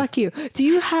surprise. Fuck you. Do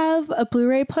you have a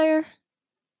Blu-ray player?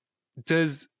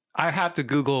 I have to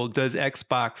Google, does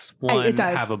Xbox One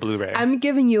have a Blu-ray? I'm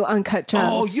giving you Uncut Gems.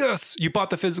 Oh, yes. You bought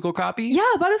the physical copy? Yeah,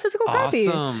 I bought a physical copy.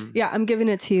 Awesome. Yeah, I'm giving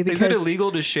it to you because... Is it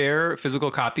illegal to share physical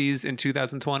copies in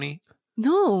 2020?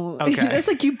 No. Okay. It's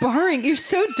like you borrowing. You're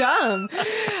so dumb.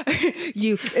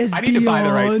 I need to buy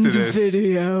the rights to this.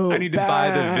 I need to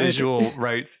buy the visual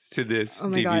rights to this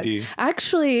DVD. God.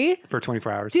 Actually, for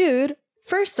 24 hours. Dude,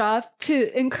 first off,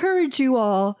 to encourage you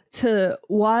all to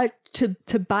watch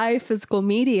to buy physical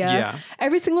media. Yeah.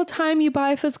 Every single time you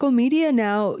buy physical media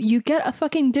now, you get a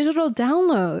fucking digital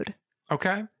download.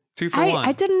 Okay. 2 for 1.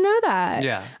 I didn't know that.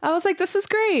 Yeah. I was like, this is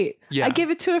great. Yeah. I give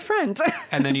it to a friend.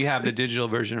 And then you have the digital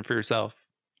version for yourself.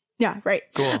 Yeah, right.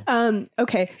 Cool.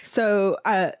 Okay. So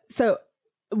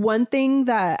one thing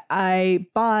that I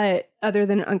bought other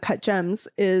than Uncut Gems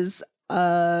is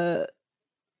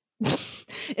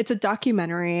it's a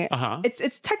documentary. Uh-huh.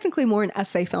 It's technically more an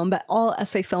essay film, but all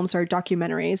essay films are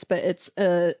documentaries, but it's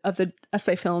of the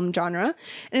essay film genre.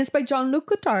 And it's by Jean-Luc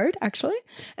Godard, actually.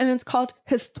 And it's called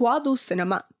Histoire du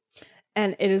cinéma.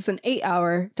 And it is an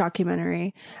 8-hour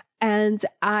documentary. And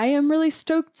I am really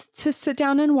stoked to sit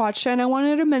down and watch it. And I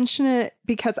wanted to mention it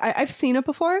because I've seen it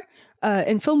before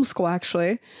in film school,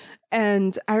 actually.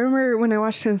 And I remember when I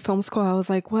watched it in film school, I was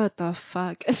like, what the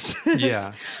fuck is this?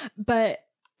 Yeah. But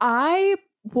I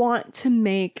want to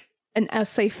make an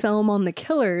essay film on the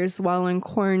Killers while in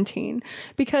quarantine,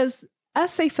 because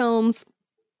essay films,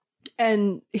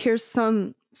 and here's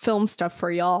some film stuff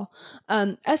for y'all.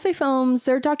 Essay films,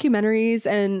 they're documentaries,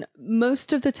 and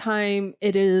most of the time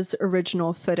it is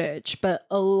original footage, but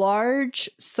a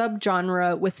large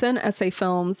subgenre within essay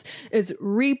films is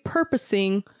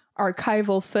repurposing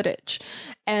archival footage.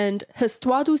 And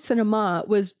Histoire du cinéma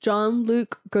was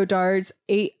Jean-Luc Godard's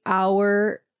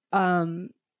 8-hour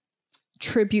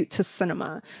tribute to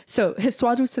cinema. So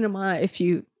Histoire du cinéma, if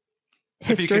you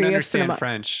can understand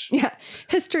French. Yeah,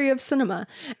 history of cinema.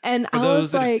 And for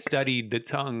those that have studied the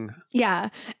tongue. Yeah.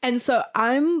 And so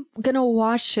I'm going to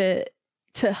watch it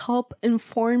to help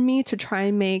inform me to try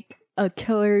and make a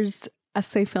Killer's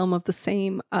essay film of the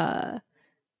same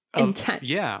intent.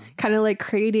 Yeah. Kind of like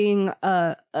creating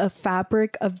a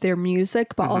fabric of their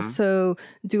music, but also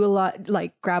do a lot,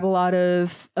 like grab a lot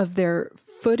of their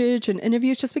footage and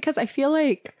interviews, just because I feel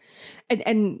like,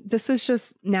 and this is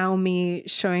just now me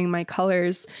showing my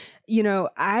colors, you know,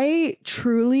 I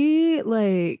truly,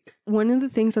 like, one of the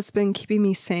things that's been keeping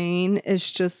me sane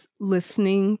is just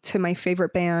listening to my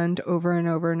favorite band over and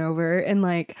over and over. And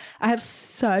like, I have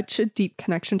such a deep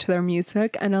connection to their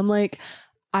music. And I'm like,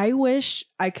 I wish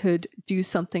I could do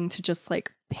something to just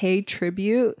like pay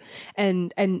tribute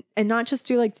and not just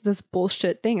do like this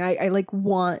bullshit thing. I like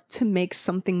want to make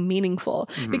something meaningful,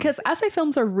 because essay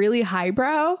films are really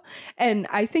highbrow, and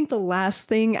I think the last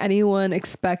thing anyone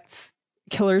expects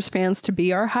Killers fans to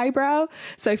be are highbrow.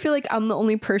 So I feel like I'm the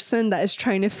only person that is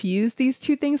trying to fuse these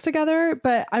two things together.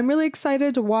 But I'm really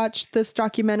excited to watch this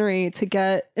documentary to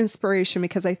get inspiration,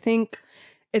 because I think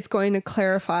it's going to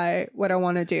clarify what I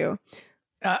want to do.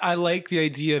 I like the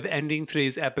idea of ending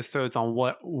today's episodes on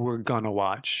what we're gonna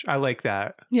watch. I like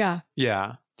that. Yeah.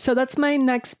 Yeah. So that's my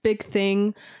next big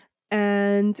thing.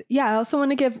 And yeah, I also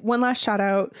want to give one last shout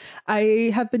out.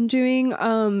 I have been doing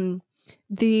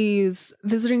these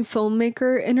visiting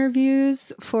filmmaker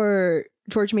interviews for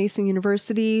George Mason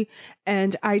University,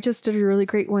 and I just did a really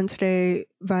great one today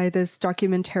by this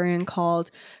documentarian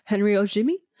called Henry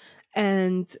Ojimi.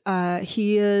 And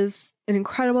he is an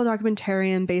incredible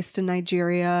documentarian based in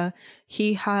Nigeria.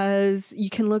 You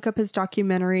can look up his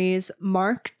documentaries.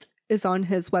 Marked is on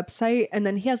his website. And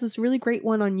then he has this really great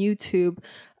one on YouTube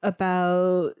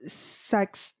about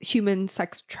human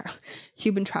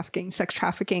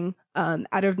trafficking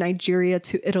out of Nigeria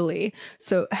to Italy.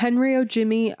 So Henry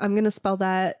Ojimi, I'm going to spell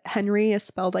that. Henry is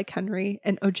spelled like Henry,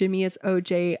 and Ojimi is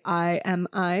Ojimi.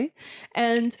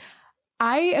 And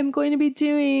I am going to be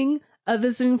doing a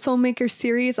visiting filmmaker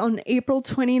series on April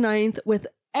 29th with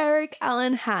Eric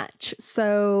Allen Hatch.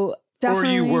 So definitely.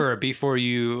 Or you were before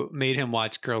you made him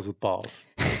watch Girls with Balls.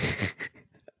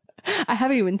 I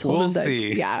haven't even told him that. We'll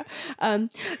see. Yeah.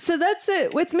 So that's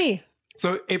it with me.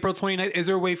 So April 29th, is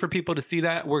there a way for people to see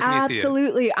that? Where can they see it?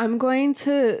 Absolutely. I'm going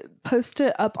to post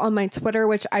it up on my Twitter,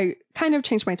 which I kind of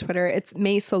changed my Twitter. It's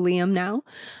May Solium now.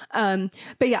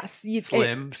 But yes.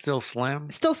 Still slim?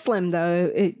 Still slim,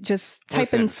 though. Just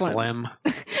type in slim.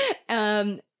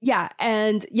 Yeah.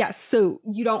 And yes, so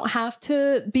you don't have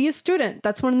to be a student.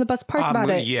 That's one of the best parts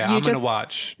about it. Yeah, you I'm going to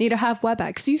watch. Need to have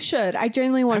WebEx. You should. I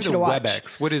genuinely want you to watch.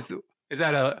 WebEx. What is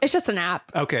that? It's just an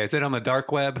app. Okay. Is it on the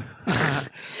dark web?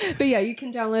 But yeah, you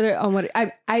can download it on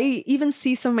I even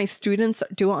see some of my students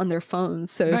do it on their phones.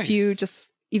 So nice. If you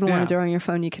just even want to do it on your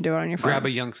phone, you can do it on your phone. Grab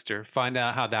a youngster. Find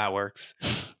out how that works.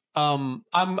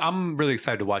 I'm really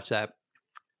excited to watch that.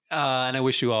 And I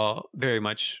wish you all very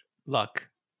much luck.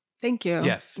 Thank you.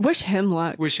 Yes. Wish him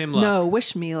luck. Wish him luck. No,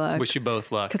 wish me luck. Wish you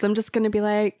both luck. Because I'm just going to be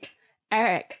like,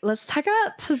 Eric, let's talk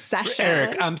about possession.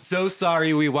 Eric, I'm so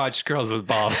sorry we watched Girls with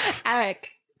Balls. Eric,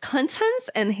 Clinton's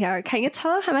in here. Can you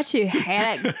tell him how much you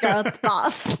hate Girls with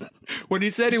Balls? When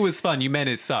you said it was fun, you meant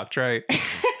it sucked, right?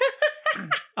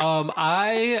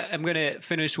 I am going to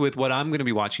finish with what I'm going to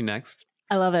be watching next.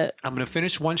 I love it. I'm going to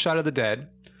finish One Shot of the Dead.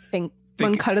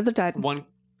 One Cut of the Dead. One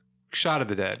Shot of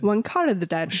the Dead. One Cut of the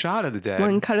Dead. Shot of the Dead.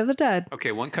 One Cut of the Dead.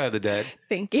 Okay, One Cut of the Dead.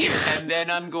 Thank you. And then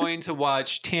I'm going to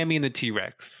watch Tammy and the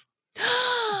T-Rex.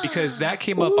 Because that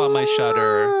came up on my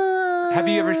Shudder. Have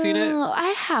you ever seen it?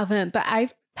 I haven't, but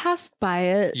I've passed by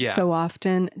it so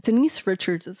often. Denise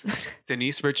Richards is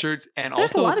Denise Richards and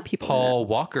There's also a lot of people Paul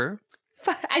Walker.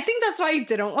 I think that's why I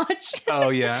didn't watch it. Oh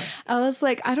yeah. I was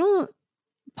like,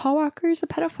 Paul Walker is a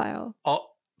pedophile.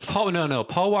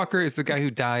 Paul Walker is the guy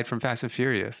who died from Fast and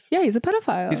Furious. Yeah, he's a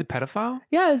pedophile. He's a pedophile?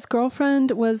 Yeah, his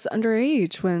girlfriend was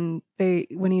underage when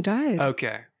he died.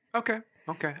 Okay. I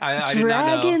did not know.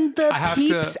 Dragging the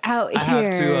peeps out here. I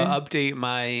have to update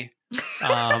my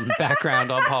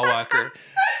background on Paul Walker.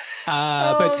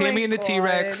 But Tammy and the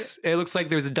T-Rex, it looks like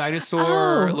there's a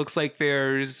dinosaur. It looks like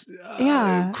there's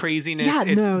craziness. Yeah,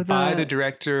 it's by the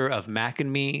director of Mac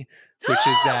and Me, which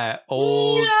is that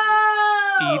old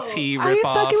E.T. ripoff. Are you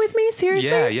fucking with me? Seriously?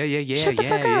 Yeah. Shut the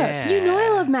fuck up. You know I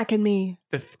love Mac and Me.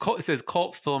 It says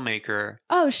cult filmmaker.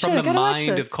 Oh, shit. From I the gotta watch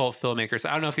mind this. of cult filmmakers.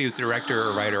 I don't know if he was director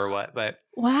or writer or what, but.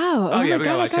 Wow. Oh yeah, my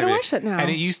God, I gotta watch it now. And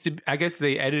it used to, I guess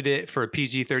they edited it for a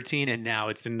PG-13 and now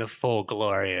it's in the full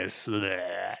glorious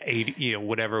 80,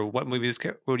 whatever, what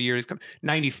year is coming?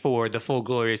 94, the full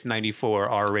glorious 94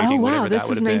 R rating. Oh, wow. Whatever This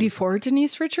that is 94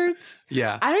 Denise Richards?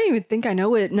 Yeah. I don't even think I know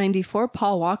what 94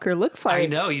 Paul Walker looks like. I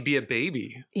know, he'd be a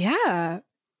baby. Yeah.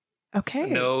 Okay.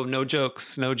 No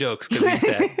jokes because he's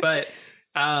dead. But,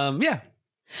 yeah.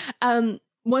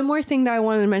 One more thing that I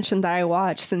wanted to mention that I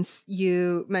watched since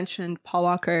you mentioned Paul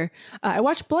Walker, I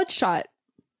watched Bloodshot.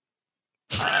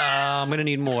 I'm gonna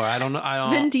need more. I don't know.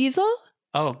 Vin Diesel?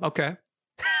 Oh, okay.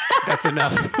 That's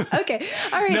enough. Okay.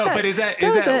 All right. No, but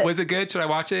was it good? Should I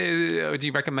watch it? Would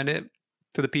you recommend it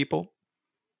to the people?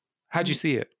 How'd you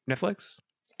see it? Netflix?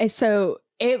 So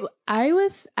I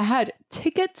had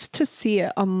tickets to see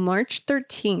it on March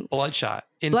 13th. Bloodshot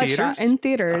in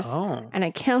theaters? Oh. And I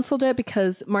canceled it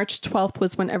because March 12th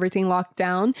was when everything locked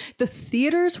down. The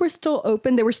theaters were still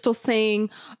open. They were still saying,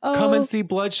 "Oh, come and see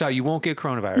Bloodshot. You won't get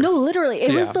coronavirus." No, literally,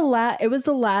 it was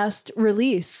the last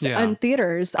release in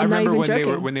theaters. I'm not even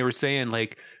joking. when they were saying,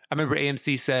 like, I remember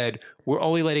AMC said we're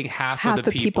only letting half of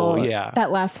the people. Yeah,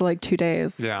 that lasted like 2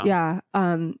 days. Yeah.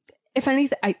 If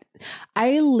anything,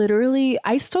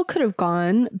 I still could have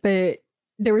gone, but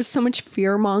there was so much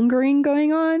fear mongering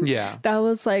going on. Yeah. That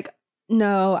was like,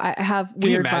 no, I have weird vibes. Can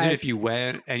you imagine if you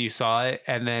went and you saw it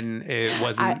and then it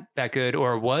wasn't that good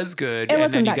or was good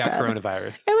and then you got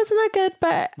coronavirus? It wasn't that good,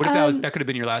 but... What if that could have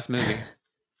been your last movie?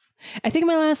 I think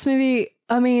my last movie,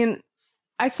 I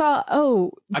saw,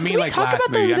 like last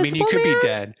movie. I mean, you could be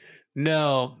dead.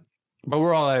 No. But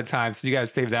we're all out of time, so you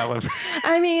guys save that one.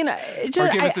 I mean, or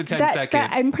give us a 10-second.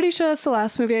 I'm pretty sure that's the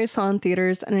last movie I saw in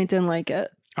theaters, and I didn't like it.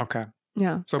 Okay.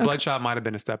 Yeah. So Bloodshot might have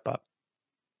been a step up.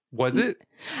 Was it?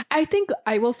 I think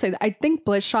I will say that I think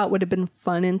Bloodshot would have been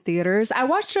fun in theaters. I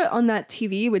watched it on that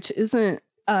TV, which isn't,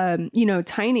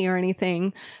 tiny or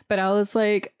anything, but I was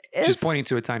like, just pointing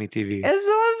to a tiny TV. It's not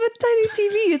a tiny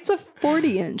TV. It's a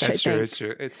 40-inch. That's true. It's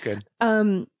true. It's good.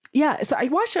 Yeah, so I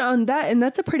watched it on that, and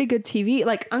that's a pretty good TV.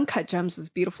 Like, Uncut Gems is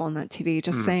beautiful on that TV,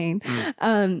 just saying.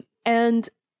 And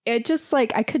it just,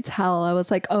 like, I could tell. I was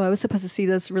like, oh, I was supposed to see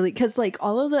this really, because, like,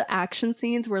 all of the action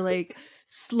scenes were, like,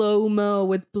 slow-mo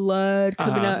with blood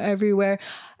coming out everywhere.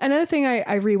 Another thing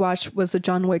I rewatched was the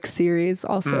John Wick series,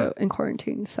 also in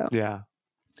quarantine, so. Yeah.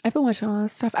 I've been watching a lot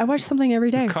of stuff. I watch something every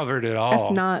day. You've covered it all.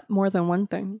 If not more than one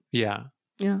thing. Yeah.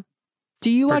 Yeah. Do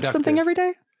you watch something every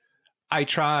day? I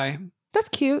try. That's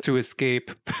cute. To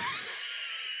escape.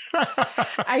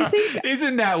 I think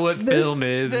isn't that what film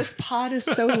is? This pod is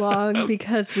so long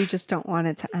because we just don't want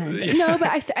it to end. No, but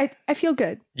I feel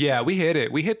good. Yeah, we hit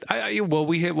it. We hit what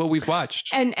we've watched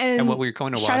and what we're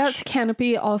going to watch. Shout out to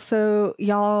Canopy. Also,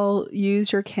 y'all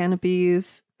use your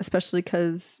canopies, especially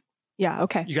because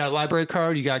okay. You got a library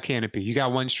card. You got Canopy. You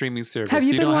got one streaming service. Have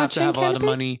you been don't have watching to have Canopy? a lot of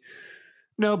money.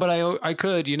 No, but I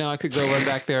could, I could go run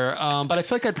back there. But I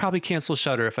feel like I'd probably cancel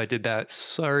Shudder if I did that.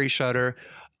 Sorry, Shudder.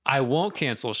 I won't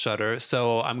cancel Shudder,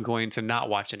 so I'm going to not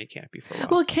watch any Canopy for a while.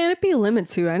 Well, Canopy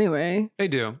limits you anyway. They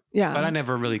do. Yeah. But I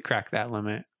never really cracked that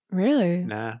limit. Really?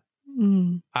 Nah.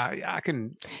 I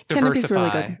can Canopy's diversify.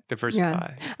 really good.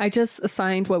 Diversify. Yeah. I just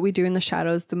assigned What We Do in the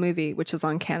Shadows, the movie, which is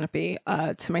on Canopy,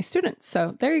 to my students.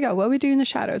 So there you go. What We Do in the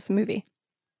Shadows, the movie.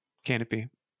 Canopy.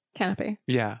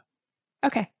 Yeah.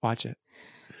 Okay. Watch it.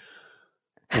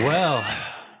 Well,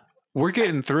 we're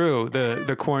getting through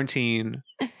the quarantine.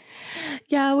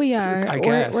 Yeah, we are. I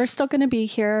guess. We're still going to be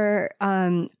here.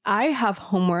 I have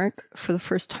homework for the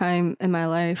first time in my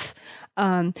life.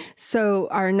 So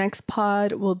our next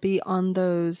pod will be on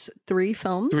those 3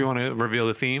 films. Do we want to reveal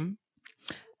the theme?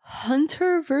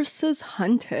 Hunter versus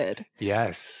Hunted.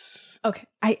 Yes. Okay.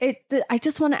 I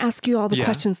just want to ask you all the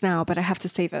questions now, but I have to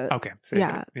save it. Okay. Save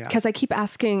it. Because I keep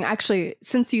asking, actually,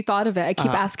 since you thought of it, I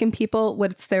keep asking people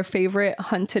what's their favorite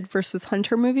Hunted versus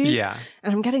Hunter movies. Yeah.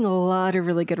 And I'm getting a lot of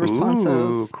really good responses.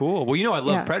 Ooh, cool. Well, you know, I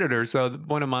love Predator, so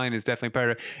one of mine is definitely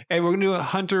Predator. And we're going to do a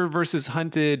Hunter versus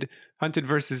Hunted, Hunted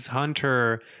versus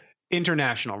Hunter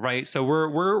international, right? So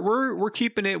we're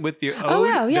keeping it with the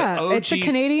it's a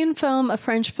Canadian film, a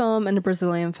French film, and a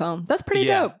Brazilian film. That's pretty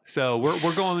dope. So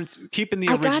we're going keeping the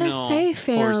original. I gotta say,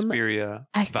 fam,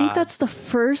 I think that's the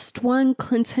first one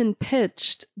Clinton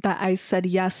pitched that I said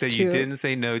yes to. That you didn't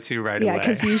say no to right away. Yeah,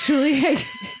 because usually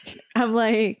I'm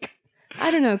like,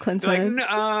 I don't know, Clinton.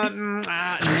 Like,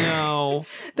 no.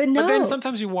 But then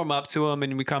sometimes you warm up to them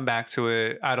and we come back to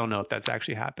it. I don't know if that's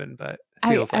actually happened, but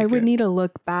I would need to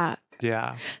look back.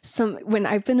 Yeah. When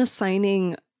I've been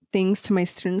assigning things to my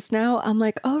students now, I'm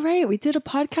like, oh, right, we did a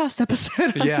podcast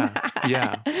episode. It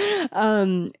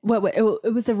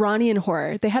was Iranian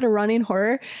horror. They had Iranian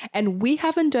horror, and we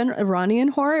haven't done Iranian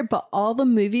horror, but all the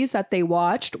movies that they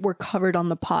watched were covered on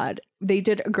the pod. They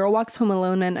did A Girl Walks Home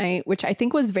Alone at Night, which I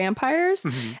think was vampires,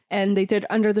 and they did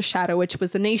Under the Shadow, which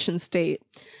was a nation state.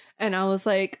 And I was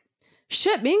like,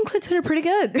 shit, me and Clinton are pretty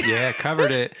good. Yeah,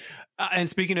 covered it. And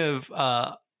speaking of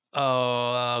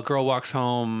Girl Walks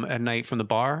Home at Night from the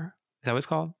Bar, is that what it's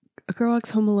called? A Girl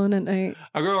Walks Home Alone at Night.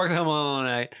 A Girl Walks Home Alone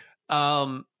at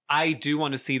Night. I do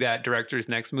want to see that director's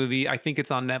next movie. I think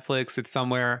it's on Netflix. It's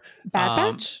somewhere. Bad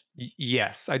Batch?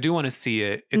 Yes, I do want to see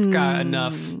it. It's got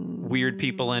enough weird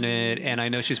people in it, and I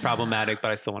know she's problematic,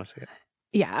 but I still want to see it.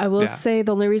 Yeah, I will say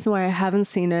the only reason why I haven't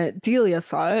seen it, Delia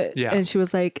saw it, and she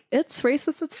was like, it's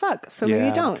racist as fuck, so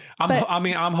maybe don't.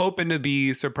 I'm hoping to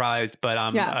be surprised, but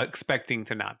I'm expecting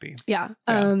to not be. Yeah.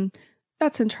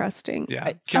 That's interesting.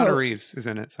 Yeah. Keanu Reeves is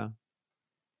in it, so.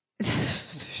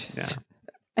 Yeah.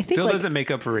 I think still doesn't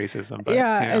make up for racism, but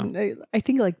and I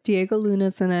think like Diego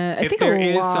Luna's in it. I think there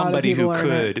is somebody who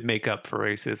could make up for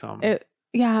racism.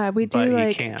 We do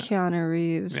like Keanu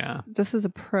Reeves. Yeah. This is a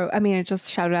pro. I mean, I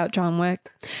just shouted out John Wick.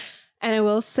 And I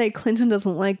will say Clinton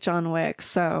doesn't like John Wick,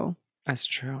 so. That's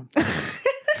true.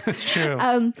 That's true.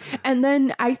 And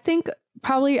then I think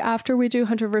probably after we do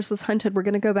Hunter versus Hunted, we're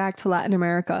going to go back to Latin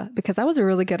America because that was a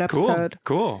really good episode.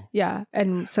 Cool. Yeah.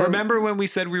 And so. Remember when we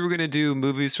said we were going to do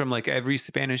movies from like every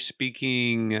Spanish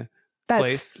speaking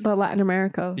place? That's the Latin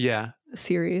America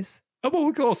series. Oh, but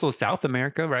we could also South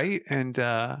America, right? And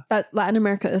that Latin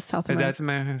America is South America. Is that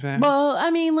America? Well, I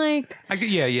mean, like,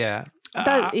 yeah.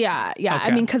 Okay.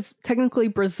 I mean, because technically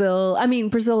Brazil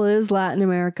is Latin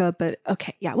America, but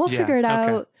we'll figure it out.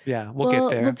 Okay. Yeah, we'll get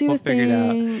there. We'll do a figure thing.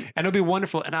 it out, and it'll be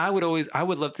wonderful. And I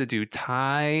would love to do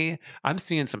Thai. I'm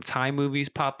seeing some Thai movies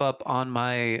pop up on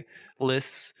my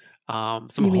lists. Some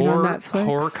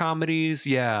horror comedies.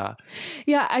 Yeah.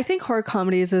 I think horror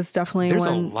comedies is definitely there's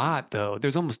a lot though.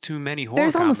 There's almost too many horror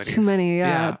comedies. There's almost too many.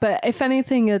 Yeah. But if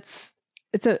anything, that's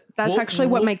actually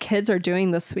what my kids are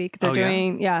doing this week. They're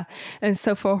doing. And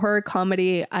so for horror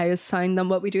comedy, I assigned them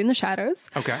What We Do in the Shadows.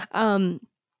 Okay. And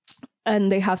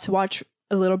they have to watch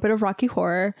a little bit of Rocky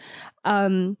Horror.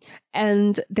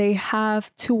 And they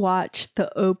have to watch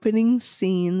the opening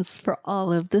scenes for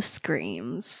all of the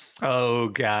screams. Oh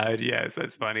God. Yes.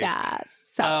 That's funny. Yeah.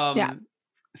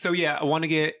 So I want to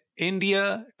get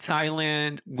India,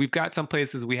 Thailand. We've got some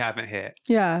places we haven't hit.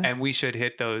 Yeah. And we should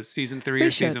hit those season 3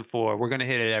 or season 4. We're going to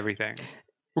hit it everything.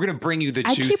 We're going to bring you the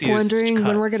juiciest I keep wondering cuts.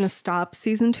 when we're going to stop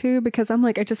season 2 because I'm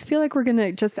like, I just feel like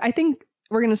I think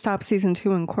we're going to stop season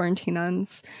 2 when quarantine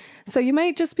ends. So you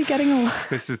might just be getting a lot.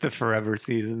 This is the forever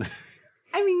season.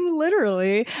 I mean,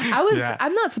 literally.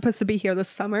 I'm not supposed to be here this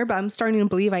summer, but I'm starting to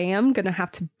believe I am going to have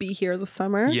to be here this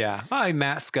summer. Yeah. I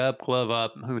mask up, glove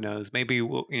up. Who knows? Maybe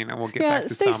we'll get back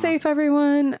to stay summer. Safe,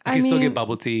 everyone. I can still get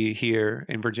bubble tea here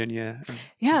in Virginia.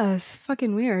 Yeah, it's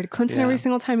fucking weird. Clinton, every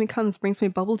single time he comes, brings me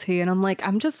bubble tea. And I'm like,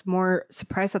 I'm just more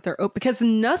surprised that they're open because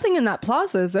nothing in that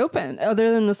plaza is open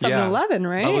other than the 7-Eleven,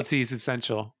 right? Bubble tea is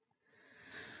essential.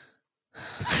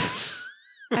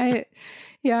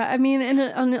 I mean,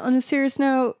 on a serious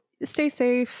note, stay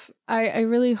safe. I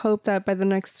really hope that by the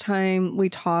next time we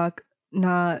talk,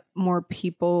 not more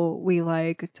people we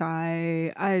like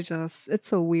die.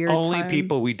 It's a weird Only time.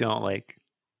 people we don't like.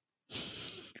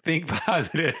 Think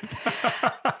positive.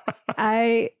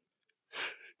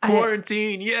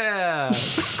 Quarantine,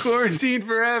 Quarantine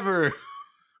forever.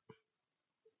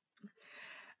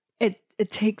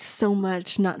 it takes so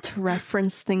much not to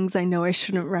reference things I know I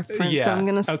shouldn't reference. So I'm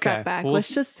going to step back.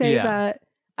 Let's just say that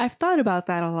I've thought about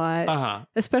that a lot,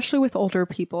 especially with older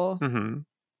people.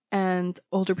 And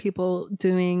older people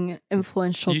doing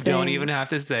influential things. You don't even have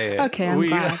to say it. Okay, I'm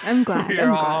glad. I'm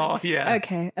glad. Yeah.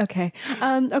 Okay. Okay.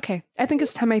 I think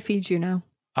it's time I feed you now.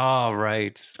 All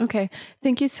right. Okay.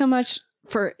 Thank you so much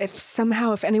for if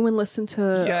anyone listened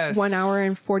to 1 hour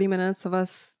and 40 minutes of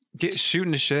us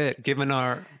shooting the shit,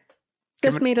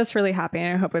 this made us really happy,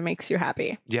 and I hope it makes you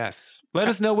happy. Yes. Let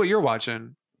us know what you're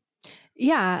watching.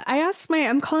 Yeah,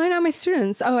 I'm calling out my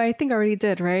students. Oh, I think I already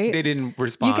did, right? They didn't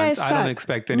respond. You guys I suck. don't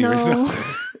expect any response.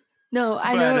 No,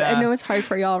 I know it's hard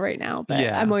for y'all right now, but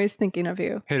I'm always thinking of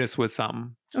you. Hit us with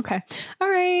something. Okay. All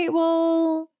right.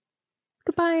 Well,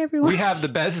 goodbye, everyone. We have the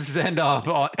best send off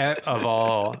of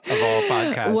all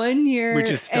podcasts. 1 year we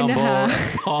just and a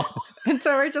stumble half. And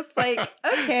so we're just like,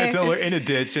 okay. Until we're in a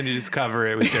ditch and you just cover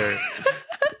it with dirt.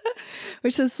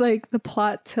 Which is like the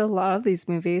plot to a lot of these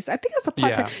movies. I think it's a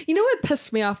plot to... You know what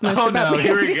pissed me off most about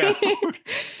here we go.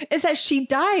 is that she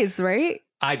dies, right?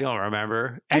 I don't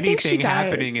remember anything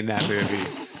happening in that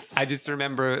movie. I just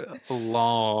remember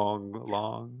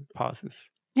long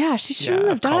pauses. Yeah, she shouldn't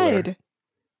have died. Color.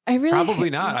 I really probably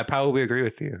not. I probably agree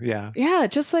with you. Yeah. Yeah,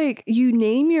 just like you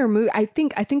name your movie. I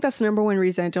think that's the number one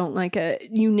reason I don't like it.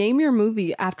 You name your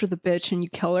movie after the bitch and you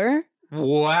kill her.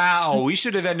 Wow, we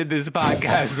should have ended this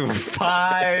podcast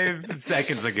 5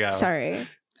 seconds ago. Sorry.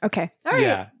 Okay. All right.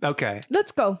 Yeah. Okay.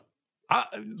 Let's go.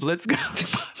 Let's go.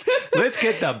 Let's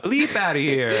get the bleep out of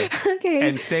here. Okay.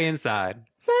 And stay inside.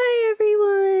 Bye,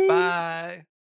 everyone. Bye.